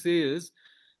trying to say is,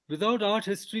 without art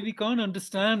history, we can't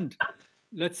understand,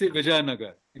 let's say,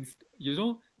 Vijayanagar. You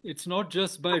know, it's not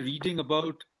just by reading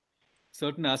about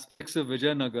certain aspects of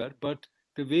Vijayanagar, but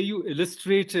the way you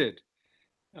illustrated,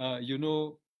 you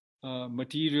know,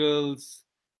 materials,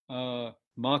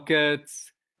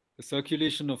 markets, the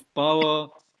circulation of power,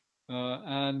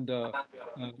 and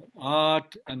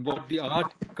art, and what the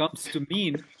art comes to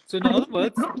mean. So, in other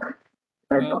words,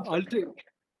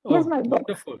 Here's my book.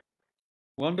 wonderful,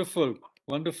 wonderful,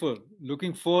 wonderful.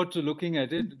 Looking forward to looking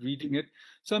at it, reading it.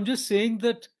 So, I'm just saying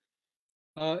that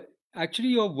actually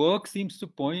your work seems to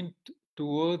point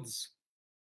towards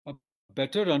a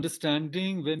better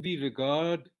understanding when we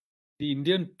regard the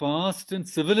Indian past in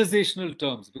civilizational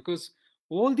terms, because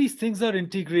all these things are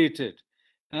integrated,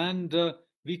 and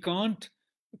we can't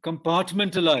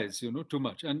compartmentalize, you know, too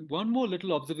much. And one more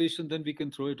little observation, then we can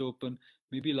throw it open.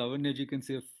 Maybe Lavanyaji can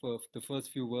say the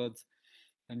first few words,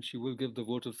 and she will give the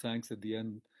vote of thanks at the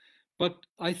end. But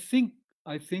I think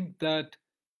that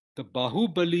the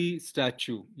Bahubali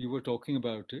statue, you were talking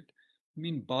about it. I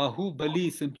mean,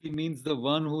 Bahubali simply means the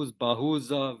one whose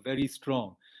bahus are very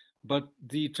strong. But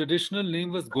the traditional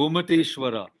name was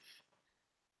Gomateshwara.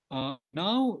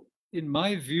 Now, in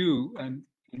my view, and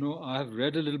you know, I have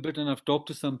read a little bit and I've talked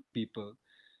to some people.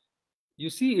 You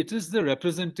see, it is the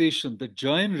representation, the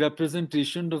giant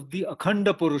representation of the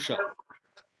Akhanda Purusha.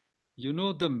 You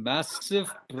know, the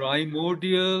massive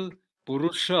primordial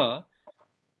Purusha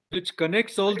which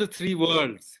connects all the three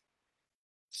worlds.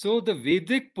 So the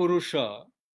Vedic Purusha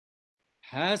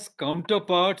has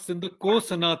counterparts in the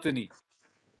Ko-Sanatani,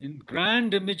 in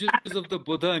grand images of the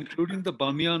Buddha, including the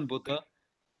Bamyan Buddha,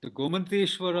 the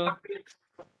Gomanteshwara,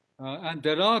 and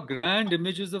there are grand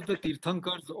images of the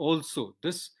Tirthankars also.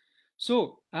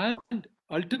 And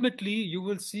ultimately you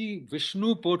will see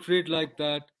Vishnu portrayed like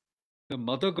that, the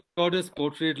Mother Goddess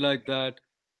portrayed like that,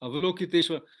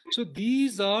 Avalokiteshvara. So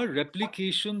these are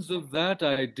replications of that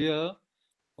idea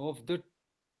of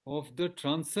the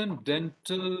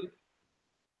transcendental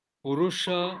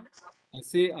Purusha. I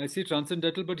say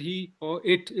transcendental, but he or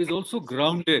it is also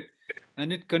grounded,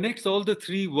 and it connects all the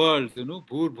three worlds, you know,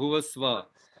 Bhur Bhuvasva,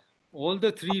 all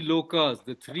the three lokas,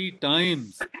 the three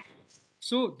times.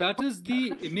 So that is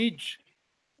the image,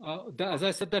 as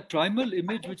I said, that primal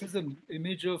image, which is an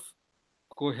image of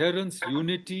coherence,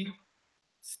 unity,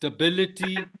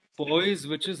 stability, poise,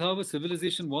 which is how a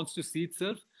civilization wants to see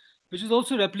itself, which is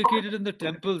also replicated in the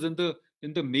temples, in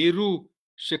the Meru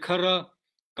Shikhara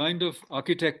kind of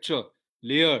architecture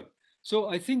layer. So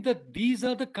I think that these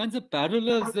are the kinds of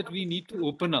parallels that we need to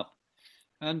open up.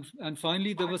 And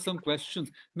finally, there were some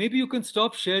questions. Maybe you can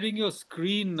stop sharing your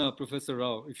screen, Professor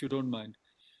Rao, if you don't mind,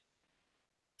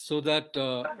 so that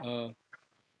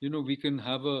we can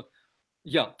have a.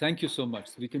 Yeah, thank you so much.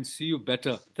 We can see you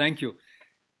better. Thank you.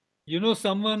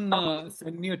 Someone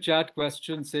sent me a chat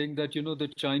question saying that, the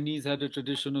Chinese had a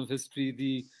tradition of history,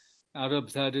 the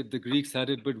Arabs had it, the Greeks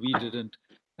had it, but we didn't.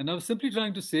 And I was simply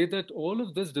trying to say that all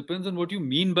of this depends on what you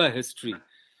mean by history.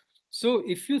 So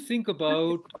if you think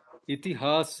about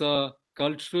itihasa,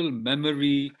 cultural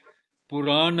memory,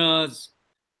 Puranas,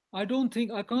 I can't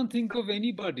think of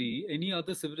anybody, any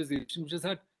other civilization which has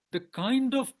had the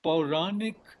kind of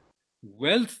Puranic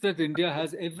wealth that India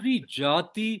has. Every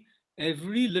jati,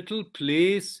 every little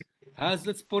place has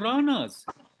its Puranas,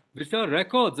 which are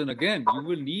records. And again, you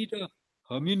will need a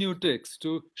hermeneutics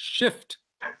to shift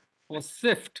or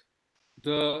sift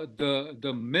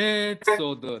the myths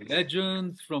or the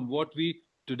legends from what we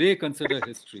today consider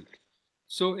history.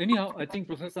 So anyhow, I think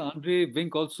Professor Andre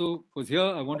Vink also was here.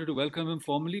 I wanted to welcome him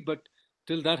formally, but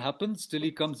till that happens, till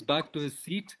he comes back to his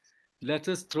seat, let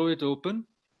us throw it open.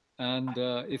 And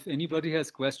if anybody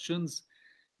has questions,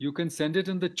 you can send it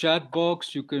in the chat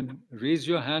box. You can raise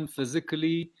your hand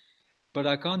physically, but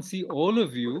I can't see all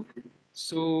of you.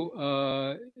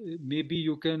 So maybe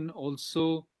you can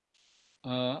also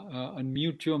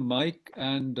unmute your mic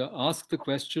and ask the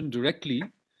question directly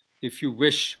if you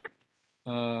wish.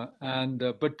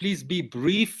 But please be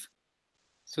brief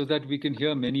so that we can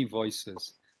hear many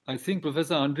voices. I think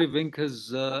Professor Andre Vink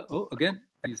has, again,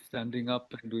 he's standing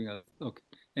up and doing a, okay.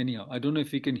 Anyhow, I don't know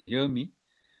if he can hear me.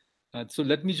 So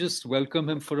let me just welcome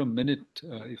him for a minute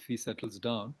if he settles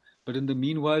down. But in the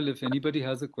meanwhile, if anybody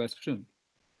has a question,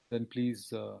 then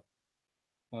please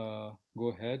go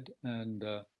ahead and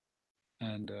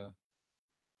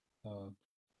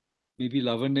maybe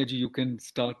Lavanyaji, you can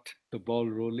start the ball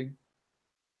rolling.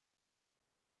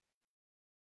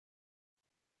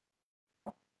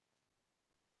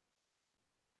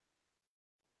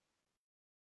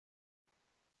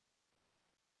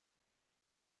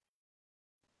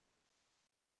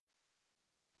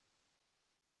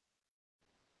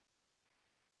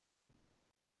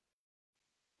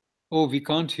 Oh, we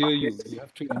can't hear you. You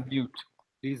have to unmute.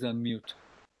 Please unmute.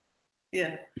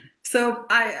 Yeah. So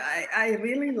I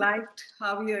really liked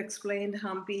how you explained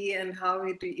Hampi and how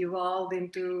it evolved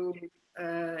into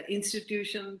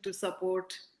institution to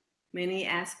support many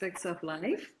aspects of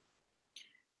life.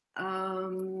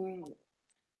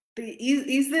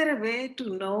 Is there a way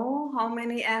to know how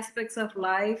many aspects of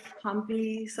life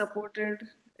Hampi supported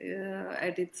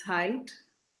at its height?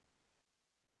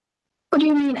 What do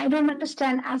you mean? I don't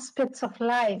understand aspects of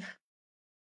life.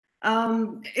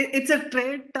 It's a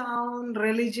trade town,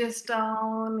 religious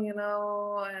town,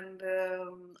 and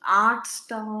arts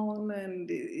town,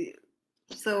 and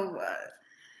so.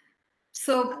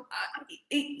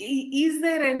 Is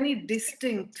there any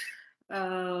distinct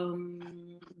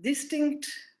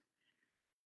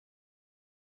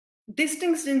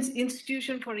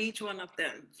institution for each one of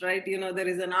them, right? There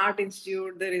is an art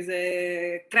institute, there is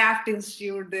a craft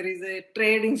institute, there is a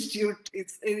trade institute.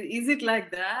 Is it like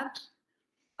that?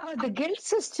 The guild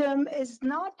system is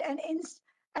not an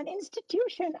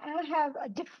institution I have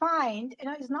defined.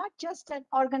 It's not just an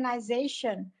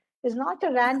organization. It's not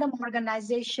a random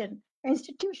organization. An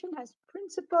institution has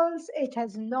principles, it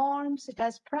has norms, it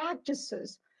has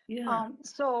practices. Yeah.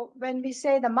 So when we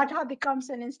say the Matha becomes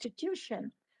an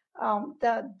institution,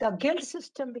 the guild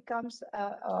system becomes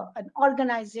an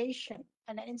organization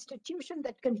and an institution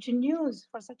that continues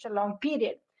for such a long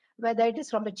period, whether it is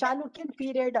from the Chalukyan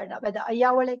period or whether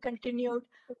Ayavale continued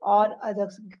or the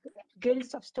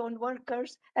guilds of stone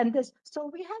workers. And this,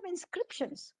 so we have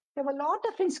inscriptions. We have a lot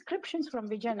of inscriptions from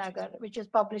Vijayanagar, which is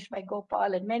published by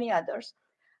Gopal and many others.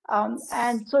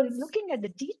 And so looking at the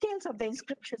details of the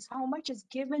inscriptions, how much is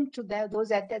given to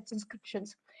those at that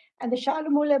inscriptions. And the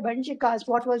Shalamule Banjikas,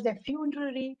 what was their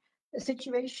funerary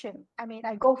situation? I mean,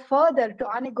 I go further to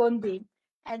Anegondi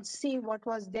and see what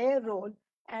was their role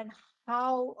and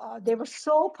how they were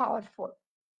so powerful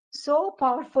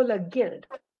a guild.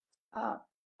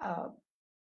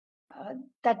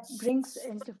 That brings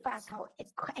into fact how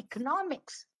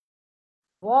economics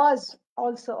was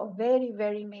also a very,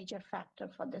 very major factor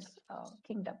for this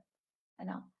kingdom.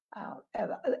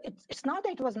 It's not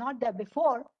that it was not there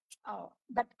before,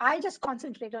 but I just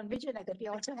concentrate on Vijayanagar. We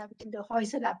also have it in the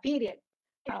Hoysala period,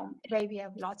 where we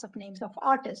have lots of names of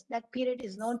artists. That period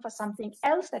is known for something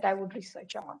else that I would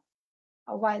research on,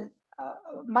 while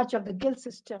much of the guild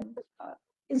system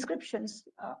inscriptions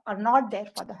are not there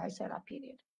for the Hoysala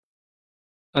period.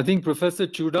 I think Professor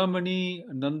Chudamani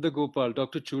Nandagopal,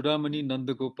 Dr. Chudamani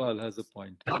Nandagopal has a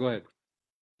point. Go ahead.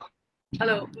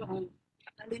 Hello,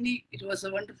 Nandini. It was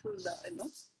a wonderful,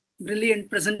 brilliant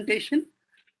presentation.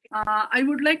 I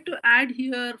would like to add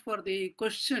here for the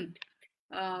question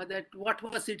that what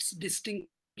was its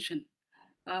distinction,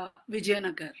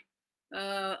 Vijayanagar.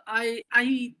 I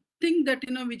think that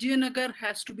Vijayanagar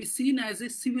has to be seen as a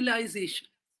civilization.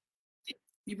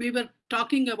 We were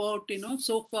talking about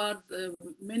so far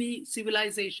many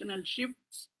civilizational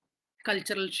shifts,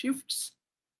 cultural shifts.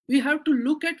 We have to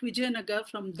look at Vijayanagar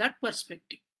from that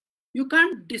perspective. You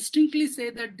can't distinctly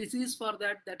say that this is for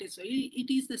that, that is. It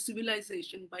is the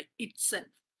civilization by itself.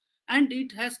 And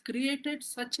it has created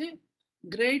such a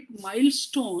great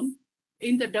milestone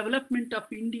in the development of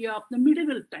India of the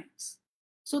medieval times.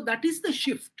 So that is the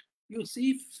shift you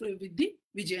see with the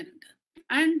Vijayanagar.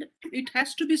 And it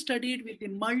has to be studied with the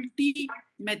multi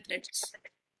methods.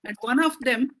 And one of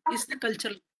them is the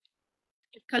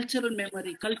cultural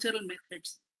memory, cultural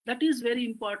methods. That is very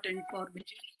important for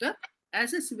Vijayanagar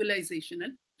as a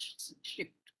civilizational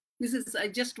shift. This is, I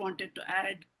just wanted to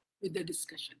add with the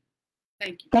discussion.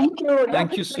 Thank you. Thank you.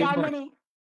 Thank you so much.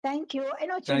 Thank you.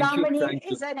 Thank you, Chudamani thank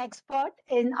you. is an expert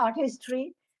in art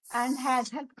history and has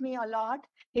helped me a lot.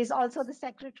 He's also the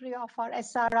secretary of our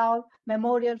S.R. Rao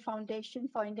Memorial Foundation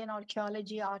for Indian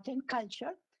Archaeology, Art and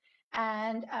Culture.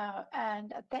 And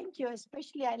thank you,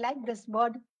 especially I like this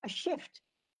word, a shift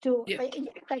to, Yeah.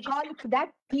 I call it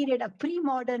that period, a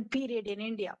pre-modern period in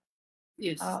India.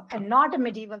 Yes. And not a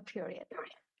medieval period.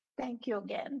 Thank you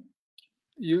again.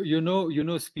 You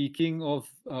know, speaking of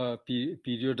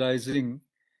periodizing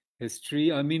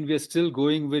history, I mean, we're still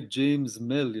going with James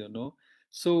Mill,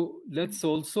 So let's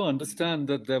also understand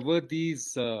that there were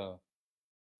these,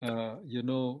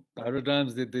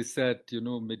 paradigms that they set,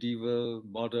 medieval,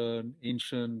 modern,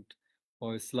 ancient,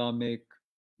 or Islamic,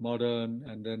 modern,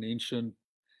 and then ancient.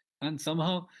 And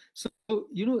somehow, so,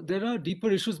 there are deeper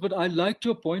issues, but I liked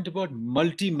your point about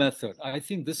multi-method. I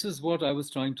think this is what I was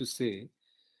trying to say,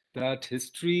 that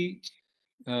history,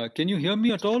 can you hear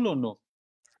me at all or no?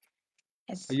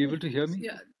 Yes. Are you able to hear me?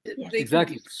 Yeah. Yes.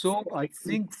 Exactly. So I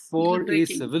think for a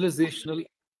civilizational,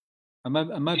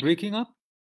 am I breaking up?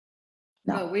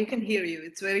 No, we can hear you.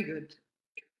 It's very good.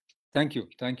 Thank you.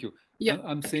 Yeah.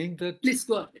 I'm saying that Please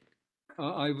go ahead.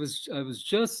 I was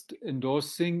just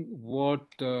endorsing what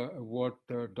Dr.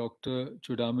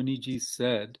 Chudamani ji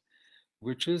said,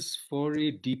 which is for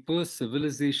a deeper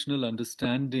civilizational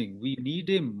understanding, we need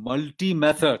a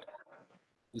multi-method.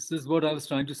 This is what I was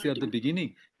trying to say at the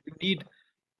beginning. You need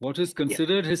what is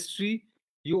considered history.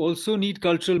 You also need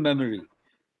cultural memory.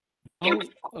 Now,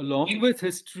 along with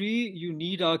history, you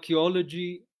need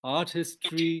archaeology, art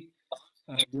history,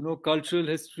 cultural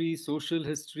history, social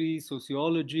history,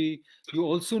 sociology. You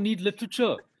also need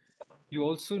literature. You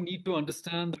also need to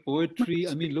understand the poetry.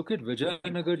 I mean, look at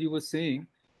Vijayanagar, you were saying,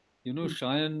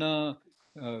 Shayana,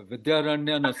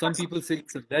 Vidyaranya. Now, some people say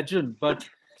it's a legend, but,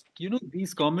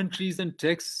 these commentaries and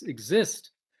texts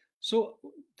exist. So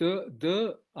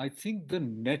I think the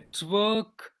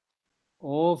network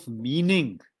of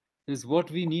meaning is what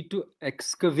we need to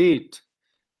excavate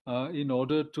in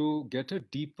order to get a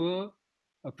deeper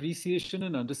appreciation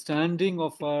and understanding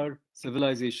of our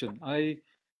civilization.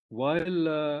 While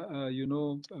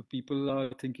people are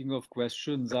thinking of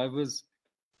questions, I was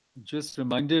just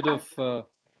reminded of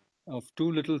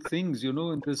two little things.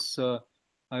 In this,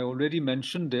 I already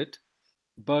mentioned it,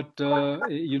 but I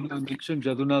mentioned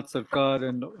Jadunath Sarkar,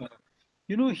 and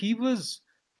he was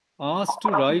asked to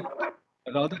write,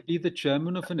 rather be the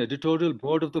chairman of an editorial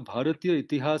board of the Bharatiya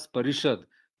Itihas Parishad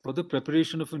for the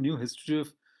preparation of a new history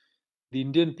of the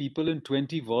Indian people in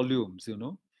 20 volumes,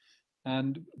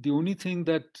 And the only thing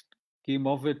that came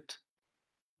of it,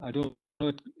 I don't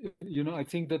know, I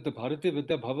think that the Bharatiya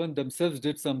Vidya Bhavan themselves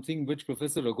did something which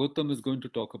Professor Raghutam is going to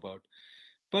talk about.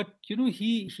 But,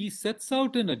 he sets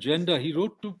out an agenda. He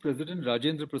wrote to President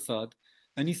Rajendra Prasad,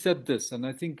 and he said this, and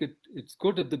I think it's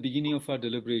good at the beginning of our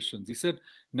deliberations. He said,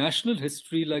 national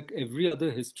history, like every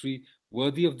other history,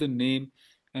 worthy of the name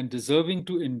and deserving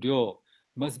to endure,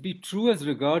 must be true as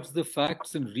regards the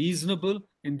facts and reasonable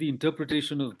in the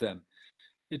interpretation of them.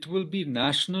 It will be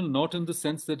national not in the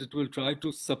sense that it will try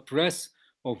to suppress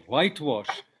or whitewash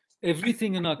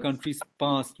everything in our country's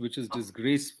past which is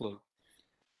disgraceful,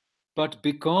 but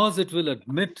because it will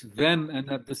admit them and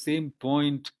at the same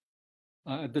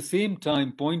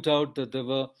time point out that there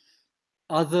were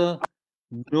other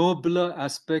nobler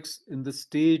aspects in the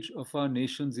stage of our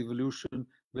nation's evolution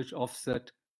which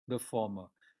offset the former.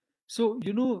 So,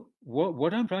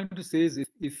 what I'm trying to say is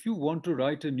if you want to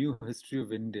write a new history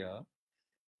of India,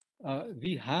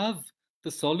 we have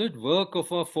the solid work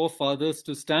of our forefathers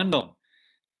to stand on.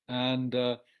 And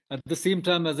at the same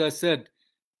time, as I said,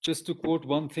 just to quote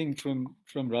one thing from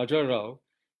Raja Rao,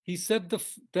 he said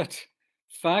that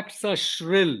facts are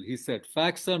shrill, he said.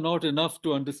 Facts are not enough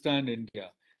to understand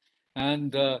India.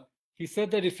 And he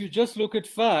said that if you just look at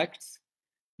facts,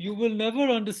 you will never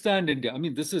understand India. I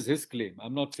mean, this is his claim.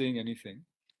 I'm not saying anything.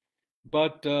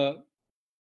 But I'll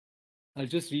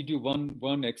just read you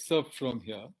one excerpt from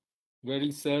here, where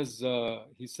he says, and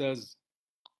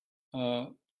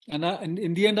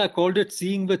in the end, I called it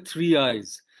seeing with three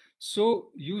eyes.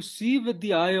 So you see with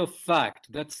the eye of fact,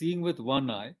 that's seeing with one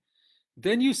eye.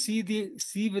 Then you see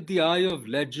with the eye of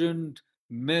legend,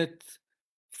 myth,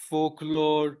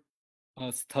 folklore,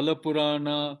 Sthala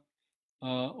Purana,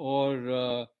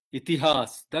 or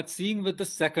Itihas. That's seeing with the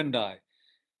second eye.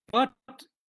 But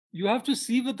you have to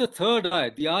see with the third eye,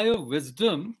 the eye of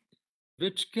wisdom,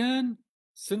 which can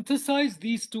synthesize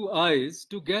these two eyes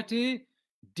to get a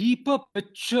deeper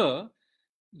picture,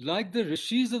 like the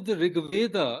rishis of the Rig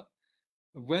Veda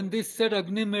when they said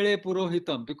Agni Mere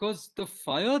Purohitam, because the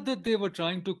fire that they were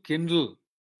trying to kindle,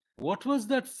 what was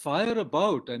that fire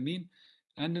about? I mean,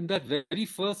 and in that very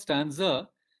first stanza,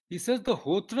 he says the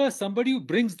Hotra is somebody who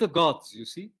brings the gods, you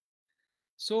see.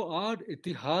 So our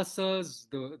itihasas,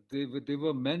 they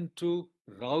were meant to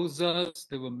rouse us,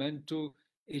 they were meant to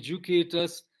educate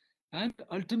us, and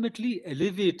ultimately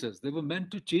elevate us. They were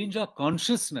meant to change our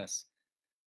consciousness.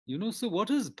 So what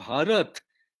is Bharat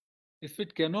if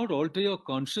it cannot alter your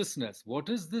consciousness? What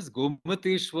is this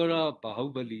Gomateshwara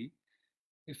Bahubali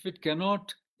if it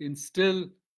cannot instill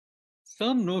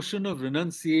some notion of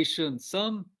renunciation,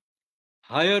 some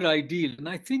higher ideal? And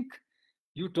I think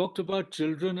you talked about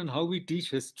children and how we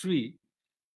teach history.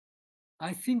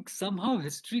 I think somehow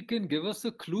history can give us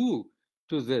a clue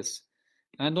to this.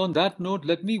 And on that note,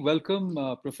 let me welcome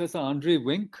Professor Andre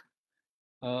Wink,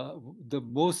 the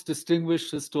most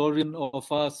distinguished historian of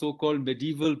our so-called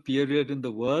medieval period in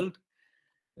the world.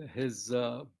 His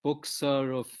books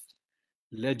are of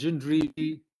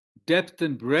legendary depth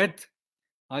and breadth.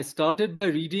 I started by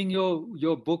reading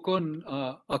your book on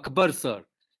Akbar, sir.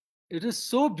 It is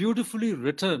so beautifully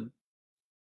written.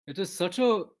 It is such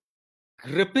a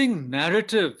gripping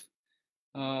narrative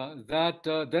that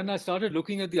then I started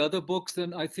looking at the other books,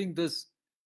 and I think there's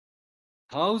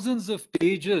thousands of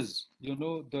pages.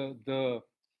 Your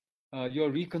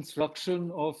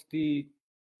reconstruction of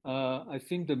I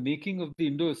think the making of the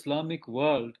Indo-Islamic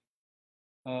world,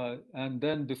 and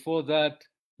then before that,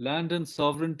 Land and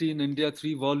Sovereignty in India,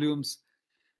 3 volumes.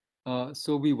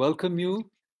 So we welcome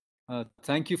you.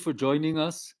 Thank you for joining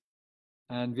us,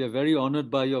 and we are very honored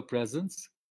by your presence.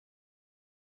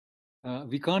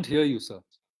 We can't hear you, sir.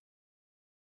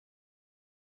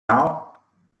 Now,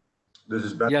 this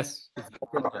is better. Yes.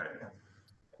 Okay.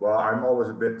 Well, I'm always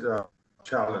a bit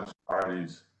challenged by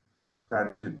these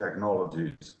fancy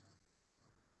technologies.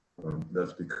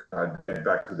 That's because I date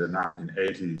back to the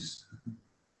 1980s.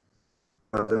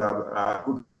 But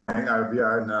good morning. We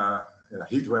are in a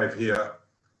heat wave here,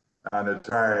 and it's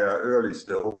very early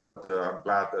still. But I'm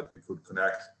glad that we could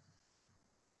connect.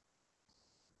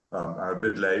 I'm a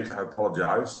bit late. I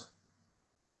apologize.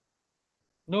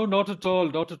 No, not at all.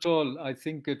 Not at all. I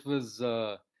think it was.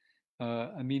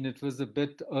 It was a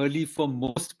bit early for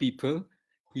most people,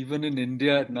 even in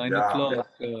India at 9 o'clock.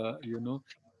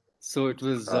 So it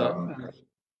was.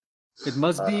 It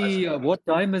must be. What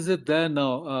time is it there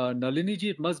now, Nalini ji?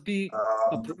 It must be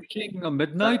approaching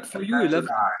midnight for you. 11.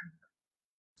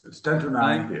 It's 10 to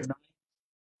 9 here.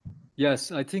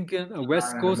 Yes, I think in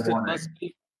West Coast it must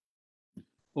be.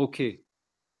 Okay.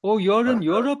 Oh, you're in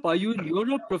Europe? Are you in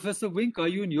Europe, Professor Wink? Are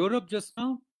you in Europe just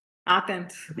now?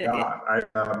 Athens. Yeah, I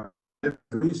live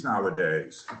in Greece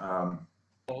nowadays. I'm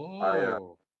a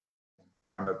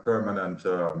permanent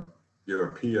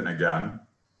European again,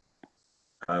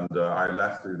 and I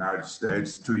left the United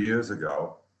States 2 years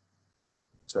ago.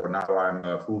 So now I'm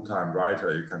a full-time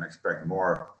writer. You can expect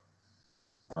more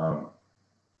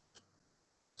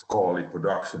scholarly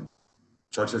production,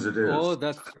 such as it is. Oh,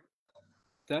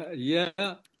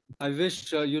 yeah. I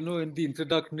wish, in the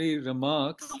introductory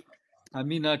remarks,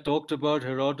 I talked about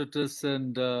Herodotus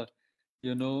and, the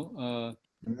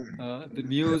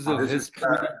muse of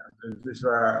history. This is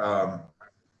where,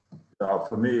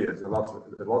 for me, it's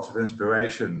lots of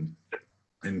inspiration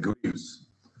in Greece.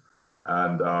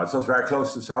 And it's also very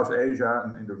close to South Asia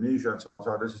and Indonesia. And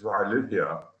so this is where I live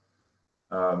here.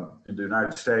 In the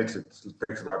United States, it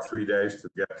takes about 3 days to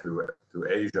get to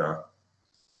Asia.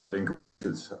 I think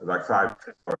it's like 5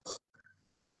 hours.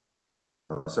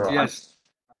 So Yes,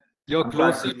 you're I'm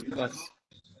closer to us.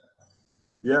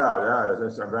 yeah,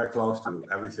 I'm very close to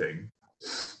everything.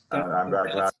 And I'm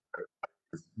very glad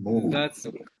to move.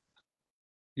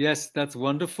 Yes, that's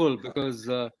wonderful because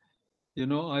you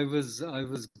know, I was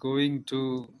going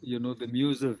to, you know, the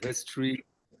Muse of History,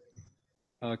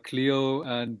 Cleo,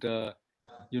 and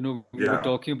you know, we were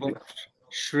talking about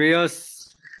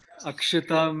Shreyas,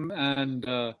 Akshitam, and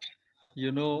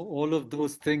you know, all of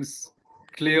those things,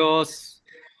 Kleos,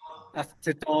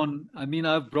 aceton. I mean,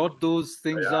 I've brought those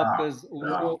things up as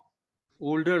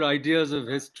older ideas of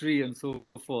history and so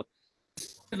forth.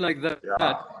 Like that.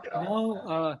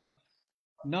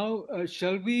 Now,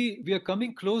 shall we? We are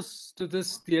coming close to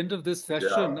the end of this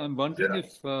session. I'm wondering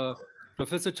if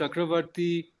Professor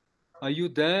Chakravarti, are you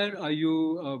there? Are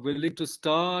you willing to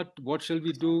start? What shall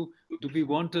we do? Do we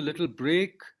want a little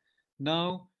break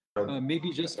now?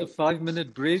 Maybe just a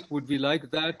 5-minute break. Would we like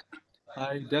that?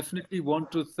 I definitely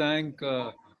want to thank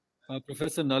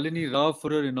Professor Nalini Rao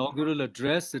for her inaugural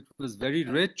address. It was very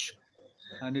rich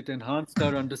and it enhanced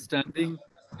our understanding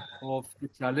of the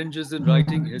challenges in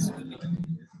writing history,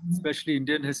 especially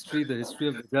Indian history, the history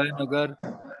of Vijayanagar.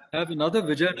 I have another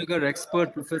Vijayanagar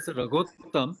expert, Professor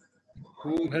Raghottam,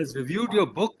 who has reviewed your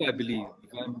book, I believe,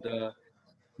 and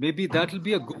maybe that will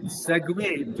be a good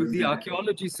segue to the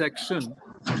archaeology session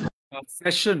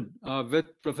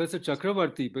with Professor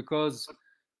Chakravarti, because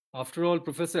after all,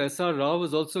 Professor S.R. Rao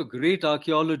was also a great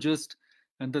archaeologist,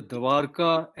 and the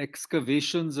Dwarka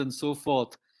excavations and so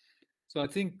forth. So I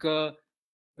think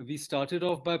we started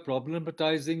off by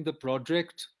problematizing the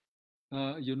project,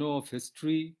 you know, of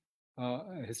history,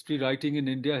 history writing in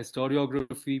India,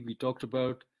 historiography. We talked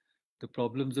about the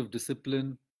problems of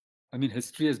discipline. I mean,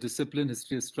 history as discipline,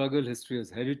 history as struggle, history as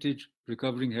heritage,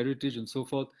 recovering heritage, and so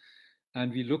forth.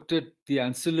 And we looked at the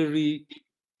ancillary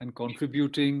and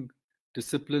contributing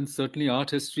disciplines, certainly art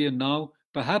history, and now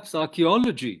perhaps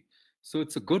archaeology. So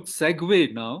it's a good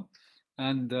segue now.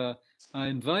 And I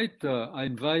invite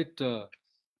the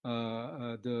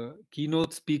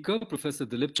keynote speaker, Professor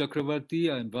Dilip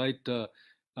Chakravarti. I invite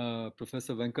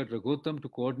Professor Venkat Raghottam to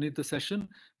coordinate the session.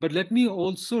 But let me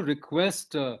also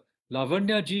request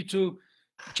Lavanya ji to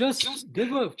just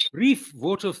give a brief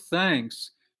vote of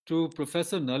thanks to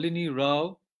Professor Nalini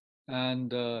Rao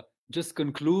and just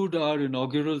conclude our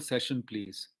inaugural session,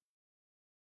 please.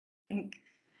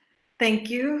 Thank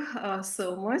you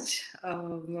so much,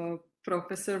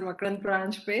 Professor Makarand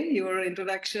Pranjpe. Your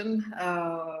introduction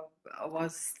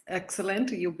was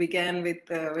excellent. You began with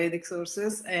Vedic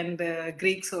sources and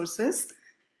Greek sources.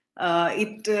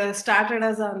 It started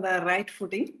us on the right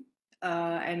footing.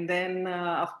 And then,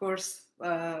 of course,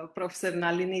 Professor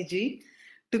Nalini ji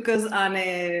took us on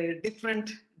a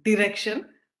different direction,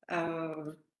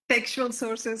 textual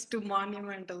sources to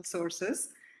monumental sources,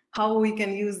 how we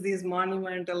can use these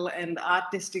monumental and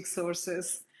artistic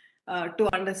sources to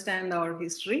understand our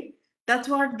history. That's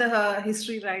what the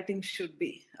history writing should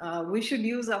be. We should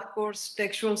use, of course,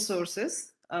 textual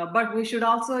sources, but we should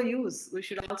also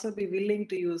be willing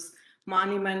to use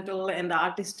monumental and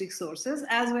artistic sources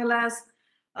as well as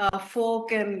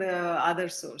folk and other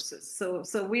sources.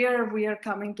 So we are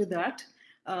coming to that,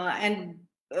 and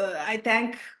I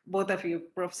thank both of you,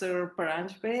 Professor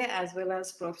Paranjpe as well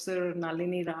as Professor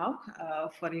Nalini Rao,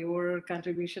 for your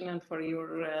contribution and for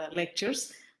your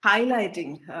lectures,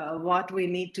 highlighting what we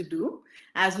need to do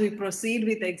as we proceed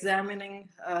with examining,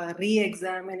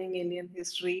 re-examining Indian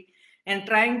history and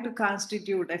trying to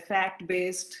constitute a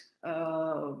fact-based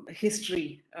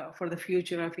history for the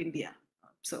future of India.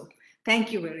 So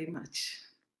thank you very much.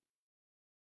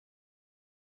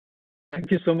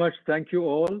 Thank you so much. Thank you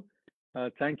all.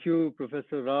 Thank you,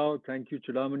 Professor Rao. Thank you,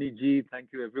 Chudamani ji. Thank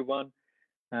you, everyone.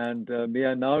 And may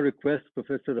I now request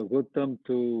Professor Raghottam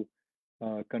to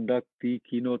conduct the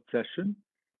keynote session.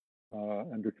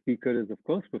 And the speaker is, of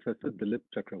course, Professor Dilip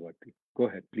Chakravarti. Go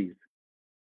ahead, please.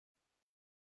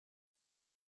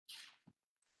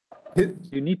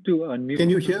 You need to unmute. Can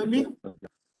you hear me?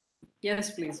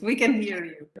 Yes, please. We can hear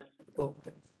you.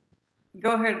 Okay.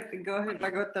 Go ahead,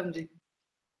 Raghottam ji.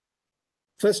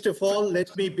 First of all,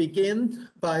 let me begin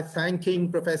by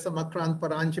thanking Professor Makarand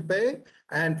Pranjpe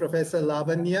and Professor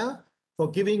Lavanya for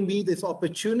giving me this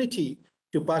opportunity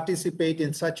to participate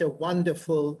in such a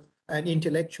wonderful and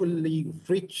intellectually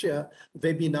rich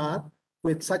webinar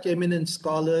with such eminent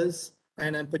scholars.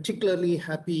 And I'm particularly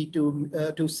happy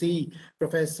to see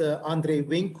Professor Andre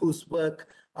Wink, whose work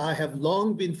I have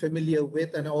long been familiar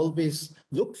with and always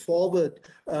look forward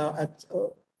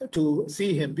to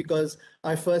see him, because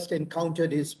I first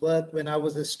encountered his work when I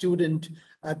was a student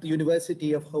at the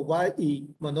University of Hawaii,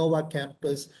 Manoa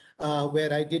campus,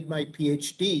 where I did my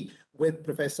PhD with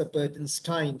Professor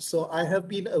Bertenstein. So I have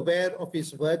been aware of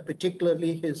his work,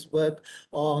 particularly his work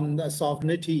on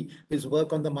sovereignty, his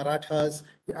work on the Marathas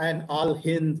and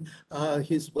Al-Hind,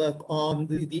 his work on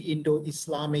the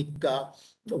Indo-Islamic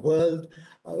world.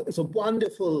 It's a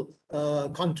wonderful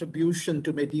contribution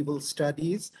to medieval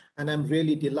studies, and I'm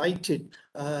really delighted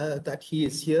that he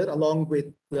is here along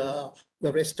with the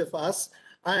rest of us.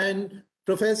 And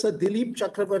Professor Dilip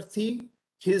Chakravarti,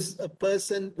 he's a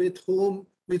person with whom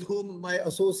my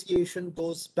association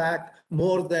goes back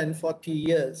more than 40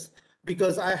 years,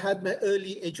 because I had my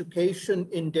early education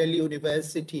in Delhi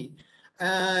University,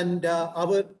 and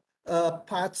our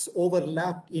paths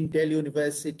overlapped in Delhi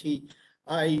University.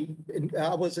 I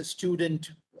was a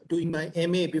student doing my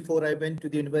MA before I went to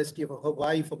the University of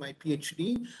Hawaii for my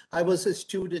PhD. I was a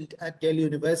student at Delhi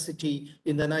University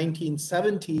in the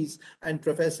 1970s, and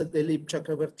Professor Dilip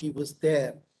Chakravarti was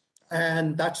there.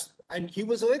 And he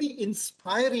was a very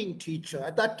inspiring teacher.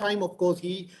 At that time, of course,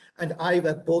 he and I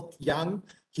were both young.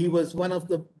 He was one of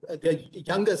the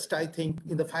youngest, I think,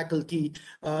 in the faculty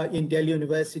in Delhi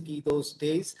University those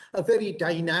days, a very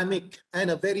dynamic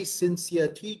and a very sincere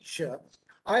teacher.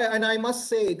 I must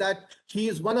say that he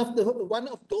is one of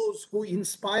those who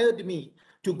inspired me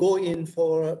to go in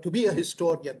to be a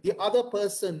historian. The other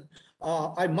person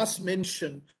I must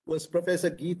mention was Professor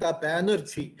Geeta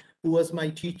Banerjee, who was my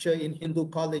teacher in Hindu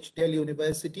College, Delhi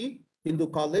University, Hindu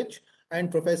College, and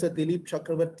Professor Dilip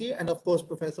Chakravarti, and of course,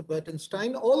 Professor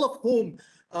Bertenstein, all of whom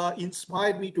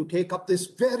inspired me to take up this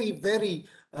very, very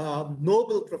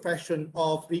noble profession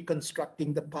of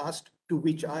reconstructing the past, to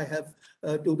which I have,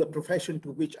 to the profession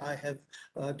to which I have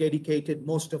dedicated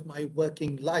most of my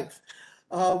working life.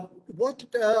 What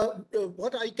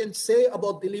I can say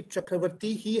about Dilip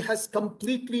Chakravarti, he has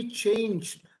completely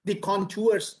changed the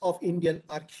contours of Indian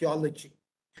archaeology.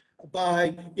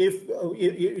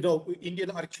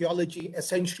 Indian archaeology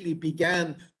essentially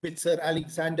began with Sir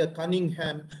Alexander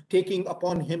Cunningham taking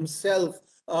upon himself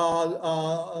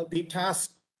the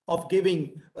task of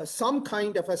giving some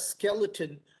kind of a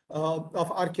skeleton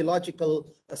of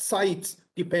archaeological sites,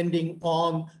 depending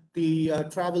on the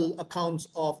travel accounts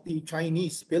of the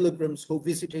Chinese pilgrims who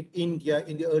visited India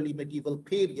in the early medieval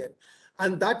period.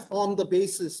 And that formed the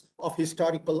basis of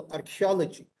historical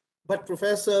archaeology. But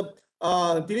Professor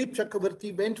Dilip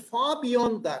Chakravarti went far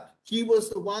beyond that. He was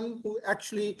the one who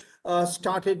actually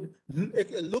started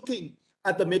looking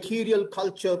at the material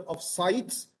culture of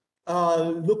sites,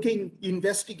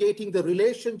 investigating the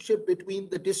relationship between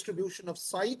the distribution of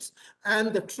sites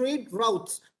and the trade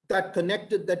routes that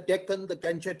connected the Deccan, the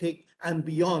Gangetic, and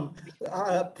beyond,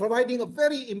 providing a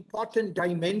very important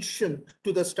dimension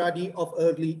to the study of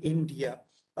early India.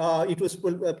 It was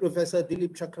Professor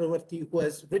Dilip Chakravarti who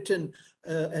has written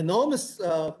enormous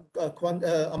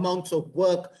amounts of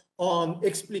work on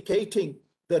explicating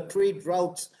the trade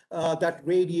routes that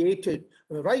radiated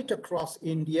right across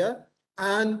India.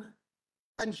 And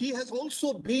he has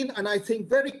also been, and I think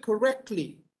very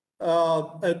correctly,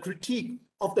 a critique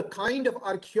of the kind of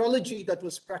archaeology that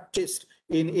was practiced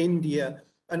in India,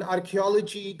 an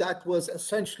archaeology that was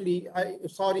essentially,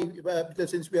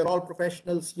 since we are all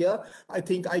professionals here, I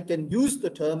think I can use the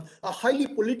term, a highly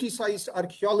politicized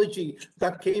archaeology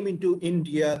that came into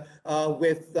India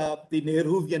with the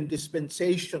Nehruvian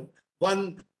dispensation,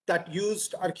 one that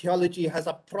used archaeology as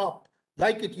a prop,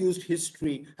 like it used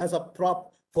history as a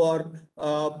prop for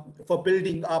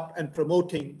building up and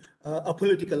promoting a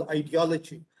political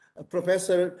ideology.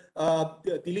 Professor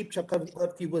Dilip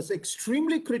Chakravarti was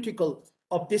extremely critical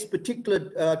of this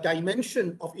particular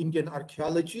dimension of Indian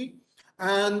archaeology,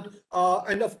 and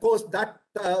of course that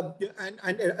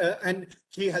and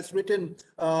he has written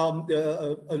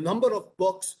a number of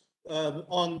books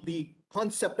on the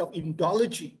concept of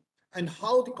Indology, and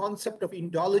how the concept of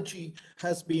Indology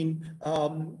has been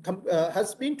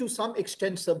to some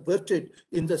extent subverted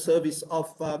in the service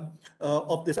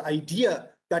of this idea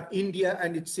that India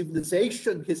and its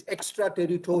civilization is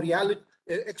extraterritorial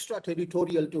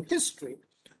to history.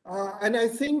 And I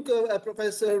think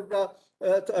Professor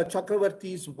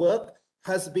Chakravarti's work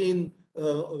has been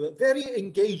very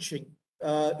engaging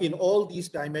in all these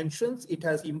dimensions. It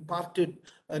has imparted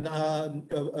an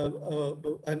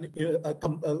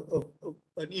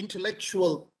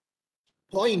intellectual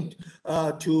point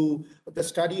to the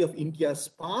study of India's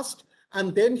past.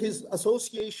 And then his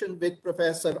association with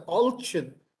Professor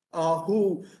Alchin,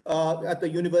 who at the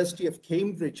University of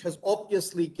Cambridge has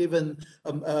obviously given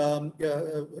a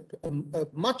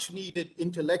much needed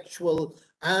intellectual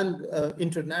and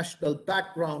international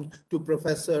background to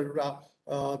Professor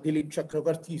Dilip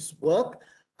Chakravarti's work.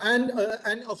 And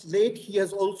of late, he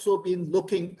has also been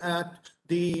looking at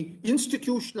the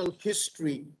institutional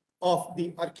history of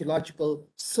the archaeological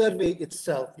survey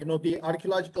itself. You know, the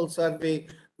archaeological survey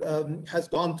has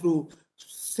gone through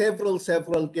several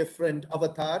different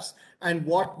avatars, and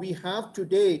what we have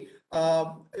today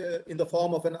in the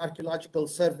form of an archaeological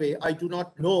survey, I do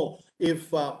not know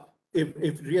if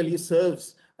really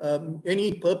serves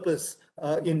any purpose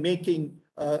in making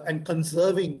and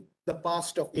conserving the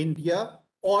past of India,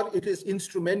 or it is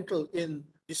instrumental in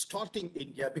distorting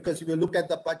India. Because if you look at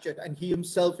the budget, and he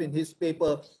himself in his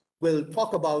paper will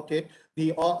talk about it,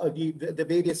 the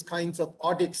various kinds of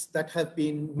audits that have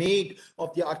been made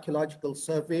of the archaeological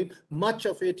survey, much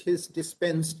of it is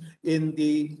dispensed in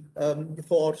the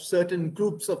for certain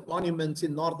groups of monuments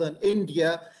in northern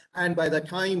India, and by the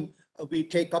time we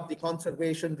take up the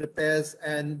conservation, repairs,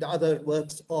 and other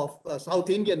works of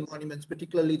South Indian monuments,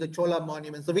 particularly the Chola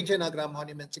monuments, the Vijayanagara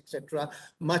monuments, etc.,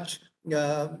 much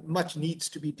needs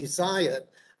to be desired.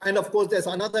 And of course, there's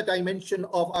another dimension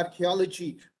of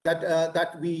archaeology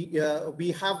that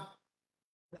we have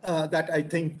that I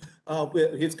think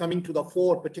is coming to the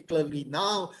fore, particularly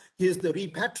now, is the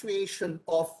repatriation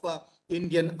of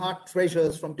Indian art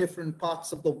treasures from different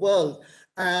parts of the world.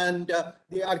 And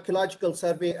the Archaeological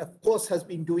Survey, of course, has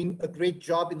been doing a great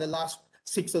job in the last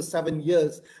 6 or 7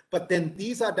 years. But then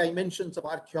these are dimensions of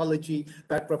archaeology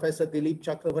that Professor Dilip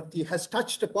Chakravarti has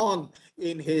touched upon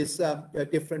in his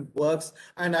different works.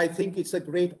 And I think it's a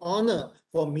great honor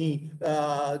for me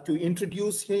to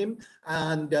introduce him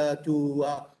and to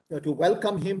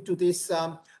welcome him to this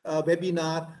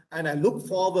webinar. And I look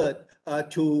forward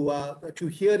to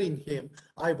hearing him.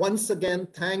 I once again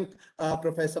thank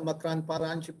Professor Makrant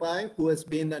Paranchipai, who has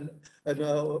been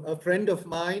a friend of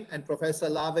mine, and Professor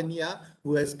Lavanya,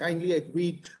 who has kindly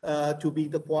agreed to be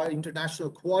the international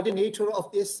coordinator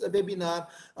of this webinar,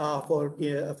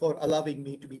 for allowing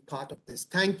me to be part of this.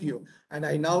 Thank you. And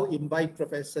I now invite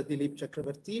Professor Dilip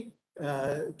Chakravarti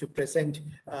to present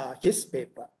his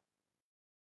paper.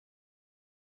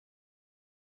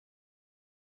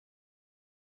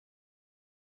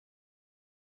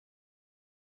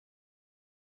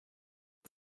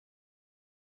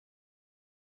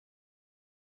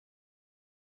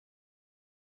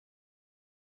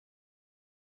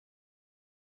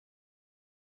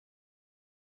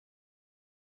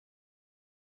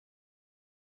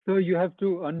 So you have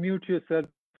to unmute yourself,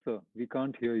 sir. We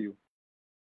can't hear you.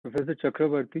 Professor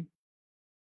Chakravarti?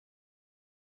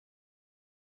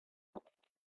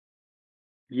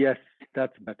 Yes,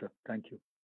 that's better. Thank you.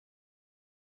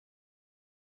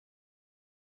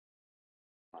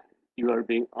 You are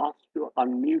being asked to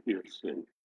unmute yourself.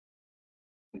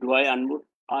 Do I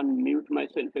unmute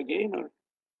myself again, or?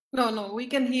 No, we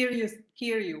can hear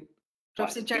you.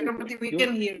 Professor Chakrabarti, we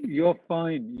can hear you. You're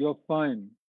fine. You're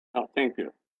fine. Oh, thank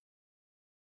you.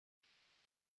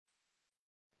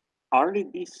 Early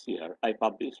this year, I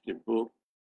published a book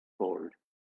called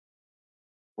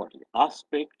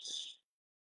Aspects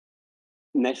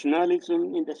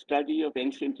Nationalism in the Study of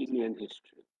Ancient Indian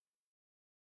History.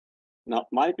 Now,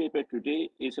 my paper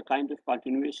today is a kind of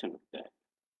continuation of that.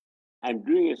 I'm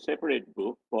doing a separate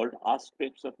book called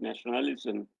Aspects of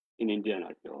Nationalism in Indian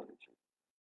Archaeology.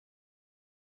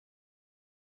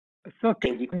 So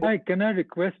can I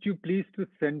request you please to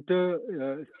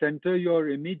center your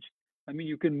image? I mean,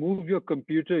 you can move your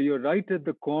computer. You're right at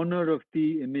the corner of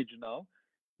the image now.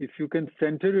 If you can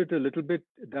center it a little bit,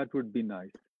 that would be nice.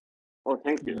 Oh,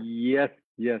 thank you. Yes,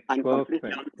 I'm perfect.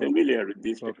 completely unfamiliar with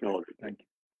this technology. Thank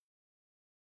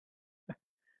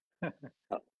you.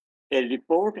 A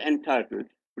report entitled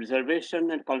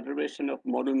Preservation and Conservation of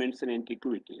Monuments and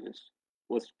Antiquities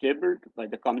was tabled by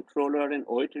the Comptroller and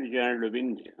Auditor General of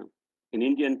India in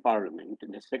Indian Parliament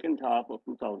in the second half of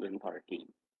 2013.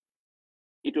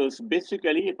 It was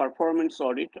basically a performance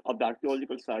audit of the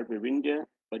Archaeological Survey of India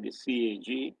by the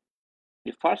CAG,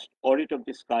 the first audit of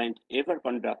this kind ever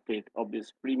conducted of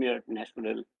this premier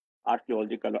national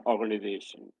archaeological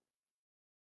organization.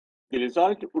 The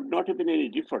result would not have been any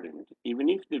different, even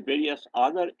if the various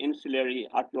other ancillary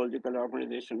archaeological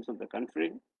organizations of the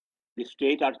country, the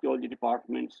state archaeology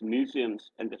departments, museums,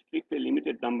 and the strictly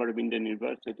limited number of Indian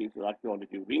universities with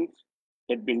archaeology wings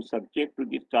had been subject to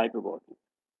this type of audit.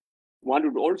 One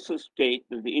would also state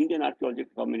that the Indian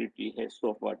archaeological community has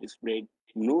so far displayed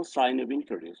no sign of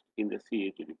interest in the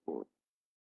CAG report.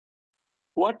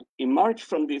 What emerged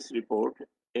from this report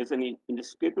as an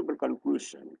inescapable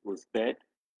conclusion was that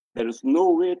there is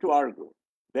no way to argue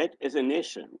that as a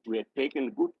nation we have taken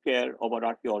good care of our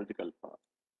archaeological past.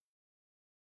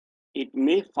 It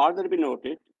may further be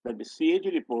noted that the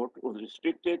CAG report was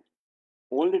restricted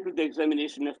only to the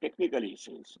examination of technical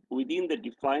issues within the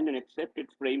defined and accepted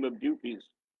frame of duties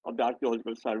of the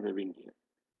Archaeological Survey of India.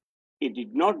 It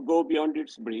did not go beyond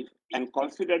its brief and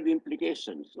consider the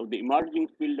implications of the emerging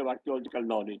field of archaeological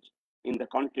knowledge in the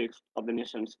context of the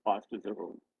nation's past as a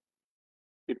whole.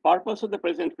 The purpose of the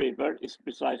present paper is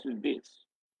precisely this: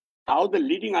 how the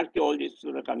leading archaeologists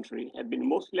of the country have been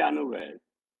mostly unaware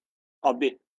of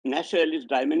the nationalist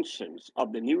dimensions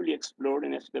of the newly explored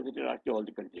and excavated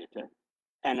archaeological data,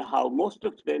 and how most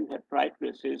of them have tried to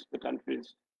assess the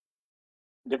country's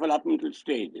developmental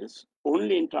stages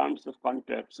only in terms of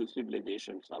contacts with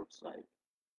civilizations outside.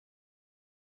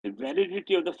 The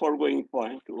validity of the foregoing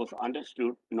point was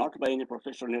understood not by any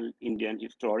professional Indian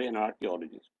historian or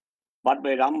archaeologist, but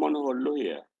by Ram Manohar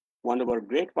Lohia, one of our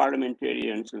great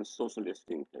parliamentarians and socialist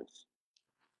thinkers.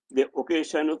 The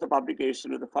occasion of the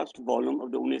publication of the first volume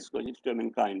of the UNESCO History of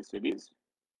Mankind series,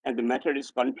 and the matter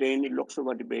is contained in Lok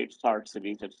Sabha Debates, Third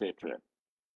Series, etc.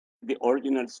 The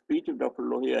original speech of Dr.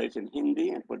 Lohia is in Hindi,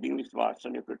 and for the English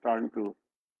version, it returned to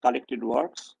Collected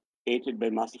Works, edited by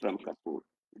Masram Kapoor,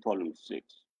 Volume 6.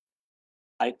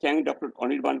 I thank Dr.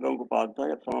 Anirban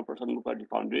Gangopadhyay of Sama Prasad Mukherjee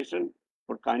Foundation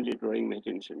for kindly drawing my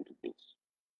attention to this.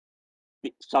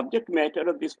 The subject matter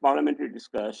of this parliamentary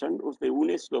discussion was the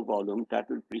UNESCO volume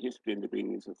titled Prehistory and the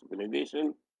Beginnings of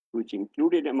Civilization, which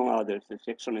included, among others, a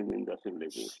section on Indus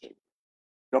civilization.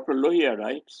 Dr. Lohia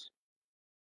writes,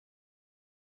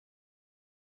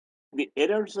 the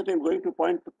errors that I'm going to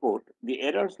point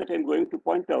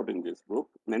out in this book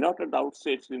may not at the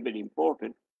outset seem very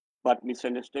important, but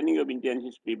misunderstanding of Indian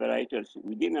history by writers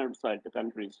within and outside the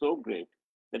country is so great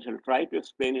that I'll try to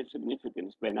explain its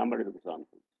significance by a number of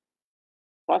examples.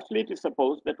 Firstly, it is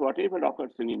supposed that whatever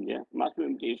occurs in India must be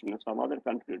imitation of some other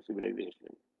country or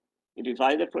civilization. It is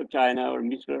either from China or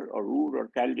Misr or Ur or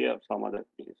Chaldea or some other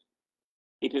place.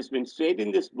 It has been said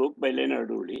in this book by Leonard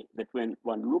Dooley that when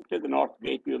one looked at the north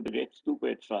gateway of the great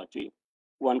stupa at Sachi,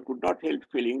 one could not help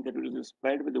feeling that it was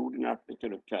inspired by the wooden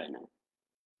architecture of China.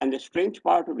 And the strange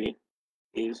part of it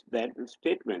is that the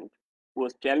statement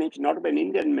was challenged not by an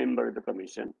Indian member of the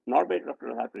commission, nor by Dr.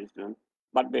 Radhakrishnan,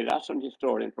 but by Russian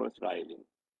historian Professor Eiling.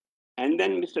 And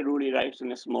then Mr. Dooley writes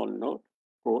in a small note,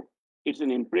 quote, it's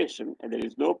an impression and there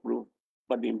is no proof,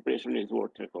 but the impression is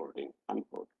worth recording,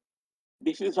 unquote.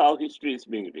 This is how history is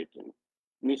being written.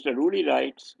 Mr. Dooley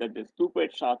writes that the stupa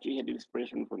at Sachi had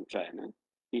inspiration from China.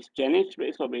 He's challenged by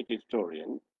a Soviet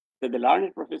historian that the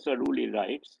learned Professor Dooley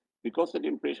writes, because that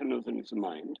impression was in his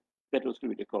mind, that was to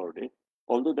be recorded,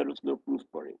 although there was no proof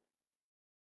for it.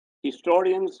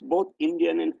 Historians, both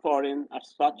Indian and foreign, are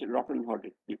such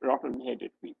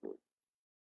rotten-headed people.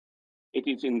 It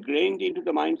is ingrained into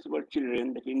the minds of our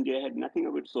children that India had nothing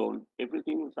of its own.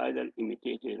 Everything was either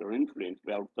imitated or influenced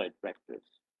by outside factors.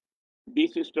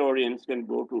 These historians can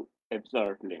go to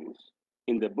absurd lengths.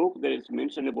 In the book, there is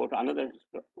mention about another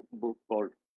book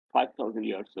called 5,000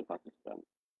 Years of Pakistan.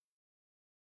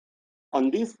 On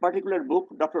this particular book,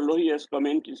 Dr. Lohia's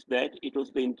comment is that it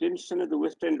was the intention of the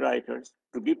Western writers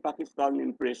to give Pakistan an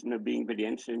impression of being very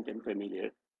ancient and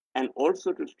familiar, and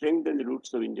also to strengthen the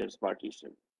roots of India's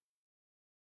partition.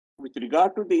 With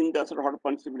regard to the Indus or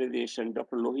Harappan civilization,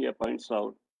 Dr. Lohia points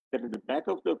out that at the back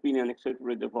of the opinion accepted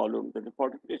with the volume that the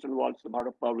fortification walls of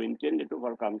Harappa were intended to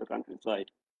overcome the countryside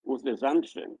was the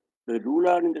assumption that the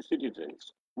ruler and the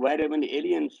citizens wherever the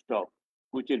aliens stopped,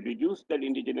 which had reduced their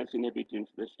indigenous inhabitants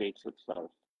to the states of the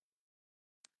south.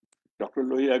 Dr.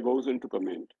 Lohia goes on to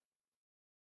comment,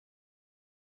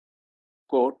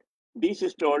 quote, these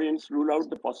historians rule out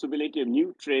the possibility of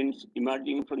new trends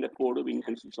emerging from the core of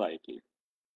Indian society.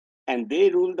 And they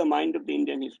rule the mind of the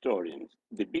Indian historians,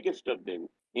 the biggest of them,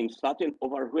 in such an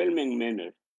overwhelming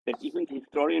manner that even the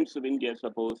historians of India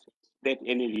suppose that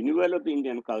any renewal of the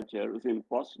Indian culture is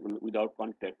impossible without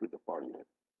contact with the foreigner.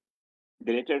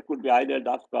 The latter could be either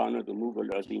the Afghan or the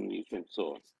Mughal or the English and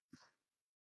so on.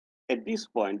 At this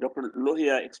point, Dr.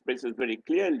 Lohia expresses very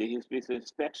clearly his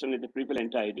dissatisfaction with the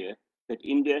prevalent idea that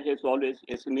India has always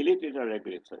assimilated her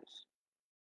aggressors.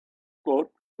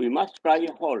 Quote, we must cry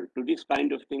a halt to this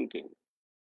kind of thinking.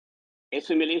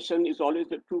 Assimilation is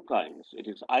always of two kinds. It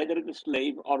is either the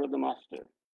slave or the master.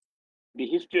 The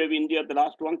history of India of the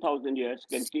last 1,000 years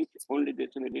can teach only the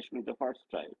assimilation of the first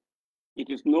type. It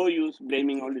is no use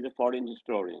blaming only the foreign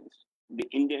historians. The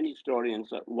Indian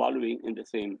historians are wallowing in the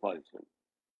same poison.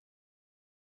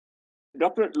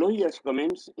 Dr. Lohia's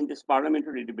comments in this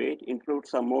parliamentary debate include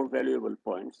some more valuable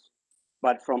points,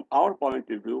 but from our point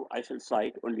of view, I shall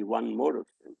cite only one more of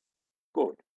them.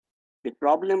 Quote, the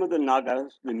problem of the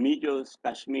Nagas, the Mijos,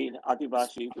 Kashmir,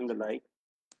 Adivashis, and the like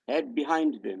had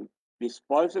behind them this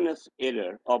poisonous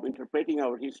error of interpreting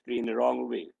our history in the wrong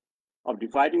way, of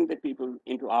dividing the people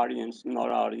into Aryans,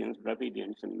 non-Aryans,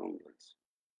 Dravidians, and Mongols.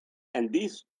 And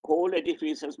this whole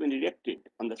edifice has been erected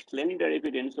on the slender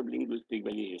evidence of linguistic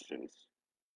variations.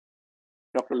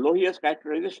 Dr. Lohia's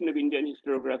characterization of Indian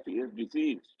historiography is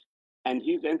diseased, and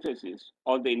his emphasis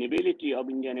on the inability of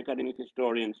Indian academic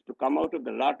historians to come out of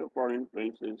the rut of foreign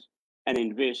influences and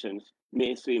invasions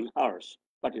may seem harsh,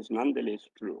 but is nonetheless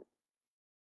true.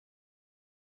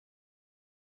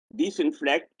 This, in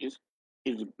fact, is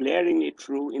glaringly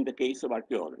true in the case of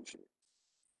archaeology.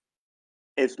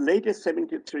 As late as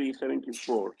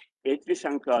 73-74, H.V.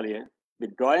 Shankarya, the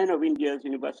doyen of India's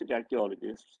university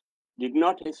archaeologists, did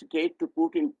not hesitate to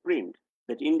put in print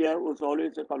that India was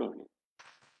always a colony.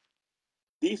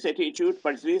 This attitude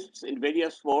persists in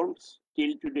various forms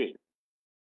till today,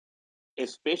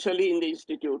 especially in the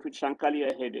institute which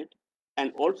Shankarya headed,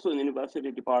 and also in the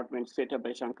university department set up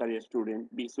by Shankarya's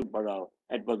student B. Subbarao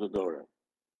at Vadodara.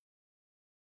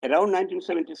 Around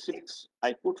 1976,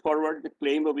 I put forward the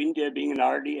claim of India being an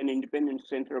early and independent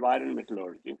center of iron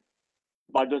metallurgy,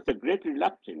 but there was a great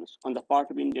reluctance on the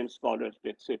part of Indian scholars to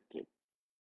accept it.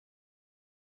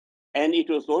 And it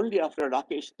was only after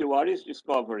Rakesh Tiwari's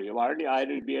discovery of early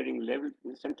iron-bearing levels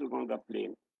in the Central Ganga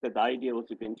Plain that the idea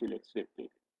was eventually accepted.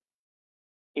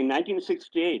 In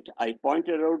 1968, I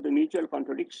pointed out the mutual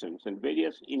contradictions and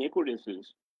various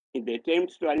inaccuracies in the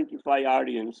attempts to identify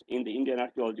Aryans in the Indian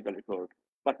archaeological record,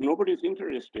 but nobody is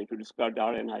interested to discard the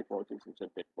Aryan hypothesis at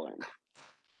that point.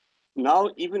 Now,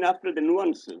 even after the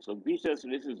nuances of Visha's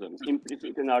racism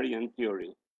implicit in Aryan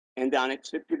theory and the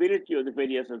unacceptability of the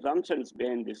various assumptions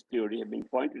behind this theory have been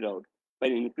pointed out by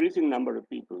an increasing number of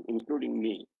people, including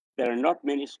me, there are not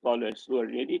many scholars who are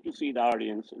ready to see the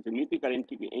Aryans as a mythical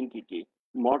entity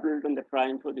modeled on the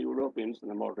triumph of the Europeans in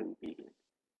the modern period.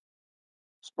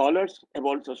 Scholars have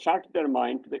also shut their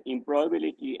mind to the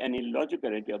improbability and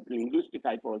illogicality of linguistic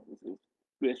hypotheses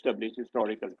to establish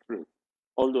historical truth,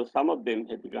 although some of them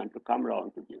have begun to come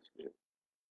around to this view.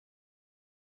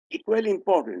 Equally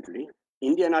importantly,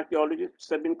 Indian archaeologists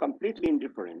have been completely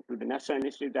indifferent to the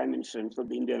nationalistic dimensions of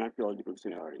the Indian archaeological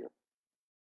scenario.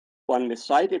 One may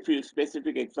cite a few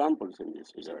specific examples in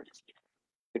this regard.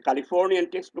 The Californian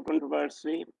textbook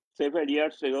controversy several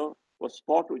years ago was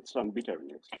fought with some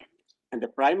bitterness, and the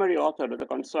primary author of the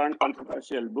concerned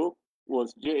controversial book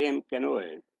was J.M.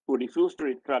 Canoe, who refused to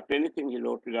retract anything he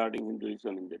wrote regarding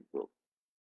Hinduism in that book.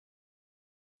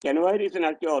 Canoe is an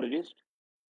archaeologist,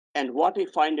 and what I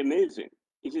find amazing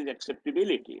is his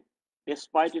acceptability,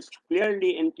 despite his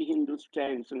clearly anti-Hindu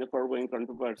stance in the foregoing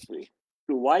controversy,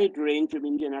 to a wide range of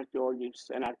Indian archaeologists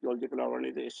and archaeological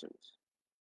organizations.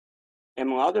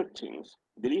 Among other things,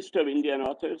 the list of Indian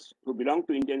authors who belong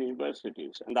to Indian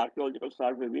universities and the Archaeological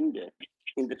Survey of India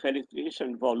in the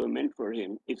felicitation volume meant for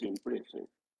him is impressive.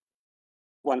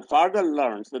 One further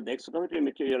learns that the excavated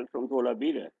material from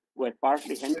Dholavira were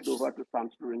partly handed over to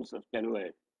some students of Canoe,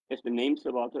 as the names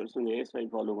of authors in the SI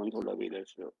volume on Dholavira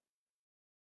show.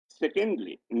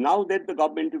 Secondly, now that the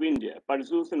government of India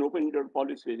pursues an open-door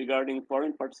policy regarding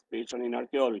foreign participation in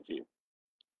archaeology,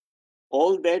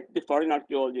 all that the foreign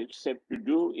archaeologists have to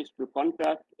do is to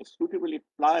contact a suitably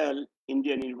pliable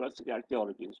Indian university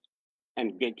archaeologist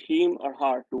and get him or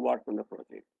her to work on the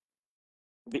project.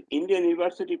 The Indian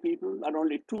university people are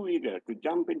only too eager to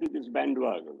jump into this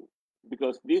bandwagon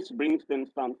because this brings them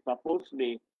some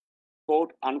supposedly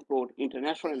quote-unquote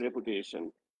international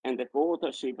reputation and the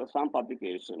co-authorship of some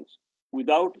publications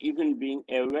without even being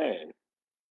aware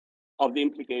of the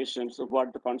implications of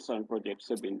what the concerned projects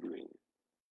have been doing.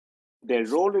 Their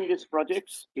role in these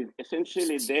projects is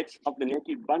essentially that of the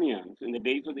native Banyans in the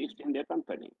days of the East India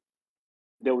Company.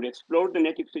 They would explore the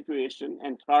native situation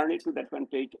and turn it to the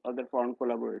advantage of their foreign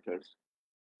collaborators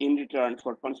in return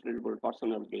for considerable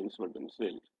personal gains for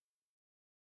themselves.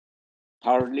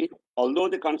 Thirdly, although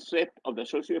the concept of the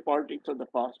sociopolitics of the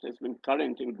past has been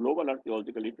current in global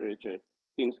archaeological literature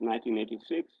since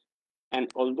 1986,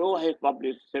 and although I have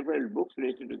published several books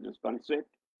related to this concept,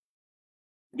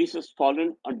 this has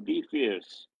fallen on deaf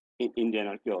ears in Indian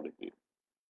archaeology.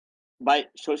 By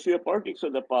sociopolitics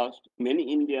of the past,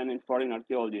 many Indian and foreign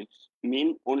archaeologists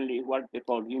mean only what they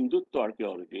call Hindutva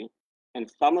archaeology, and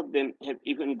some of them have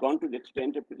even gone to the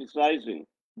extent of criticizing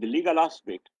the legal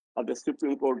aspect of the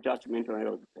Supreme Court judgment on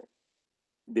Ayodhya.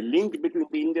 The link between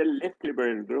the Indian left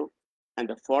liberal group and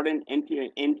the foreign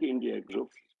anti-India group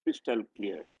is crystal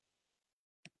clear.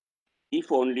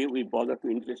 If only we bother to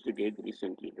investigate the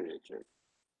recent literature.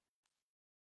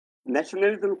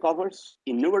 Nationalism covers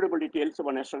innumerable details of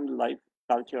a national life,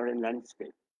 culture, and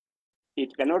landscape.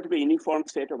 It cannot be a uniform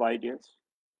set of ideas,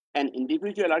 and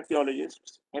individual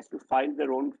archaeologists have to find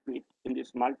their own feet in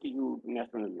this multi-hued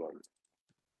national world.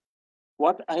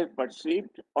 What I have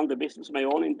perceived on the basis of my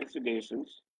own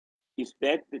investigations is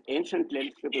that the ancient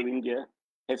landscape of India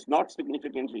has not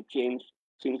significantly changed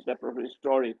since the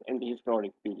prehistoric and the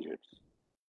historic periods.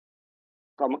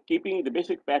 Keeping the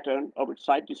basic pattern of its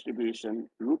site distribution,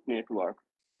 route network,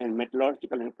 and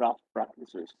metallurgical and craft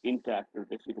practices intact or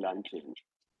basically unchanged.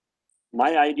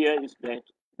 My idea is that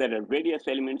there are various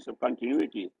elements of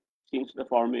continuity since the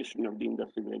formation of the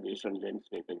Indus civilization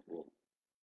landscape as well.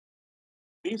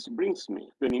 This brings me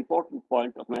to an important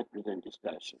point of my present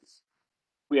discussion.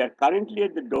 We are currently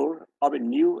at the door of a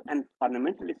new and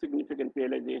fundamentally significant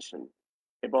realization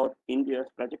about India's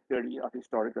trajectory of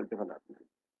historical development.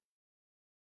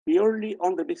 Purely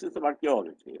on the basis of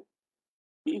archaeology,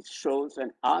 this shows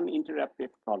an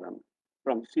uninterrupted column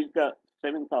from circa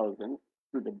 7000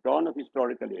 to the dawn of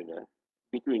historical era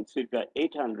between circa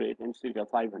 800 and circa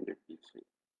 500 BC.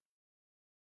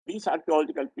 This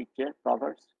archaeological picture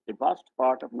covers a vast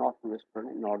part of northwestern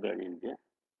and northern India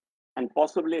and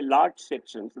possibly large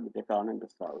sections of the Deccan and the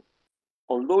south,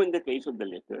 although in the case of the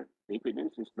latter, the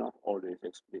evidence is not always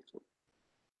explicit.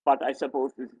 But I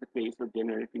suppose this is the case of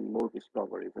generating more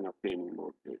discoveries and obtaining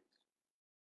more dates.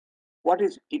 What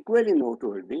is equally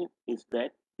noteworthy is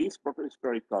that this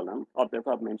protohistoric column of the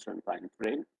above-mentioned time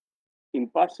frame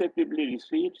imperceptibly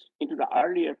recedes into the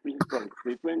earlier prehistoric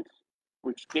sequence,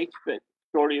 which takes the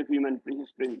story of human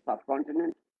prehistory in the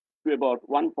subcontinent to about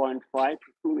 1.5 to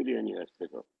 2 million years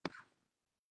ago.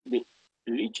 The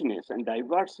richness and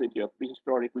diversity of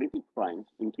prehistoric lithic finds,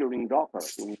 including rock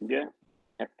art in India,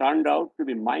 have turned out to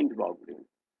be mind-boggling,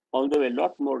 although a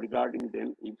lot more regarding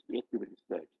them is yet to be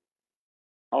researched.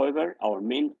 However, our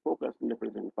main focus in the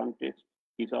present context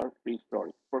is our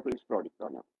protohistoric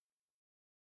column.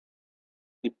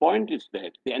 The point is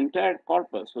that the entire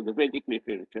corpus of the Vedic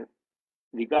literature,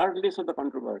 regardless of the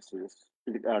controversies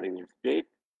regarding its date,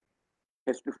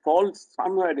 has to fall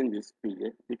somewhere in this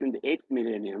period between the 8th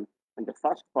millennium and the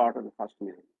first part of the first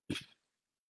millennium.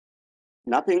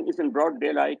 Nothing is in broad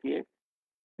daylight yet.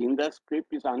 The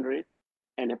script is under it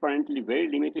and apparently very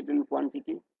limited in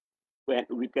quantity.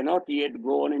 We cannot yet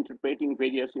go on interpreting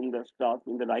various Indus stuff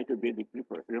in the light of Vedic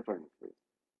references.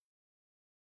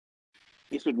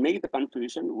 This would make the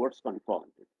confusion worse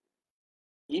confounded.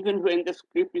 Even when the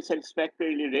script is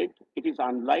satisfactorily read, it is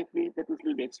unlikely that it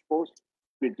will be exposed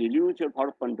to a deluge of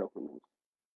Harappan documents.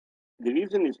 The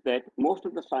reason is that most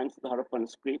of the signs of the Harappan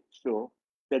script show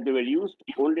that they were used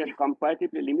only at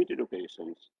comparatively limited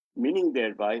occasions, meaning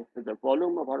thereby that the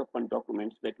volume of Harappan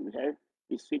documents that we have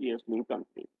is seriously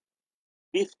incomplete.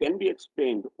 This can be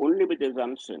explained only with the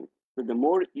assumption that the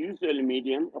more usual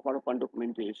medium of Harappan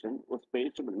documentation was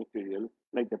perishable material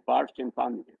like the parched and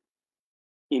palm leaf.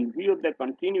 In view of their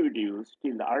continued use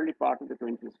till the early part of the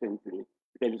 20th century,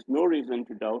 there is no reason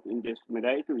to doubt India's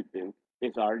similarity with them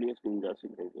as early as Indus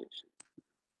civilization.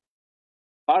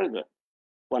 Further,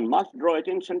 one must draw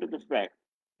attention to the fact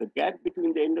the gap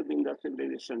between the end of the Indus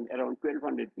civilization around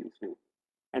 1200 BC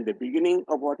and the beginning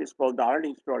of what is called the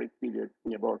early historic period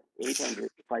in about 800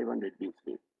 to 500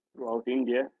 BC throughout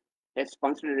India has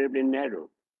considerably narrowed,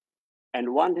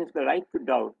 and one has the right to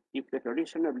doubt if the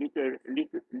tradition of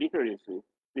literacy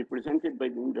represented by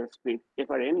the Indus script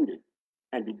ever ended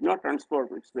and did not transform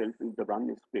itself into the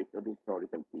Brahmi script of the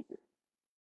historical period.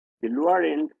 The lower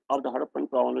end of the Harappan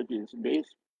chronology is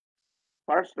based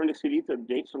first on a series of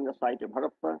dates on the site of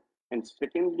Harappa, and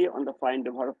secondly on the find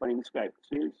of Harappan inscribed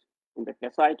seals in the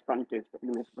Kassite context of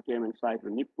the Mesopotamian site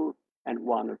of Nippur and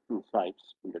one or two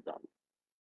sites in the Don.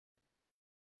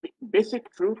 The basic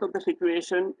truth of the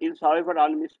situation is, however,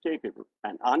 unmistakable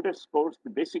and underscores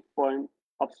the basic point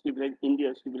of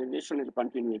India's civilizational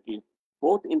continuity,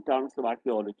 both in terms of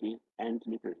archaeology and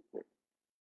literature.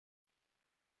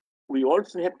 We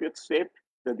also have to accept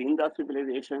that the Indus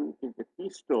civilization is the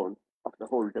keystone of the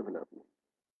whole development.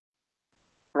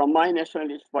 From my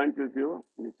nationalist point of view,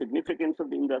 the significance of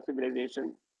the Indus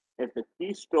civilization as the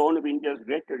keystone of India's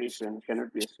great tradition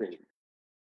cannot be assailed.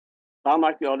 Some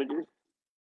archaeologists,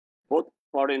 both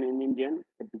foreign and Indian,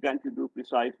 have begun to do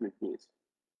precisely this,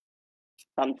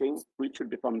 something which should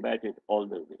be combated all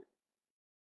the way.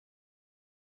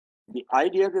 The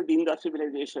idea that the Indus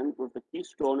civilization was the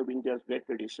keystone of India's great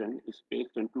tradition is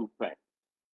based on two facts.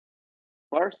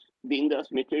 First, the Indus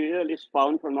material is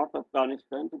found from North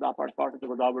Afghanistan to the upper part of the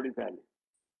Godavari Valley,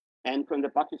 and from the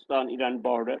Pakistan-Iran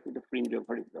border to the fringe of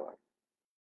Haridwar.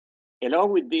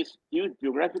 Along with this huge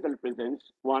geographical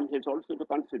presence, one has also to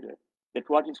consider that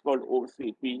what is called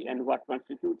OCP and what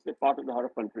constitutes a part of the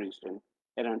Harappan tradition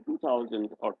around 2000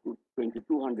 or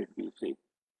 2200 BC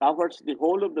covers the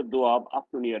whole of the Doab up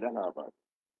to near Allahabad.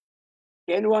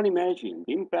 Can one imagine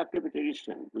the impact of a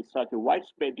tradition with such a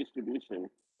widespread distribution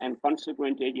and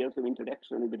consequent areas of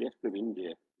interaction with the rest of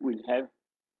India will have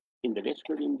in the rest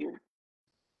of India?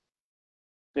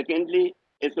 Secondly,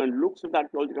 as one looks at the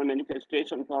archaeological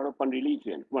manifestations of Harappan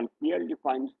religion, one clearly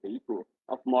finds the echo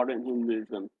of modern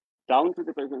Hinduism down to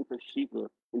the presence of Shiva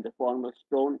in the form of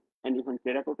stone and even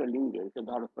terracotta lingers at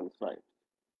the Harappan sites.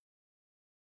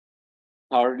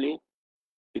 Thirdly,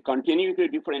 the continuity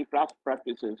of different craft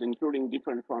practices, including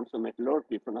different forms of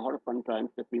metallurgy from the Harappan times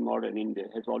to pre-modern India,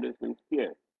 has always been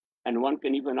clear. And one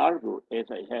can even argue, as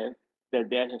I have, that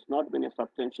there has not been a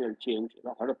substantial change in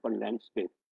the Harappan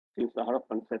landscape since the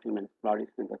Harappan settlements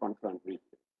flourished in the confluent region.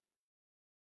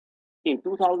 In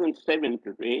 2007 to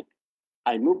 2008,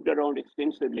 I moved around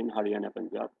extensively in Haryana,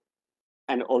 Punjab,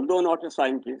 and although not a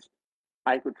scientist,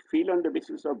 I could feel on the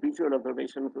basis of visual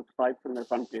observations of sites in the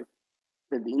country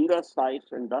that the Indus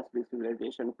sites and thus the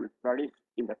civilization could flourish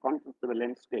in the context of a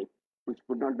landscape which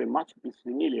could not be much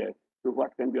dissimilar to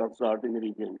what can be observed in the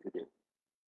region today.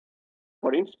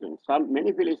 For instance,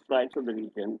 many village sites of the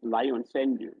region lie on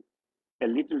sand dunes. A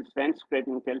little sand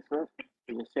scraping tells us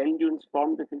that the sand dunes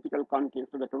form the physical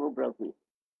context of the topography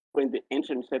when the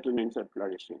ancient settlements are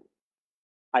flourishing.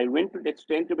 I went to the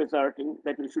extent of asserting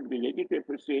that we should be ready to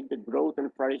appreciate the growth and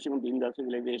flourishing of the Indus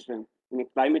civilization in a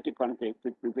climatic context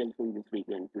which prevails in this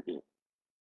region today.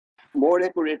 More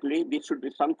accurately, this should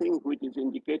be something which is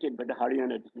indicated by the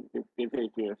Haryana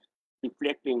temperatures,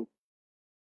 reflecting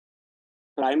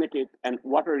climatic and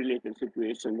water-related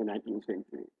situation in the 19th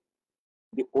century.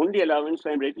 The only allowance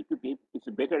I am ready to give is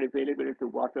a better availability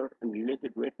of water and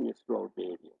related wetness throughout the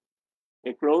area.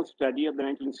 A close study of the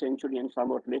 19th century and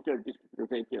somewhat later district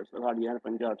temperatures of Haryana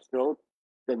Punjab showed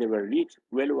that there were rich,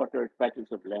 well-watered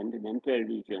patches of land in the entire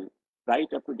region right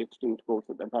up to the extinct coast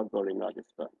of the Bhagor in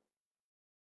Rajasthan.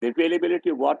 The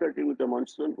availability of water during the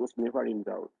monsoon was never in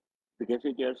doubt. The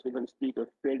gazetteers even speak of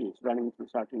ferries running through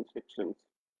certain sections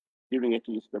during at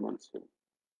least the monsoon.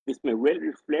 This may well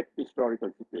reflect the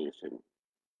historical situation.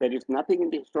 There is nothing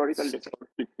in the historical record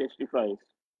which testifies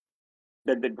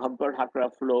that the Bhagor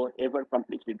Hakra flow ever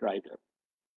completely dried up.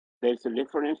 There is a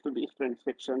reference to the eastern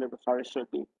section of the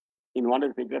Saraswati in one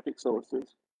of the graphic sources,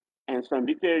 and some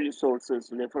literary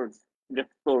sources refers to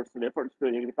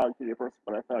an agricultural reference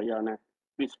for Haryana,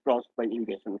 which crossed by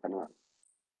irrigation canal.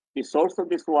 The source of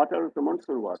this water is the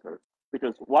monsoon water, which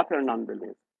was water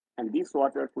nonetheless, and this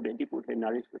water could adequately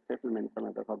nourish the settlements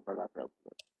under the Bhagor Hakra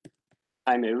flow.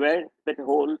 I am aware that a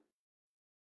whole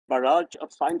barrage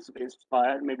of science-based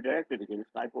fire may be directed against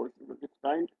hypotheses of this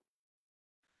kind.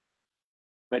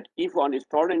 But if one is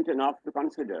tolerant enough to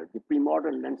consider the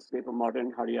pre-modern landscape of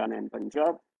modern Haryana and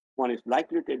Punjab, one is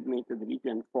likely to admit that the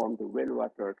region formed a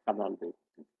well-watered canal-based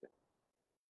system.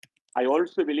 I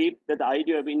also believe that the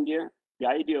idea of India, the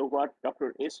idea of what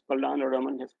Dr. S.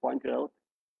 Kallanaraman has pointed out,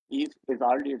 is as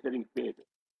early as the period.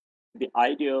 The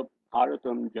idea of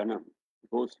Bharatam Janam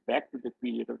goes back to the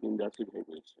period of Indus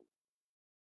civilization.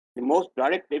 The most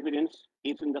direct evidence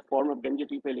is in the form of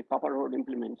Gangetipalli copper ore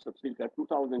implements of circa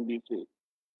 2000 BC,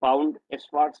 found as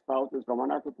far south as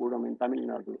Ramanathapuram in Tamil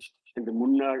Nadu in the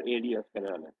Munnar area of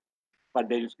Kerala. But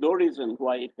there is no reason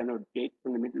why it cannot date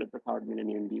from the middle of the 3rd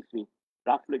millennium BC,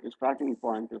 roughly the starting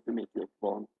point of the mature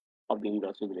form of the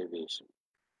Indus civilization.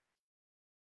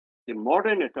 The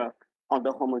modern attack on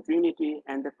the homogeneity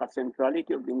and the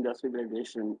centrality of the Indus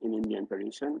civilization in Indian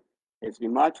tradition has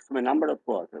emerged from a number of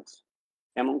quarters,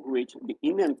 among which the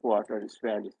Indian quarter is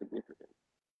fairly significant.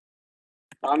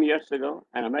 Some years ago,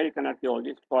 an American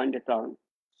archaeologist coined the term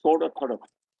Soda-Thodapa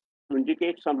to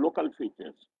indicate some local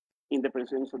features in the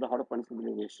presence of the Harappan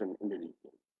civilization in the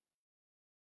region.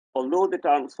 Although the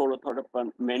term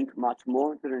Soda-Thodapa meant much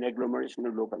more than an agglomeration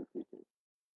of local features.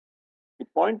 The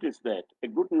point is that a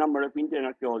good number of Indian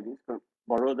archaeologists from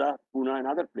Baroda, Pune, and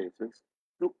other places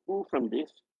took clue from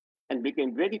this and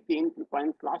became very keen to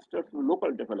find clusters of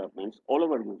local developments all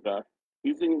over Gujarat,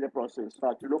 using in the process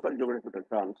such local geographical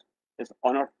terms as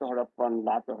Anartha Harappan,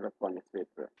 Latha Harappan,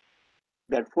 etc.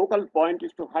 Their focal point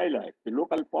is to highlight the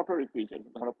local pottery features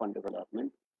of the Harappan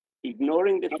development,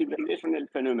 ignoring the civilizational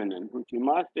phenomenon which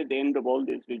emerged at the end of all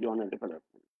this regional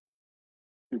development.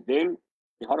 To them,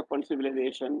 the Harappan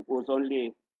civilization was only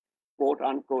a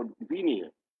quote-unquote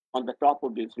veneer on the top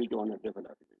of this regional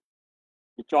development.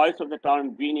 The choice of the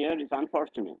term veneer is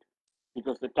unfortunate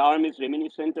because the term is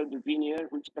reminiscent of the veneer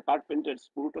which the carpenters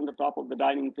put on the top of the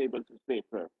dining tables of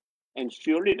paper, and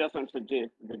surely doesn't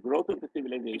suggest the growth of the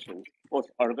civilization was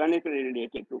organically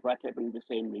related to what happened in the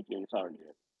same regions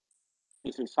earlier.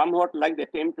 This is somewhat like the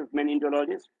attempt of many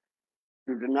Indologists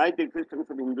to deny the existence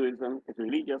of Hinduism as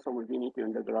religious homogeneity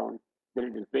on the ground there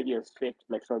is various sects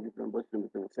like Shaivism,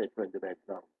 Vaishnavism, etc. in the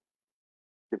background.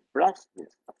 The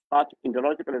brusqueness of such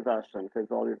ideological assertions has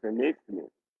always amazed me,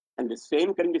 and the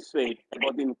same can be said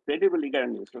about the incredible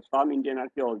eagerness of some Indian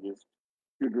archaeologists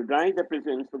to deny the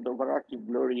presence of the variety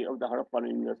glory of the Harappan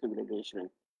Indian civilization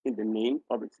in the name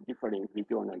of its differing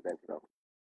regional background.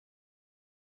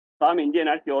 Some Indian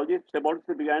archaeologists have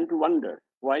also begun to wonder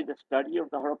why the study of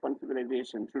the Harappan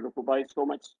civilization should occupy so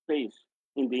much space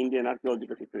in the Indian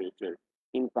archaeological literature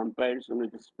in comparison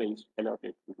with the space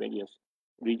allotted to various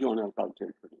regional cultural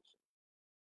traditions.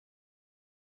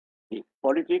 The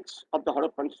politics of the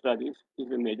Harappan studies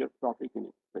is a major topic in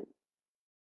itself.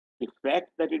 The fact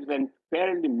that it is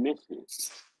entirely messy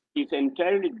is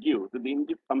entirely due to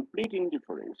the complete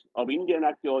indifference of Indian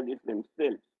archaeologists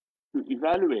themselves to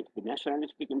evaluate the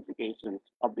nationalistic implications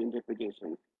of the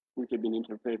interpretations which have been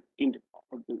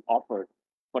offered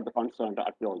for the concerned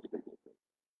archaeological method.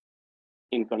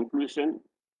 In conclusion,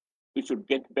 we should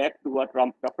get back to what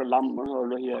Dr. Ram Manohar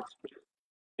Lohia expressed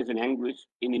as an anguish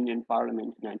in Indian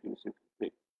Parliament in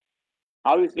 1963.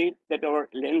 How is it that our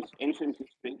lens ancient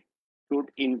history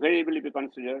should invariably be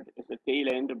considered as the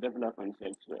tail end of developments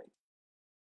elsewhere?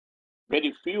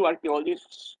 Very few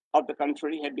archaeologists of the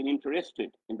country have been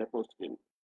interested in the question,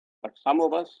 but some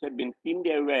of us have been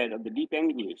keenly aware of the deep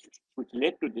anguish which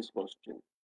led to this question.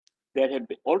 There have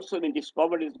also been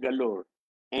discoveries galore,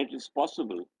 and it is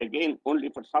possible, again, only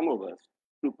for some of us,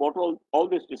 to put all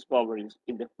these discoveries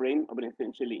in the frame of an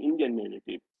essentially Indian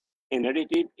narrative, a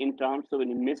narrative in terms of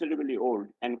an immeasurably old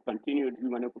and continued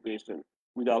human occupation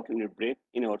without any break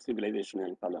in our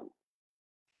civilizational column.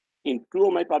 In two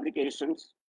of my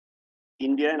publications,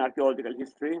 Indian Archaeological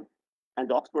History and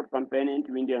the Oxford Companion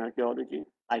to Indian Archaeology,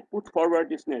 I put forward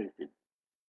this narrative,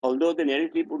 although the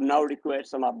narrative would now require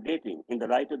some updating in the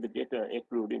light of the data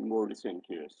accrued in more recent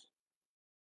years.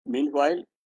 Meanwhile,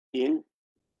 in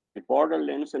the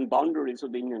borderlands and boundaries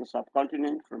of the Indian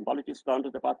subcontinent, from Balochistan to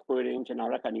the Pathkoi Range and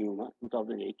Arakan-Yuma,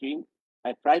 2018,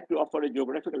 I tried to offer a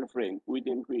geographical frame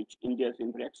within which India's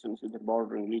interactions with the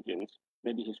bordering regions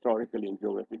may be historically and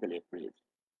geographically appraised.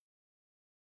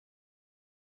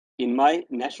 In my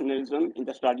Nationalism in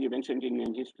the Study of Ancient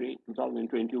Indian History,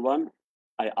 2021,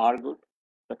 I argued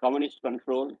the communist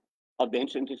control of the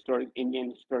ancient Indian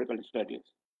historical studies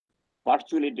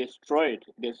virtually destroyed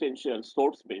the essential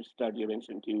source-based study of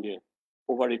ancient India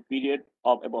over a period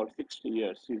of about 60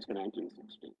 years since the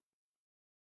 1960s.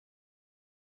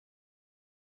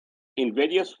 In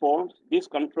various forms, this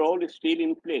control is still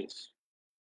in place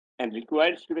and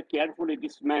requires to be carefully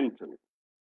dismantled,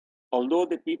 although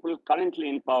the people currently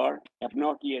in power have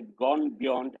not yet gone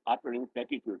beyond uttering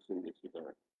platitudes in this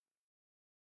regard.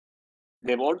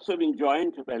 They've also been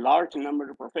joined by a large number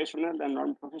of professional and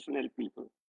non-professional people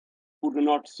who do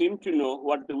not seem to know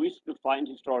what they wish to find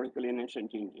historically in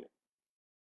ancient India.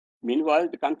 Meanwhile,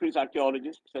 the country's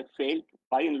archaeologists have failed,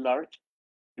 by and large,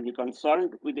 to be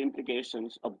concerned with the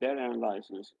implications of their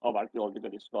analysis of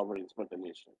archaeological discoveries for the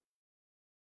nation.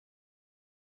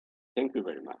 Thank you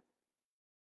very much.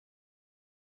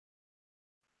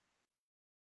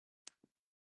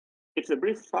 It's a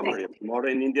brief summary of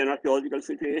modern Indian archaeological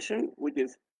situation,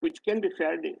 which can be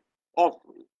fairly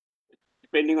awful,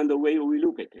 depending on the way we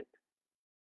look at it.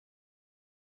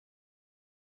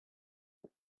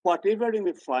 Whatever we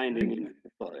may find in Indian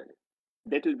soil,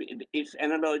 its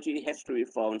analogy has to be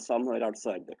found somewhere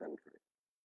outside the country.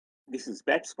 This is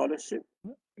bad scholarship.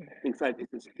 In fact, it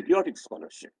is idiotic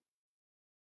scholarship.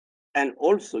 And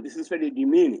also, this is very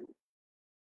demeaning.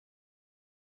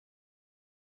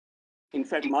 In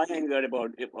fact, my anger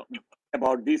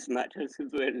about these matters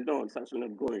is well known, so I shall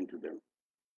not go into them.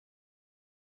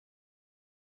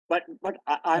 But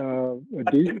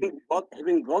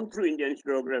having gone through Indian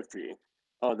historiography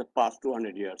the past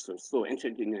 200 years or so,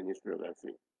 ancient Indian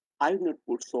historiography, I have not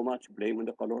put so much blame on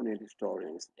the colonial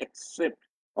historians, except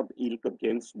of the ilk of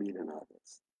James Mill and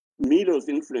others. Mill was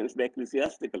influenced by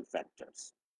ecclesiastical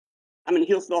factors. I mean,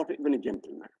 he was not even a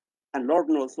gentleman, and Lord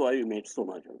knows why we made so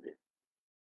much of it.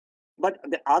 But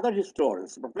the other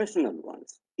historians, professional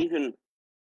ones, even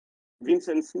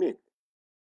Vincent Smith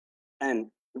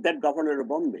and that governor of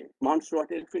Bombay, Mount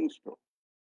Stuart Elphinstone.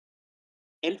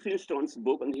 Elphinstone's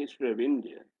book on the history of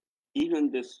India, even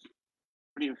this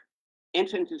brief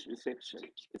ancient history section,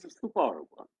 is a superb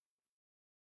one.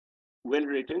 Well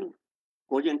written,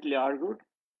 cogently argued,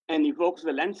 and evokes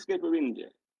the landscape of India,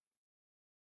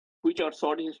 which our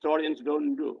sorry historians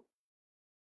don't do.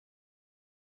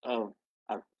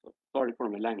 Sorry for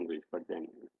my language, but then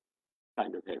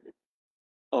kind of have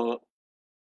it.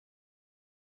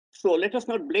 So let us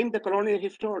not blame the colonial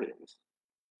historians.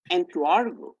 And to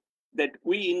argue that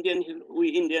we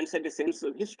Indians had a sense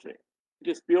of history. It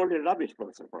is purely rubbish,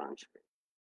 Professor Paranjpe.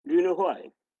 Do you know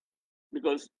why?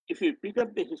 Because if you pick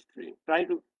up the history, try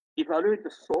to evaluate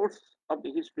the source of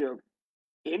the history of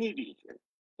any region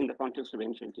in the context of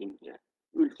ancient India,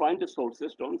 you will find the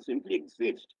sources don't simply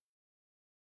exist.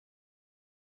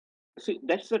 See,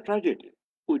 that's the tragedy.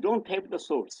 We don't have the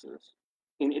sources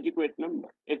in adequate number,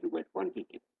 adequate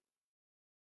quantity.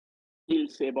 He'll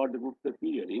say about the Gupta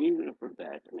period, and even after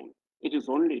that, I mean, it is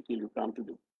only till you come to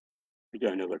the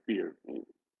Vijayanagar period,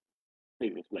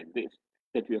 periods like this,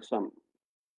 that you have some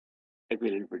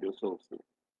ability to produce sources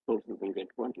and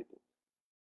get quantity.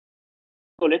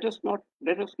 So let us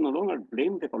no longer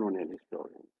blame the colonial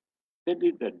historians. They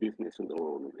did that business in their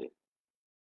own way,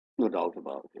 no doubt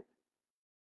about it.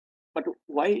 But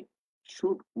why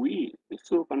should we be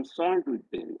so concerned with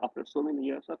them after so many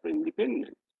years after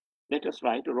independence? Let us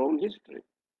write our own history.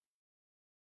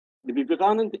 The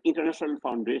Vivekananda International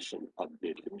Foundation of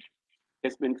Delhi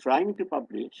has been trying to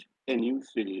publish a new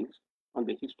series on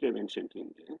the history of ancient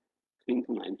India since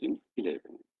 1911.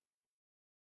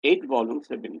 8 volumes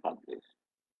have been published.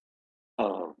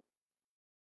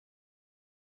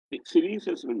 The series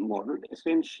has been modeled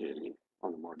essentially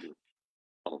on the model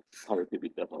of Bharati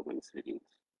Vidya Bhavan series.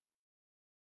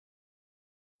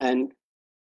 And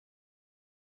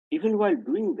even while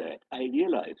doing that, I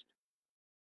realized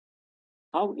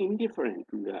how indifferent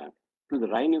we are to the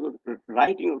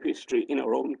writing of history in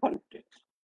our own context.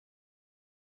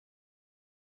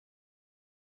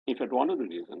 In fact, one of the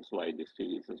reasons why this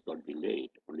series has got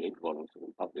delayed, only 8 volumes have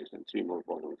been published and 3 more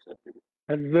volumes have been.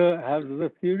 Has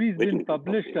the series been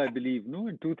published, I believe, no?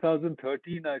 In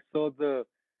 2013, I saw the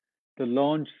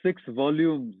launch, 6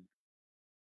 volumes.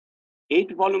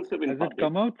 8 volumes have been published. Has it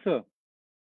come out, sir?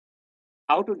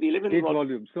 Out of the 11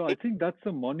 volumes. So I think that's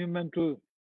a monumental.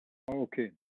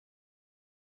 Okay.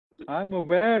 I'm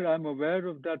aware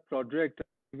of that project.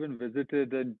 I even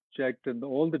visited and checked, and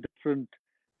all the different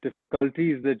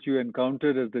difficulties that you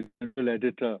encountered as the general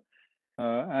editor.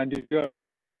 And you're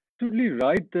absolutely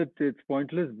right that it's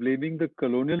pointless blaming the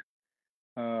colonial.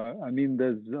 I mean,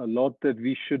 there's a lot that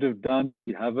we should have done.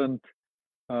 We haven't.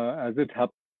 As it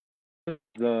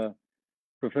happens,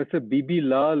 Professor B.B.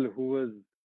 Lal, who was,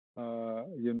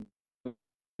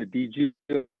 the DG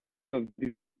of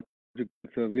the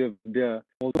Survey of India,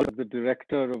 also the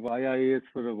director of IIAS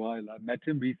for a while. I met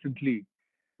him recently.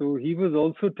 So he was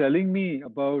also telling me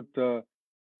about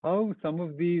how some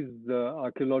of these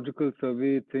archaeological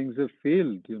survey things have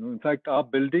failed. In fact, our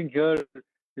building here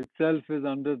itself is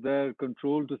under their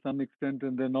control to some extent,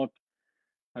 and they're not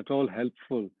at all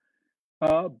helpful.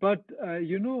 But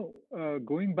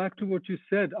going back to what you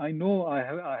said, I know I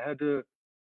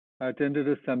attended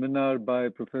a seminar by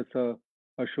Professor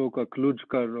Ashok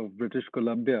Aklujkar of British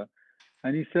Columbia,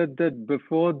 and he said that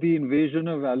before the invasion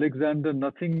of Alexander,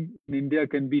 nothing in India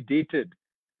can be dated.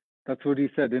 That's what he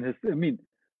said.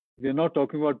 We're not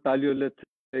talking about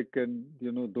Paleolithic and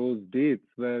those dates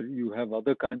where you have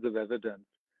other kinds of evidence.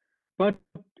 But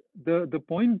the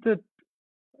point that,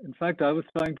 in fact, I was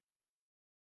trying to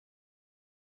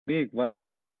make was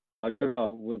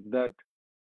that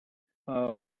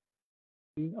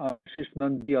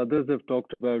the others have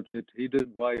talked about it.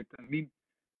 Hayden White. I mean,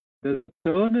 the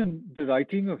turn in the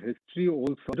writing of history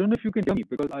also. I don't know if you can hear me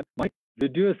because my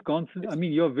video is constantly. I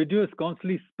mean, your video is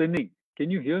constantly spinning.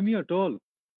 Can you hear me at all?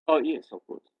 Oh yes, of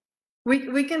course.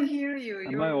 We can hear you.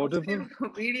 Am I audible?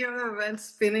 Video went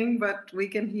spinning, but we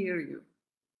can hear you.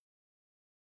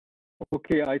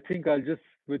 Okay, I think I'll just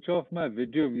switch off my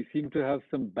video. We seem to have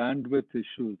some bandwidth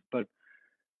issues, but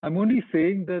I'm only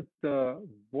saying that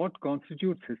what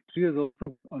constitutes history has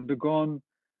also undergone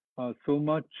so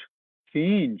much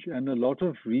change, and a lot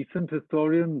of recent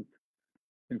historians,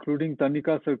 including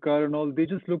Tanika Sarkar and all, they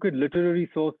just look at literary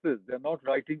sources. They're not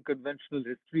writing conventional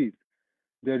histories.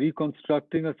 They're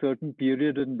reconstructing a certain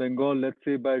period in Bengal, let's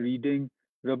say by reading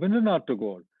Rabindranath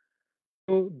Tagore.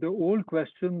 So the old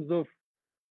questions of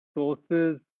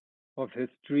sources of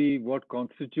history, what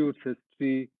constitutes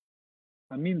history,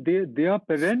 I mean, they are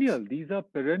perennial. These are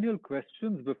perennial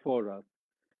questions before us.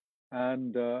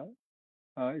 And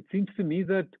it seems to me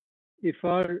that if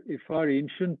our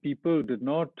ancient people did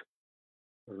not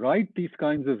write these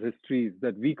kinds of histories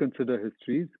that we consider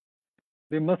histories,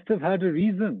 they must have had a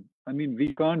reason. I mean,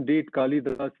 we can't date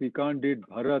Kalidas, we can't date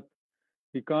Bharat,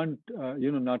 we can't,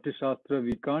 Natya Shastra,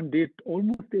 we can't date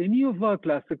almost any of our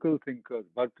classical thinkers,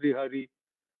 Bhartrihari,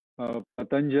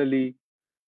 Patanjali,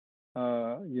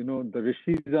 the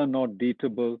rishis are not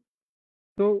dateable.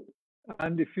 So,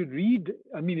 and if you read,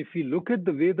 I mean, if you look at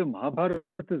the way the Mahabharata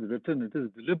is written, it is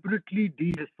deliberately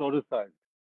dehistoricized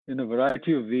in a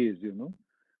variety of ways,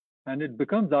 and it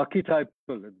becomes archetypal.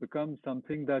 It becomes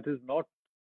something that is not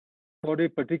for a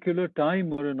particular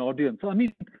time or an audience. So, I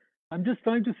mean, I'm just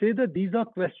trying to say that these are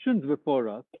questions before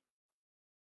us,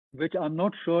 which I'm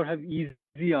not sure have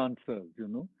easy answers,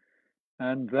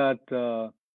 and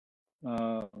that,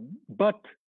 but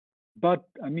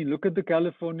I mean, look at the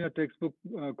California textbook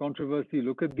controversy.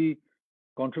 Look at the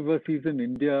controversies in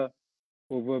India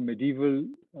over medieval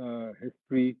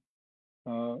history.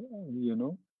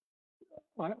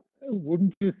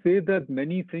 Wouldn't you say that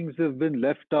many things have been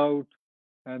left out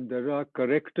and there are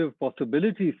corrective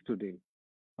possibilities today?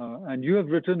 And you have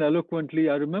written eloquently.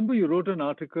 I remember you wrote an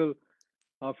article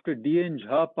after D.N.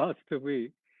 Jha passed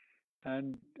away,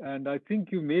 and I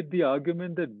think you made the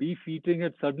argument that beef eating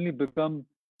had suddenly become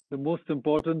the most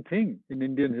important thing in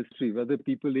Indian history, whether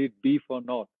people ate beef or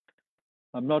not.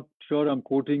 I'm not sure I'm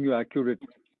quoting you accurately,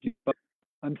 but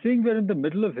I'm saying we're in the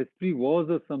middle of history wars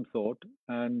of some sort,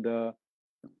 and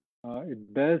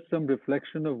it bears some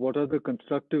reflection of what are the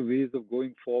constructive ways of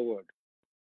going forward.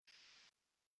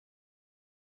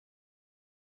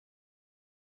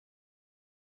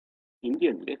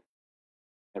 Indian left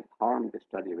have harmed the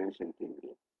study of ancient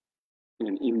India in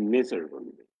an immeasurable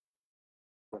way.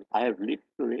 But I have lived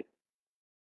through it.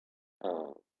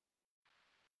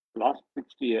 Last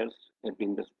 60 years have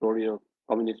been the story of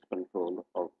communist control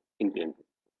of Indian history.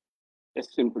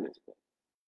 As simple as that.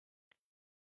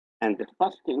 And the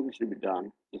first thing which should be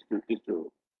done is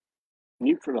to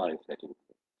neutralize that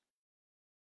influence.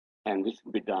 And this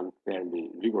should be done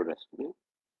fairly rigorously.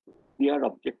 Clear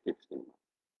objectives in mind.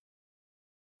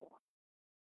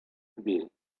 The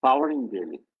power in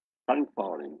Delhi, current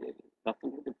power in Delhi,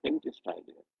 doesn't have the faintest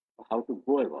idea of how to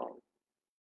go about it.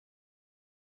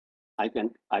 I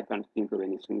can't think of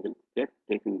any single step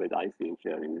taken by the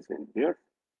IIAS in recent years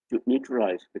to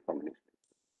neutralize the communist.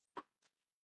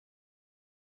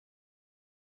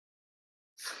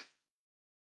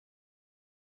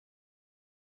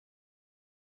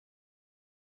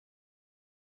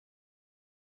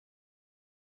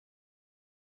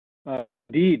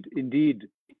 Indeed.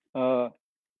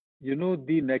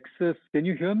 The nexus, can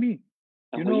you hear me?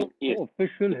 Yes.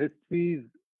 Official histories,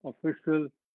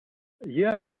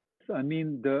 yes. I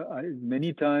mean,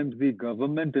 many times the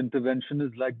government intervention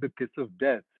is like the kiss of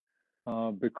death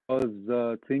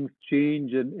because things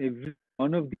change, and every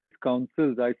one of these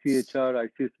councils, ICHR,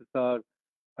 ICSSR,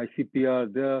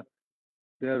 ICPR,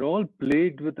 they're all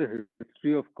plagued with a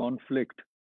history of conflict.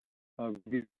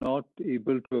 We're not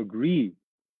able to agree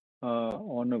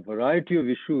on a variety of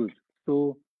issues.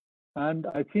 So, and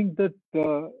I think that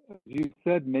you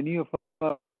said many of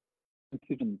our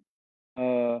institutions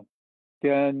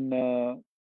can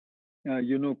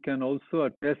also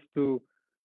attest to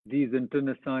these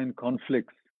internecine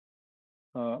conflicts,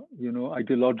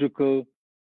 ideological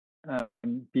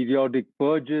and periodic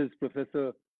purges.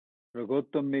 Professor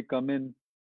Raghottam may come in.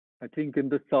 I think in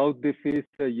the South they face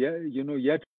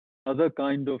yet another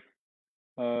kind of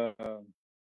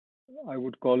I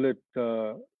would call it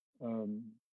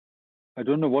I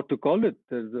don't know what to call it.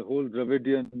 There's a whole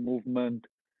Dravidian movement.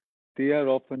 They are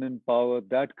often in power.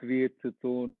 That creates its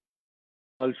own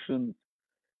pulsions.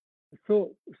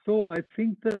 So I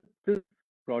think that this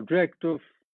project of,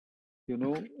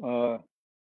 sort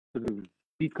of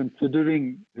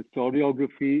reconsidering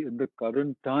historiography in the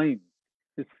current time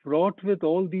is fraught with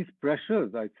all these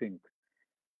pressures, I think.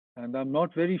 And I'm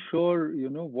not very sure,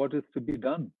 what is to be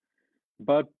done.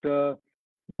 But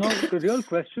now the real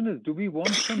question is, do we want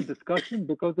some discussion?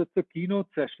 Because it's a keynote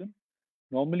session.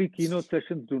 Normally, keynote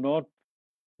sessions do not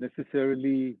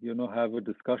necessarily, have a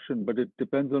discussion, but it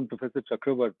depends on Professor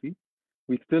Chakravarti.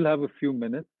 We still have a few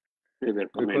minutes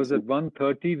because at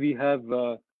 1:30 we have,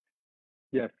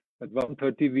 at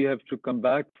 1:30 we have to come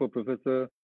back for Professor,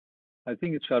 I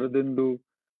think it's Sharadindu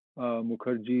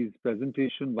Mukherjee's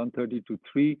presentation, 1:30 to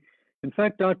 3. In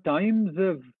fact, our times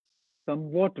have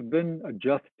somewhat been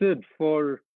adjusted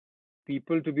for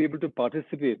people to be able to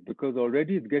participate because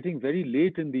already it's getting very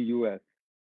late in the US.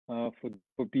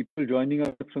 For people joining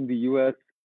us from the US,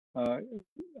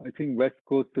 I think West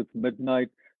Coast it's midnight.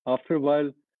 After a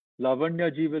while, Lavanya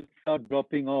ji will start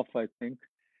dropping off, I think.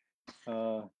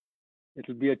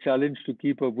 It'll be a challenge to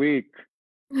keep awake.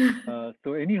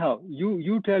 So anyhow,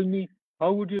 you tell me,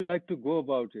 how would you like to go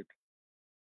about it?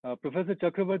 Professor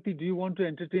Chakravarti, do you want to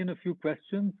entertain a few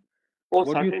questions? Oh, what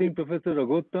certainly. do you think, Professor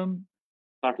Raghottam?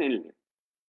 Certainly.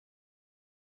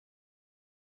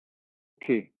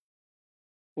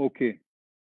 Okay,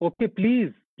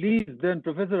 please, then,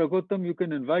 Professor Raghottam, you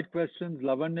can invite questions.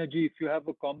 Lavanya ji, if you have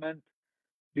a comment,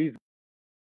 please.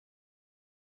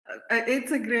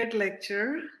 It's a great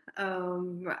lecture.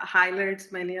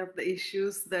 highlights many of the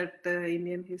issues that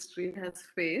Indian history has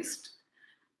faced.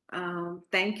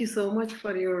 Thank you so much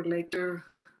for your lecture,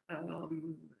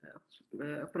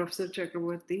 Professor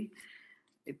Chakraborty.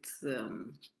 It's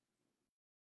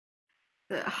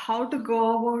how to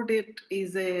go about it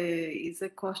is a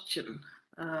question,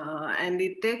 and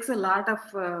it takes a lot of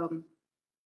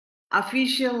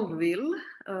official will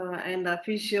and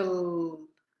official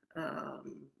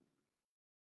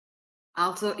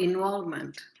also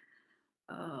involvement.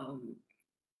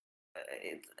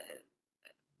 It,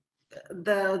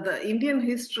 the Indian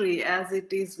history as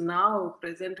it is now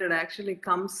presented actually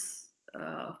comes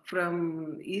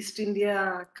from East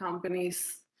India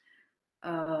Company's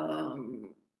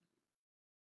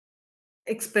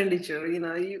expenditure.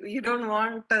 You don't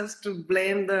want us to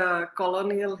blame the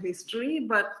colonial history,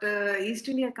 but East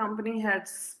India Company had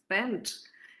spent,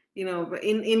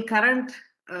 in current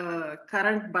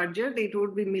budget, it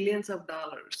would be millions of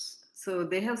dollars. So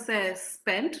they have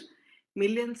spent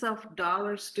millions of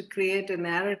dollars to create a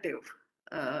narrative.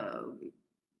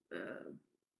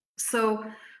 So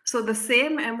the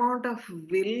same amount of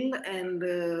will and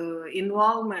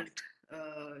involvement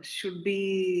should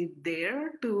be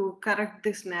there to correct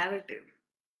this narrative.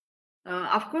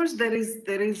 Of course, there is.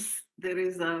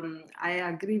 I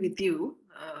agree with you.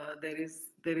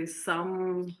 There is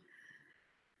some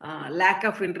lack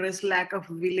of interest, lack of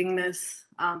willingness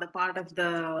on the part of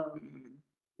the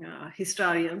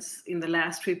historians in the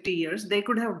last 50 years. They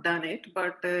could have done it,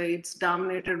 but it's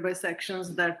dominated by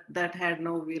sections that had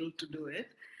no will to do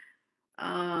it.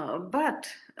 But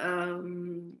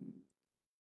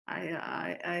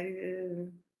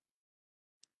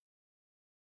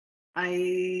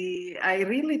I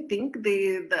really think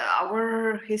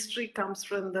our history comes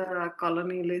from the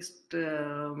colonialist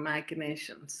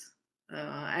machinations,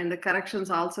 and the corrections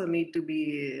also need to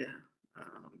be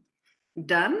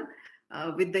done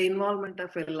with the involvement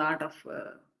of a lot of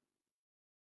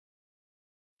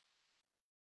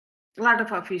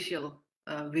official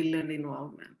will and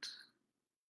involvement.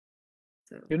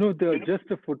 So. Just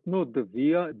a footnote, the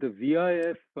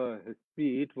VIF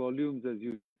history, 8 volumes, as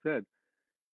you said,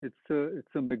 it's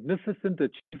a magnificent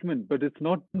achievement, but it's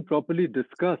not been properly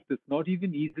discussed. It's not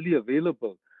even easily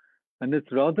available, and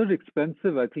it's rather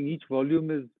expensive. I think each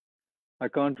volume is, I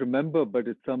can't remember, but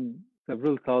it's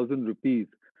several thousand rupees.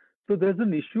 So there's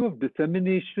an issue of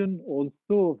dissemination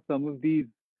also of some of these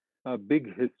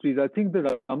big histories. I think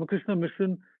the Ramakrishna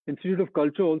Mission Institute of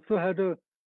Culture also had a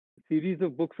series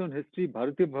of books on history.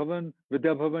 Bharatiya Bhavan,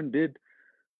 Vidya Bhavan did.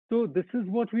 So this is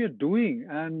what we are doing,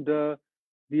 and the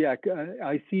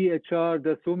ICHR,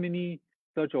 there's so many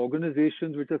such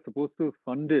organizations which are supposed to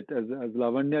fund it, as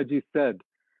Lavanya ji said.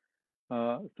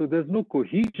 So there's no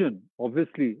cohesion,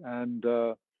 obviously, and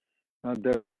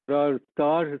there are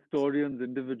star historians,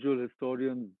 individual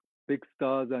historians, big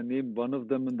stars. I named one of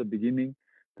them in the beginning.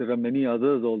 There are many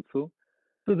others also.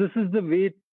 So this is the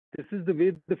way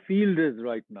the field is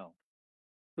right now.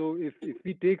 So if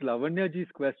we take Lavanya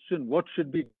ji's question, what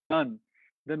should be done,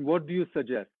 then what do you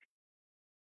suggest?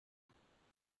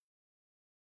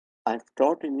 I've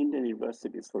taught in Indian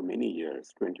universities for many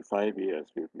years, 25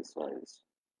 years to be precise.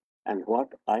 And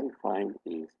what I find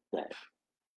is that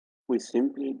we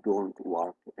simply don't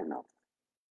work enough.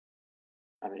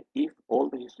 I mean, if all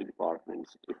the history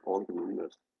departments, if all the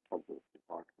members of those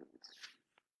departments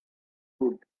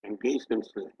could engage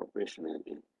themselves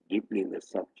professionally, deeply in the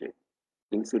subject,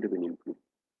 things would have been improved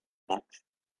much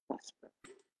faster.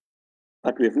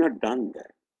 But we have not done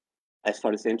that. As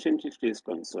far as ancient history is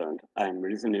concerned, I am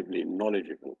reasonably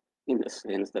knowledgeable in the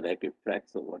sense that I keep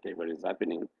tracks of whatever is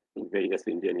happening in various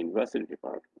Indian university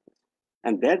departments.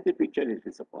 And there the picture is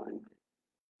disappointing.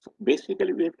 So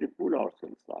basically, we have to pull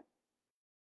ourselves up.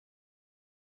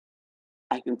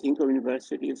 I can think of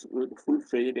universities with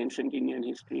full-fledged ancient Indian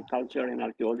history, culture, and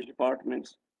archaeology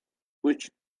departments,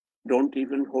 which don't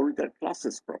even hold their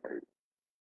classes properly.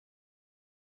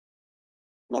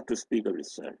 Not to speak of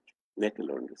research, let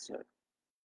alone research.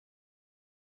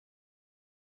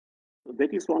 So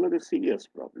that is one of the serious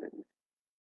problems.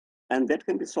 And that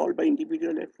can be solved by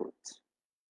individual efforts.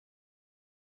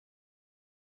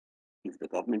 If the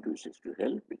government wishes to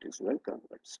help, it is welcome,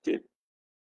 but still,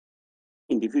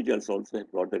 individuals also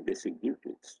have got their basic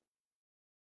duties.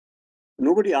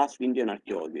 Nobody asked Indian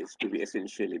archaeologists to be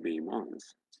essentially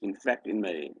Beimans. In fact, in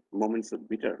my moments of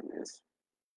bitterness,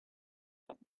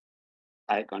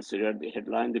 I considered the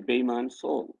headline, The Beiman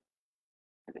Soul.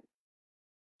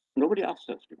 Nobody asked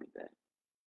us to be that.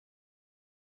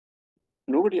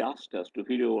 Nobody asked us to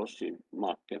hero worship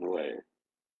Mark Kenway,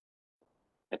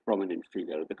 a prominent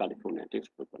figure of the California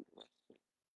textbook controversy.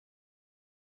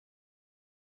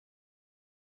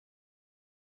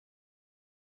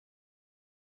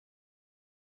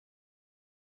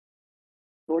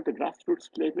 So at the grassroots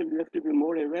level, we have to be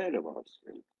more aware of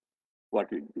ourselves, what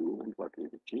we do and what we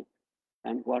achieve,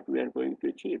 and what we are going to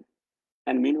achieve.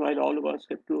 And meanwhile, all of us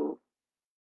have to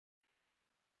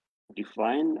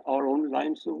define our own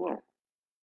lines of work.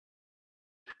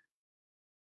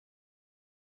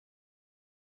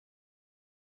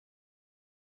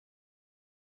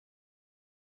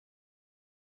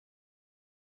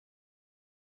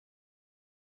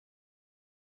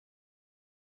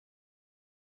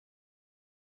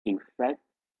 In fact,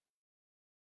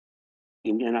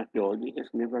 Indian archaeology has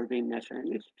never been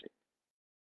nationalistic.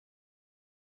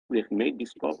 We have made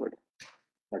discoveries,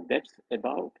 but that's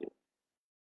about it.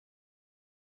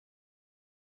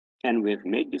 And we have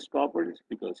made discoveries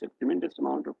because a tremendous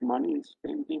amount of money is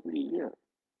spent every year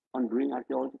on doing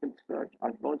archaeological research,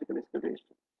 archaeological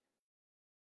excavation.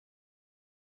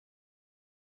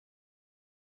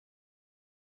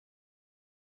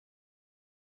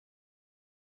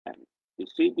 And you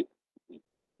see the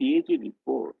PhD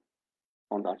report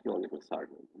on the archaeological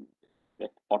survey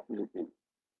that ought to have been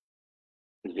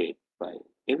read by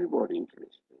everybody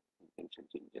interested in ancient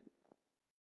India.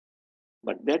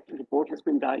 But that report has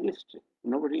been digested.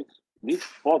 Nobody is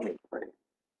bothered by it.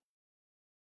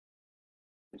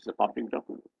 It's a public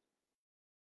document.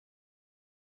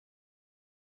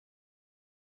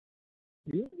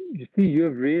 You see,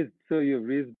 you've raised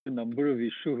a number of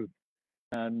issues,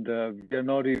 and we are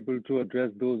not able to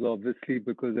address those obviously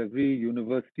because every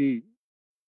university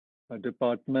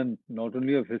department, not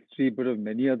only of history but of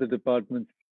many other departments,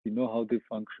 you know how they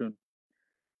function.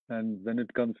 And when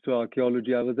it comes to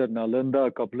archaeology, I was at Nalanda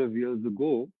a couple of years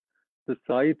ago. The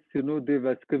sites, they've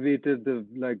excavated, they've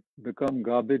like become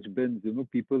garbage bins.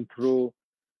 People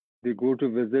they go to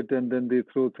visit and then they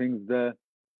throw things there.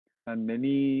 And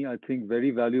many, I think,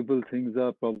 very valuable things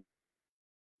are probably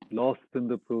lost in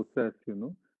the process,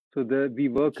 So there we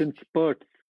work in spurts.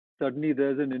 Suddenly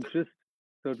there's an interest,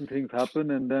 certain things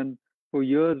happen, and then for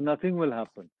years nothing will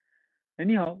happen.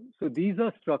 Anyhow, so these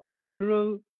are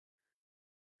structural,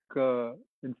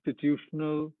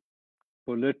 institutional,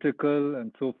 political,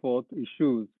 and so forth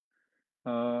issues.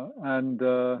 And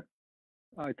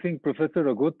I think, Professor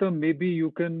Raghutam, maybe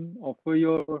you can offer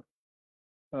your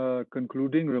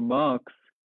concluding remarks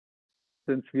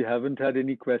since we haven't had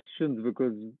any questions,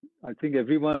 because I think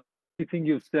everything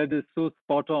you've said is so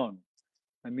spot on.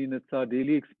 I mean, it's our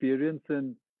daily experience,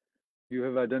 and you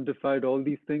have identified all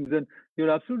these things. And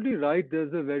you're absolutely right.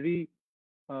 There's a very,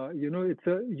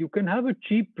 you can have a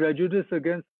cheap prejudice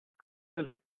against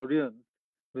historians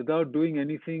without doing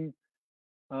anything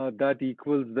that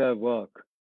equals their work.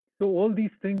 So all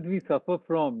these things we suffer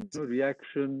from,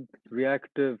 reaction,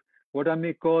 reactive, what I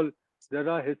may call, there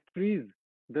are histories,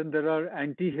 then there are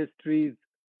anti-histories,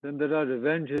 then there are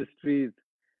revenge histories,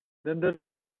 then there are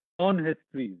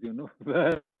non-histories,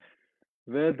 where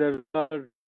there are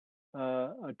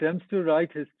attempts to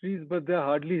write histories, but they're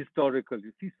hardly historical.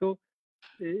 You see, so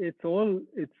it's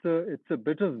a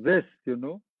bit of this, and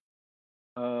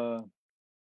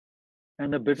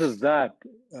a bit of that.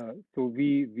 So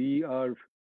we are,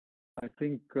 I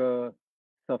think,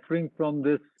 suffering from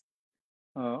this,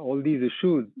 all these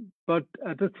issues. But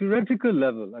at a theoretical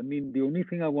level, I mean, the only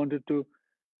thing I wanted to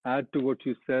add to what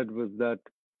you said was that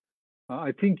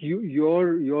I think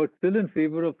you're still in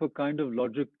favor of a kind of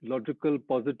logical,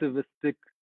 positivistic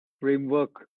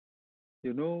framework,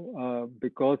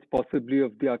 because possibly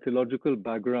of the archaeological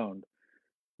background,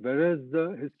 whereas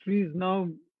history is now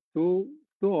so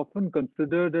often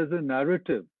considered as a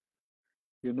narrative.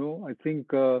 I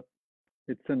think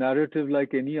it's a narrative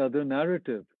like any other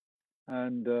narrative,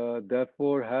 and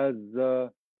therefore has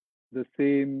the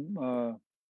same.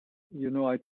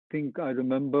 I think I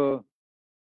remember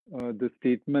the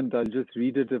statement. I'll just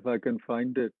read it if I can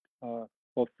find it, of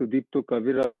Sudipto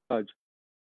Kaviraj.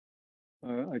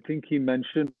 I think he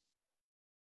mentioned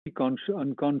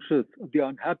unconscious, the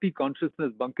unhappy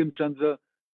consciousness, Bankim Chandra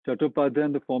Chattopadhyay,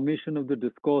 and the formation of the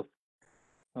discourse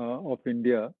of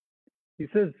India. He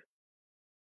says,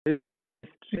 his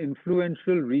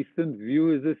influential recent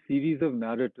view is a series of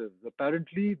narratives.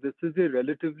 Apparently, this is a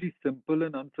relatively simple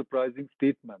and unsurprising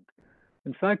statement.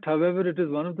 In fact, however, it is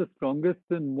one of the strongest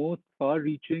and most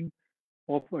far-reaching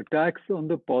of attacks on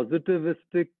the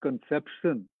positivistic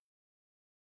conception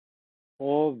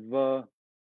of the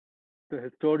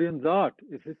historian's art.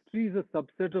 If history is a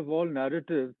subset of all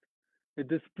narratives, it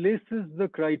displaces the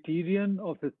criterion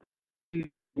of history in a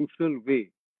crucial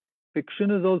way. Fiction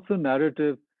is also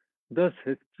narrative. Thus,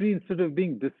 history, instead of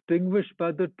being distinguished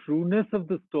by the trueness of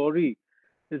the story,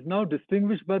 is now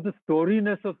distinguished by the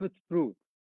storiness of its truth.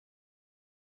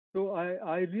 So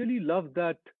I really love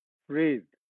that phrase,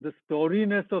 the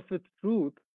storiness of its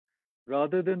truth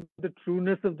rather than the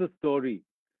trueness of the story.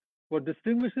 What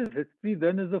distinguishes history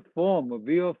then is a form, a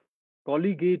way of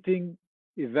colligating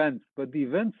events, but the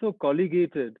events so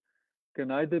colligated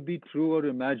can either be true or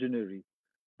imaginary.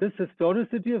 This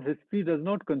historicity of history does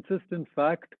not consist in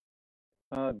fact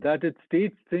that it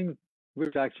states things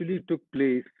which actually took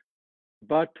place,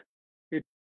 but it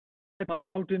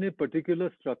out in a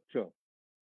particular structure.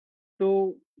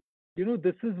 So,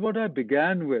 this is what I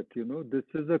began with. This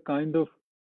is a kind of,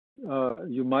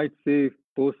 you might say,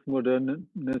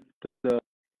 postmodernist,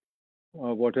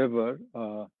 whatever,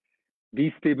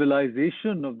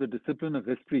 destabilization of the discipline of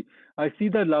history. I see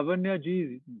that Lavanya ji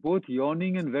is both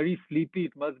yawning and very sleepy.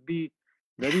 It must be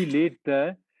very late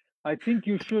there. I think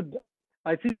you should,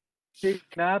 take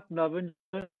a nap, Lavanya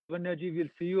ji. We'll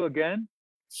see you again.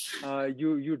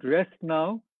 You'd rest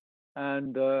now,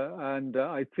 and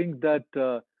I think that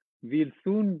we'll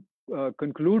soon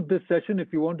conclude this session.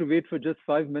 If you want to wait for just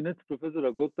 5 minutes, Professor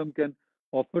Raghottam can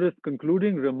offer us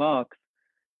concluding remarks,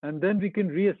 and then we can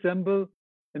reassemble.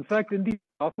 In fact, in the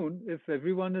afternoon, if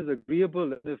everyone is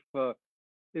agreeable, and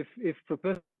if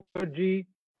Professor Mukherjee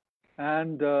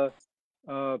and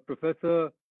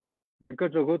Professor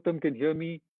Venkat Raghottam can hear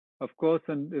me, of course,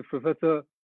 and if Professor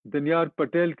Danyar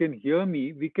Patel can hear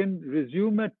me, we can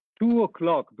resume at 2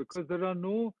 o'clock, because there are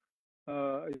no,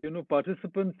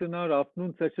 participants in our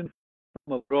afternoon session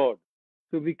from abroad.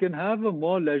 So we can have a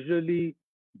more leisurely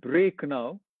break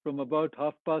now from about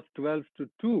 12:30 to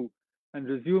 2 and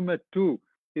resume at 2.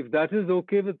 If that is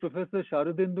okay with Professor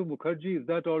Sharadindu Mukherjee, is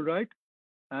that all right?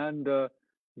 And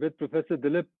with Professor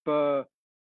Dilip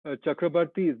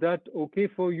Chakrabarti, is that okay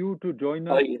for you to join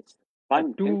us Yes. at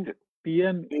Fine. 2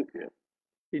 p.m. Thank you.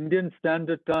 Indian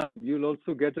Standard Time? You'll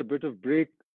also get a bit of break,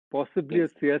 possibly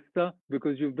Yes. a siesta,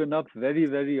 because you've been up very,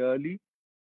 very early.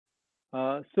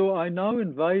 So I now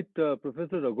invite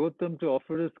Professor Raghottam to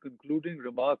offer his concluding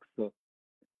remarks, sir.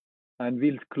 And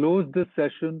we'll close this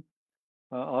session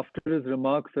after his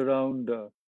remarks around,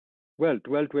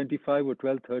 12:25 or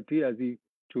 12:30 as he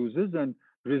chooses, and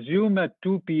resume at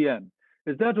 2 p.m.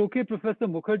 Is that okay, Professor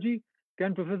Mukherjee?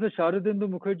 Can Professor Sharadindu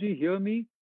Mukherjee hear me?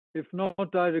 If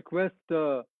not, I request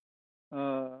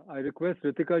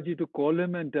Ritika ji to call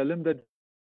him and tell him that.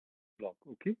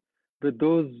 Okay. With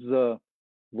those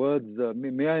words,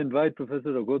 may I invite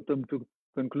Professor Raghottam to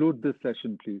conclude this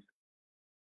session, please?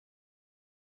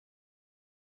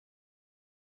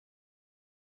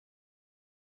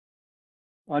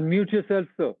 Unmute yourself,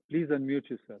 sir. Please unmute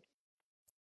yourself.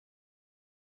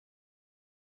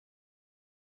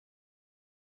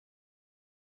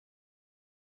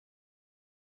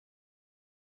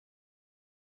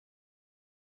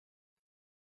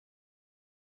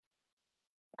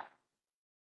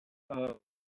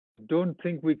 Don't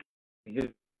think we can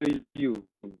hear you.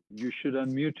 You should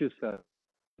unmute yourself.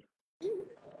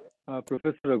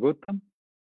 Professor Raghottam?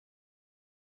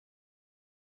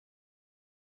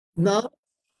 Now,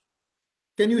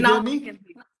 can you hear me?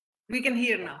 We can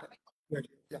hear now.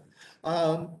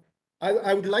 Yeah.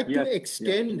 I would like Yes, to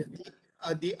extend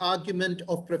the argument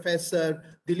of Professor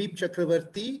Dilip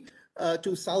Chakrabarti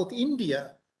to South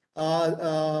India,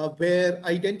 where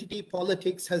identity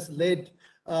politics has led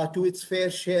to its fair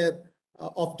share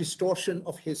of distortion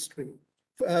of history.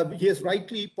 He has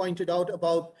rightly pointed out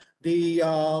about the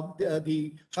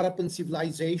Harappan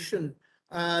civilization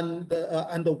and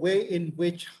the way in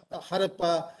which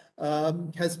Harappa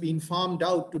has been farmed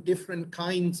out to different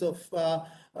kinds of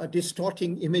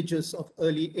distorting images of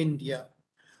early India.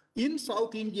 In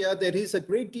South India, there is a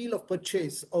great deal of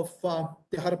purchase of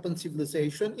the Harappan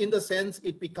civilization, in the sense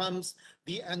it becomes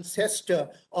the ancestor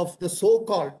of the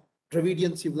so-called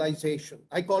Dravidian civilization.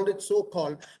 I called it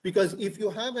so-called because if you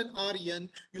have an Aryan,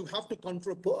 you have to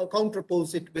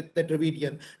counterpose it with the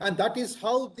Dravidian. And that is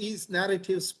how these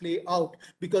narratives play out,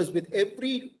 because with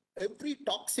every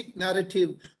toxic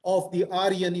narrative of the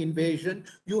Aryan invasion,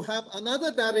 you have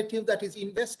another narrative that is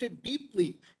invested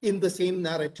deeply in the same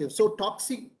narrative. So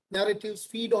toxic narratives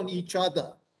feed on each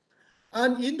other.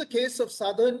 And in the case of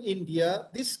southern India,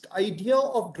 this idea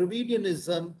of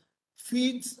Dravidianism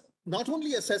feeds not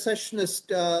only a secessionist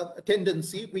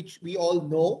tendency, which we all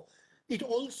know, it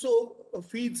also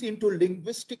feeds into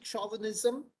linguistic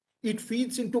chauvinism. It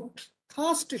feeds into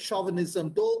caste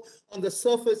chauvinism, though on the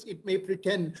surface it may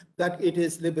pretend that it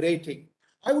is liberating.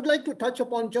 I would like to touch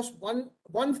upon just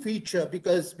one feature,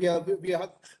 because we have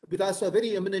with us a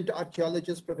very eminent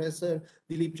archaeologist, Professor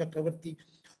Dilip Chakrabarti.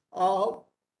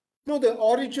 The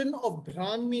origin of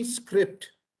Brahmi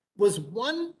script was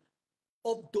one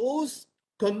of those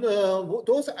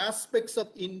those aspects of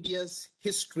India's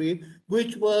history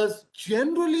which was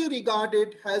generally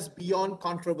regarded as beyond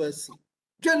controversy.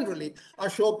 Generally,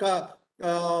 Ashoka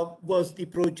was the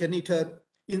progenitor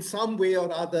in some way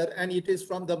or other, and it is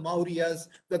from the Mauryas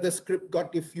that the script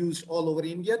got diffused all over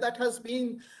India. That has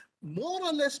been more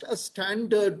or less a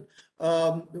standard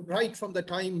right from the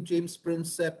time James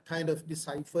Prinsep kind of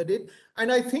deciphered it.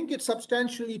 And I think it's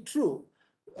substantially true.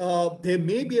 There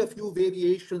may be a few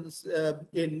variations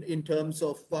in terms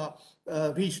of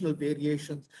regional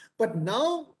variations, but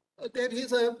now there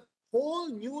is a whole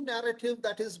new narrative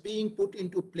that is being put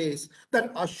into place,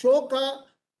 that Ashoka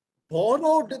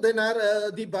borrowed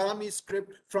the Barami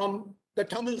script from the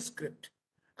Tamil script.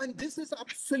 And this is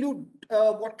absolute,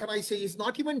 what can I say, is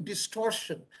not even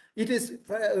distortion. It is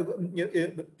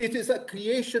a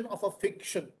creation of a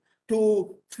fiction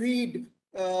to feed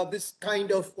this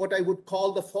kind of what I would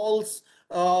call the false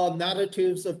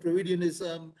narratives of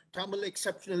Dravidianism, Tamil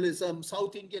exceptionalism,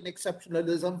 South Indian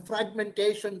exceptionalism,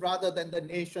 fragmentation rather than the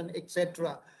nation,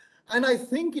 etc. And I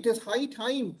think it is high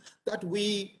time that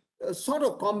we sort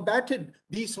of combated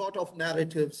these sort of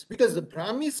narratives, because the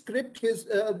Brahmi script is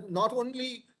not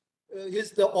only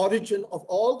is the origin of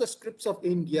all the scripts of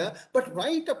India, but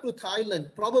right up to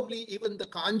Thailand, probably even the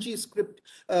Kanji script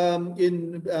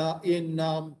in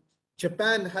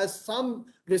Japan has some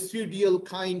residual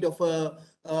kind of a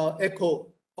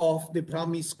echo of the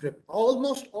Brahmi script.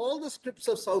 Almost all the scripts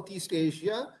of Southeast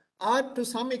Asia are to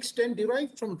some extent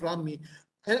derived from Brahmi.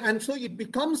 And so it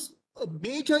becomes a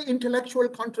major intellectual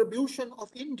contribution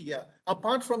of India,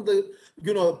 apart from the,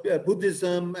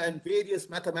 Buddhism and various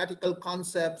mathematical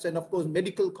concepts, and of course,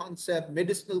 medical concept,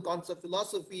 medicinal concept,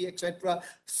 philosophy, etc.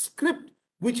 Script,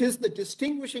 which is the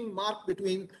distinguishing mark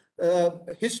between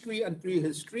history and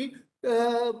prehistory,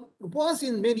 was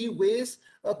in many ways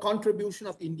a contribution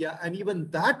of India. And even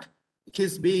that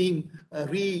is being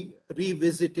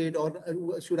revisited, or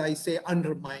should I say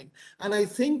undermined. And I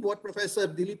think what Professor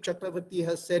Dilip Chakravarti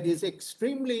has said is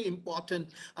extremely important,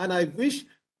 and I wish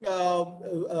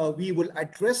we will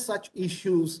address such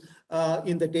issues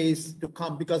in the days to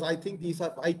come, because I think these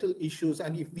are vital issues.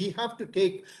 And if we have to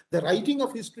take the writing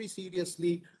of history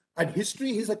seriously, and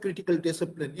history is a critical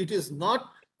discipline, it is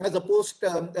not, as a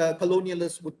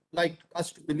post-colonialist would like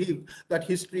us to believe, that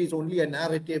history is only a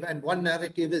narrative, and one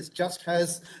narrative is just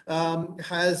as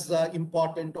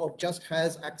important or just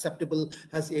as acceptable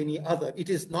as any other. It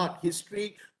is not.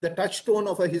 History, the touchstone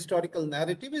of a historical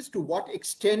narrative is to what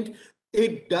extent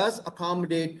it does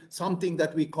accommodate something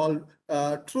that we call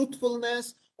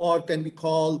truthfulness, or can be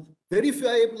called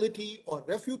verifiability or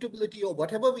refutability, or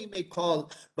whatever we may call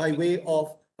by way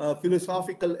of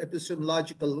philosophical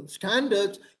epistemological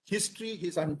standards. History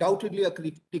is undoubtedly a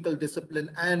critical discipline.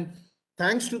 And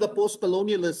thanks to the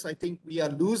post-colonialists, I think we are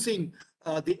losing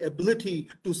the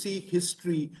ability to see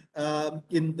history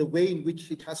in the way in which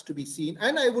it has to be seen.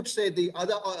 And I would say the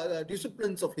other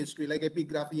disciplines of history, like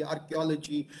epigraphy,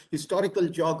 archaeology, historical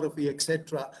geography,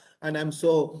 etc. And I'm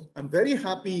very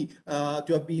happy to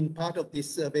have been part of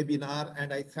this webinar.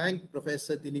 And I thank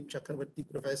Professor Dilip Chakravarti,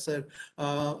 Professor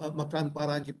Makrant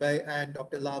Paranjipai, and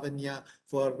Dr. Lavanya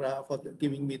for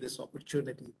giving me this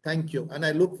opportunity. Thank you. And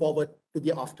I look forward to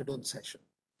the afternoon session.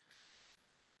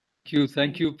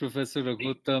 Thank you, Professor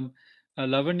Raghuttam.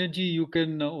 Lavanyaji, you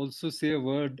can also say a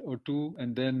word or two,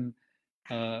 and then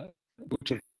go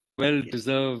to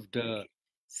well-deserved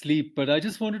sleep. But I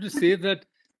just wanted to say that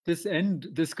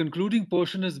this concluding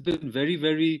portion has been very,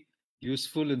 very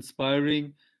useful,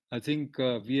 inspiring. I think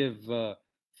we have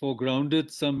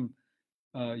foregrounded some,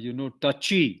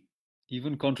 touchy,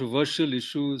 even controversial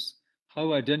issues,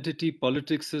 how identity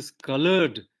politics has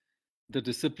colored the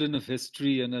discipline of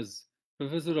history. And as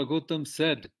Professor Raghuttam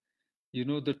said,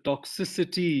 the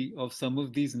toxicity of some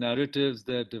of these narratives,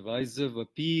 their divisive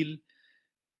appeal,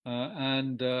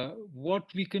 and what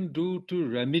we can do to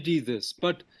remedy this.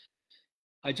 But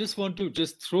I just want to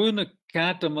just throw in a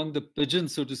cat among the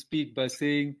pigeons, so to speak, by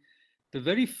saying the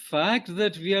very fact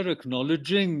that we are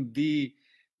acknowledging the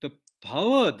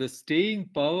power, the staying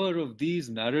power of these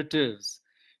narratives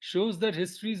shows that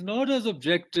history is not as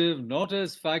objective, not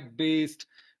as fact-based,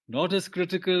 not as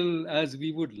critical as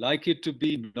we would like it to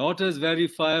be, not as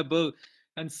verifiable,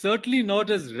 and certainly not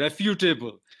as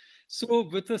refutable. So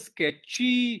with a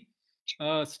sketchy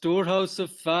storehouse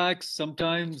of facts,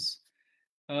 sometimes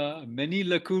many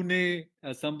lacunae,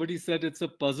 as somebody said, it's a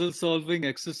puzzle-solving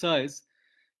exercise.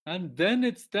 And then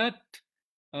it's that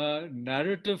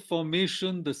narrative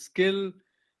formation, the skill,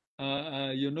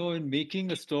 in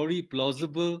making a story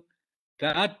plausible,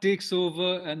 that takes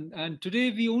over. And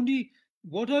today we only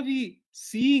what are we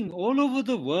seeing all over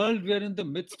the world? We are in the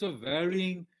midst of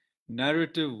varying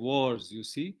narrative wars, you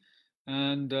see.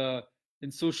 And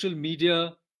in social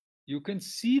media, you can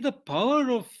see the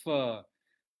power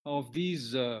of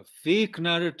these fake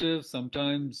narratives,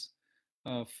 sometimes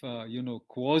of,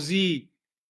 quasi,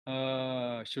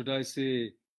 should I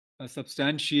say,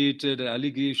 substantiated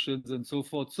allegations and so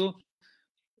forth. So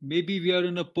maybe we are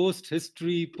in a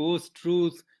post-history,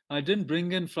 post-truth. I didn't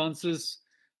bring in Francis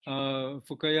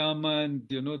Fukuyama and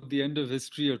the end of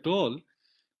history at all,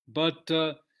 but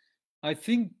I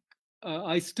think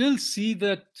I still see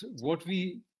that what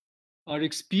we are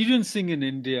experiencing in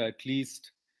India, at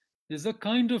least, is a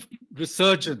kind of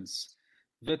resurgence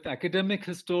with academic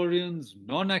historians,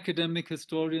 non-academic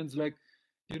historians. Like,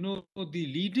 the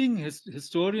leading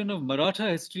historian of Maratha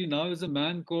history now is a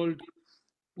man called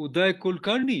Uday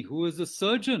Kulkarni, who is a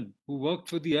surgeon who worked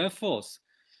for the Air Force.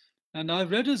 And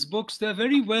I've read his books, they're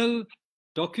very well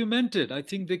documented. I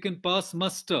think they can pass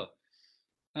muster.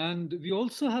 And we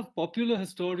also have popular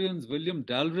historians, William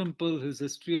Dalrymple, his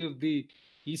history of the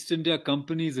East India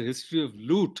Company is a history of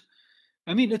loot.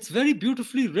 I mean, it's very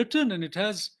beautifully written and it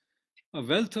has a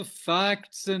wealth of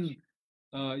facts and,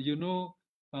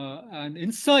 and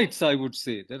insights, I would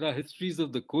say. There are histories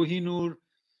of the Kohinoor.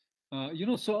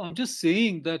 So I'm just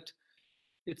saying that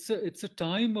it's a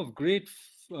time of great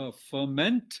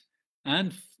ferment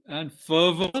and and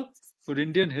fervor for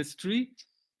Indian history.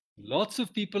 Lots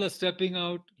of people are stepping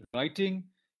out, writing,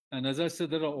 and as I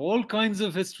said, there are all kinds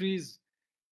of histories: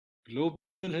 global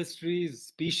histories,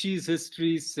 species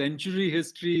histories, century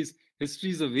histories,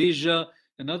 histories of Asia.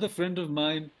 Another friend of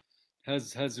mine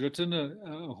has written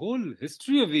a whole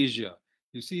history of Asia.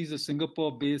 You see, he's a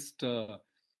Singapore-based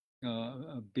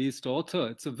based author.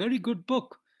 It's a very good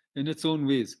book in its own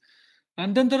ways.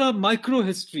 And then there are micro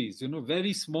histories,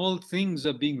 very small things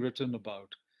are being written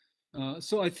about.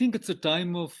 So I think it's a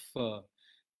time of,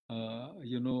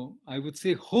 I would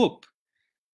say hope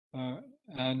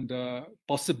and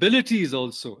possibilities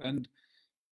also. And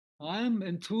I am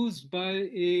enthused by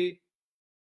a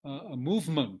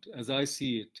movement, as I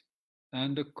see it,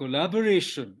 and a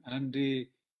collaboration and a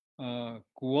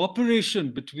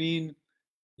cooperation between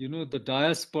the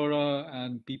diaspora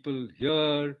and people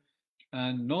here,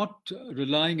 and not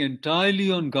relying entirely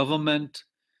on government,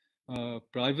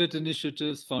 private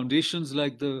initiatives, foundations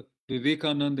like the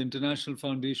Vivekanand International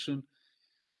Foundation.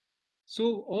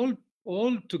 So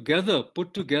all together,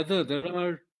 put together, there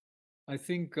are, I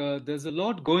think, there's a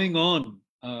lot going on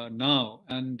now,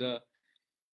 and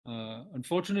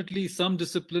unfortunately, some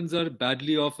disciplines are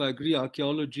badly off. I agree,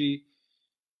 archaeology,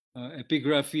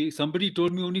 epigraphy. Somebody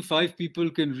told me only 5 people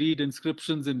can read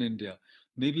inscriptions in India.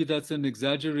 Maybe that's an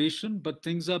exaggeration, but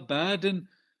things are bad, and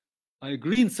I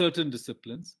agree in certain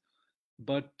disciplines.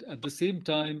 But at the same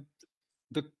time,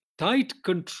 the tight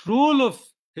control of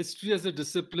history as a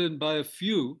discipline by a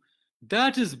few,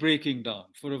 that is breaking down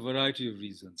for a variety of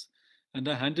reasons. And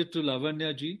I hand it to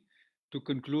Lavanya ji to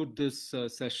conclude this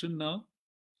session now,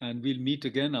 and we'll meet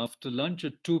again after lunch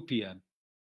at 2 p.m.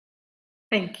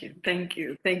 Thank you. Thank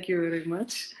you very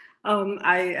much.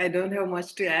 I don't have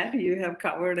much to add. You have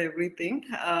covered everything.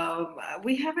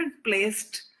 We haven't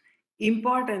placed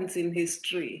importance in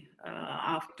history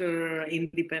after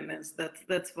independence.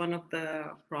 That's one of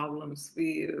the problems.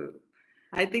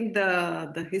 I think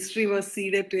the history was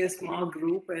ceded to a small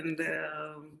group,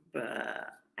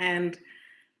 and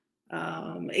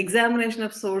examination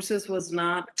of sources was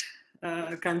not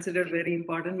considered very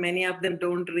important. Many of them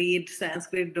don't read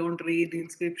Sanskrit, don't read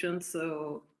inscriptions,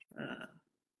 so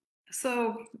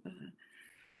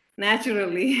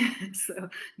naturally, so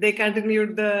they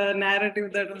continued the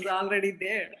narrative that was already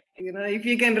there. If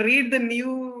you can read the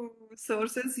new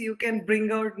sources, you can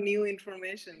bring out new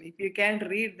information. If you can't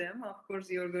read them, of course,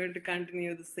 you're going to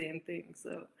continue the same thing.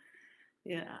 So,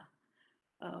 yeah.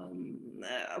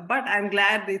 But I'm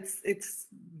glad it's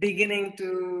beginning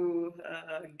to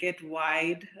get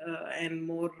wide, and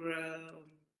more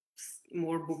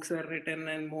books are written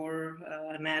and more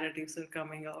narratives are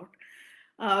coming out,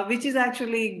 which is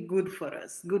actually good for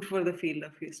us, good for the field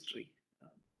of history.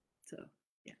 So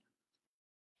yeah.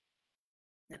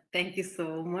 Thank you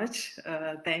so much.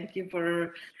 Thank you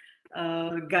for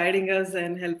guiding us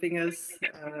and helping us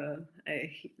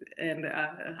and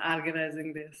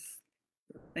organizing this.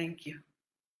 Thank you.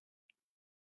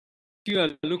 Thank you.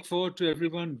 I look forward to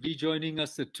everyone rejoining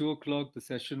us at 2 o'clock. The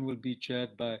session will be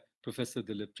chaired by Professor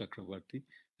Dilip Chakravarti,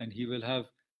 and he will have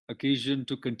occasion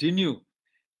to continue,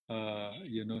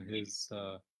 his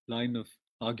line of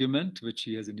argument, which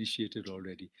he has initiated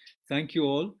already. Thank you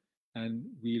all, and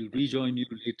we'll rejoin you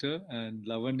later, and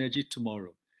Lavanyaji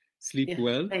tomorrow. Sleep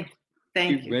well. Thank you.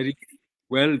 Thank you. Very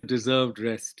well-deserved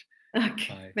rest.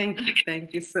 Okay, Bye.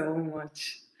 thank you so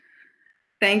much.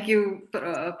 Thank you,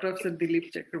 Professor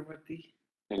Dilip Chakraborty.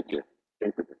 Thank you.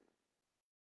 Thank you.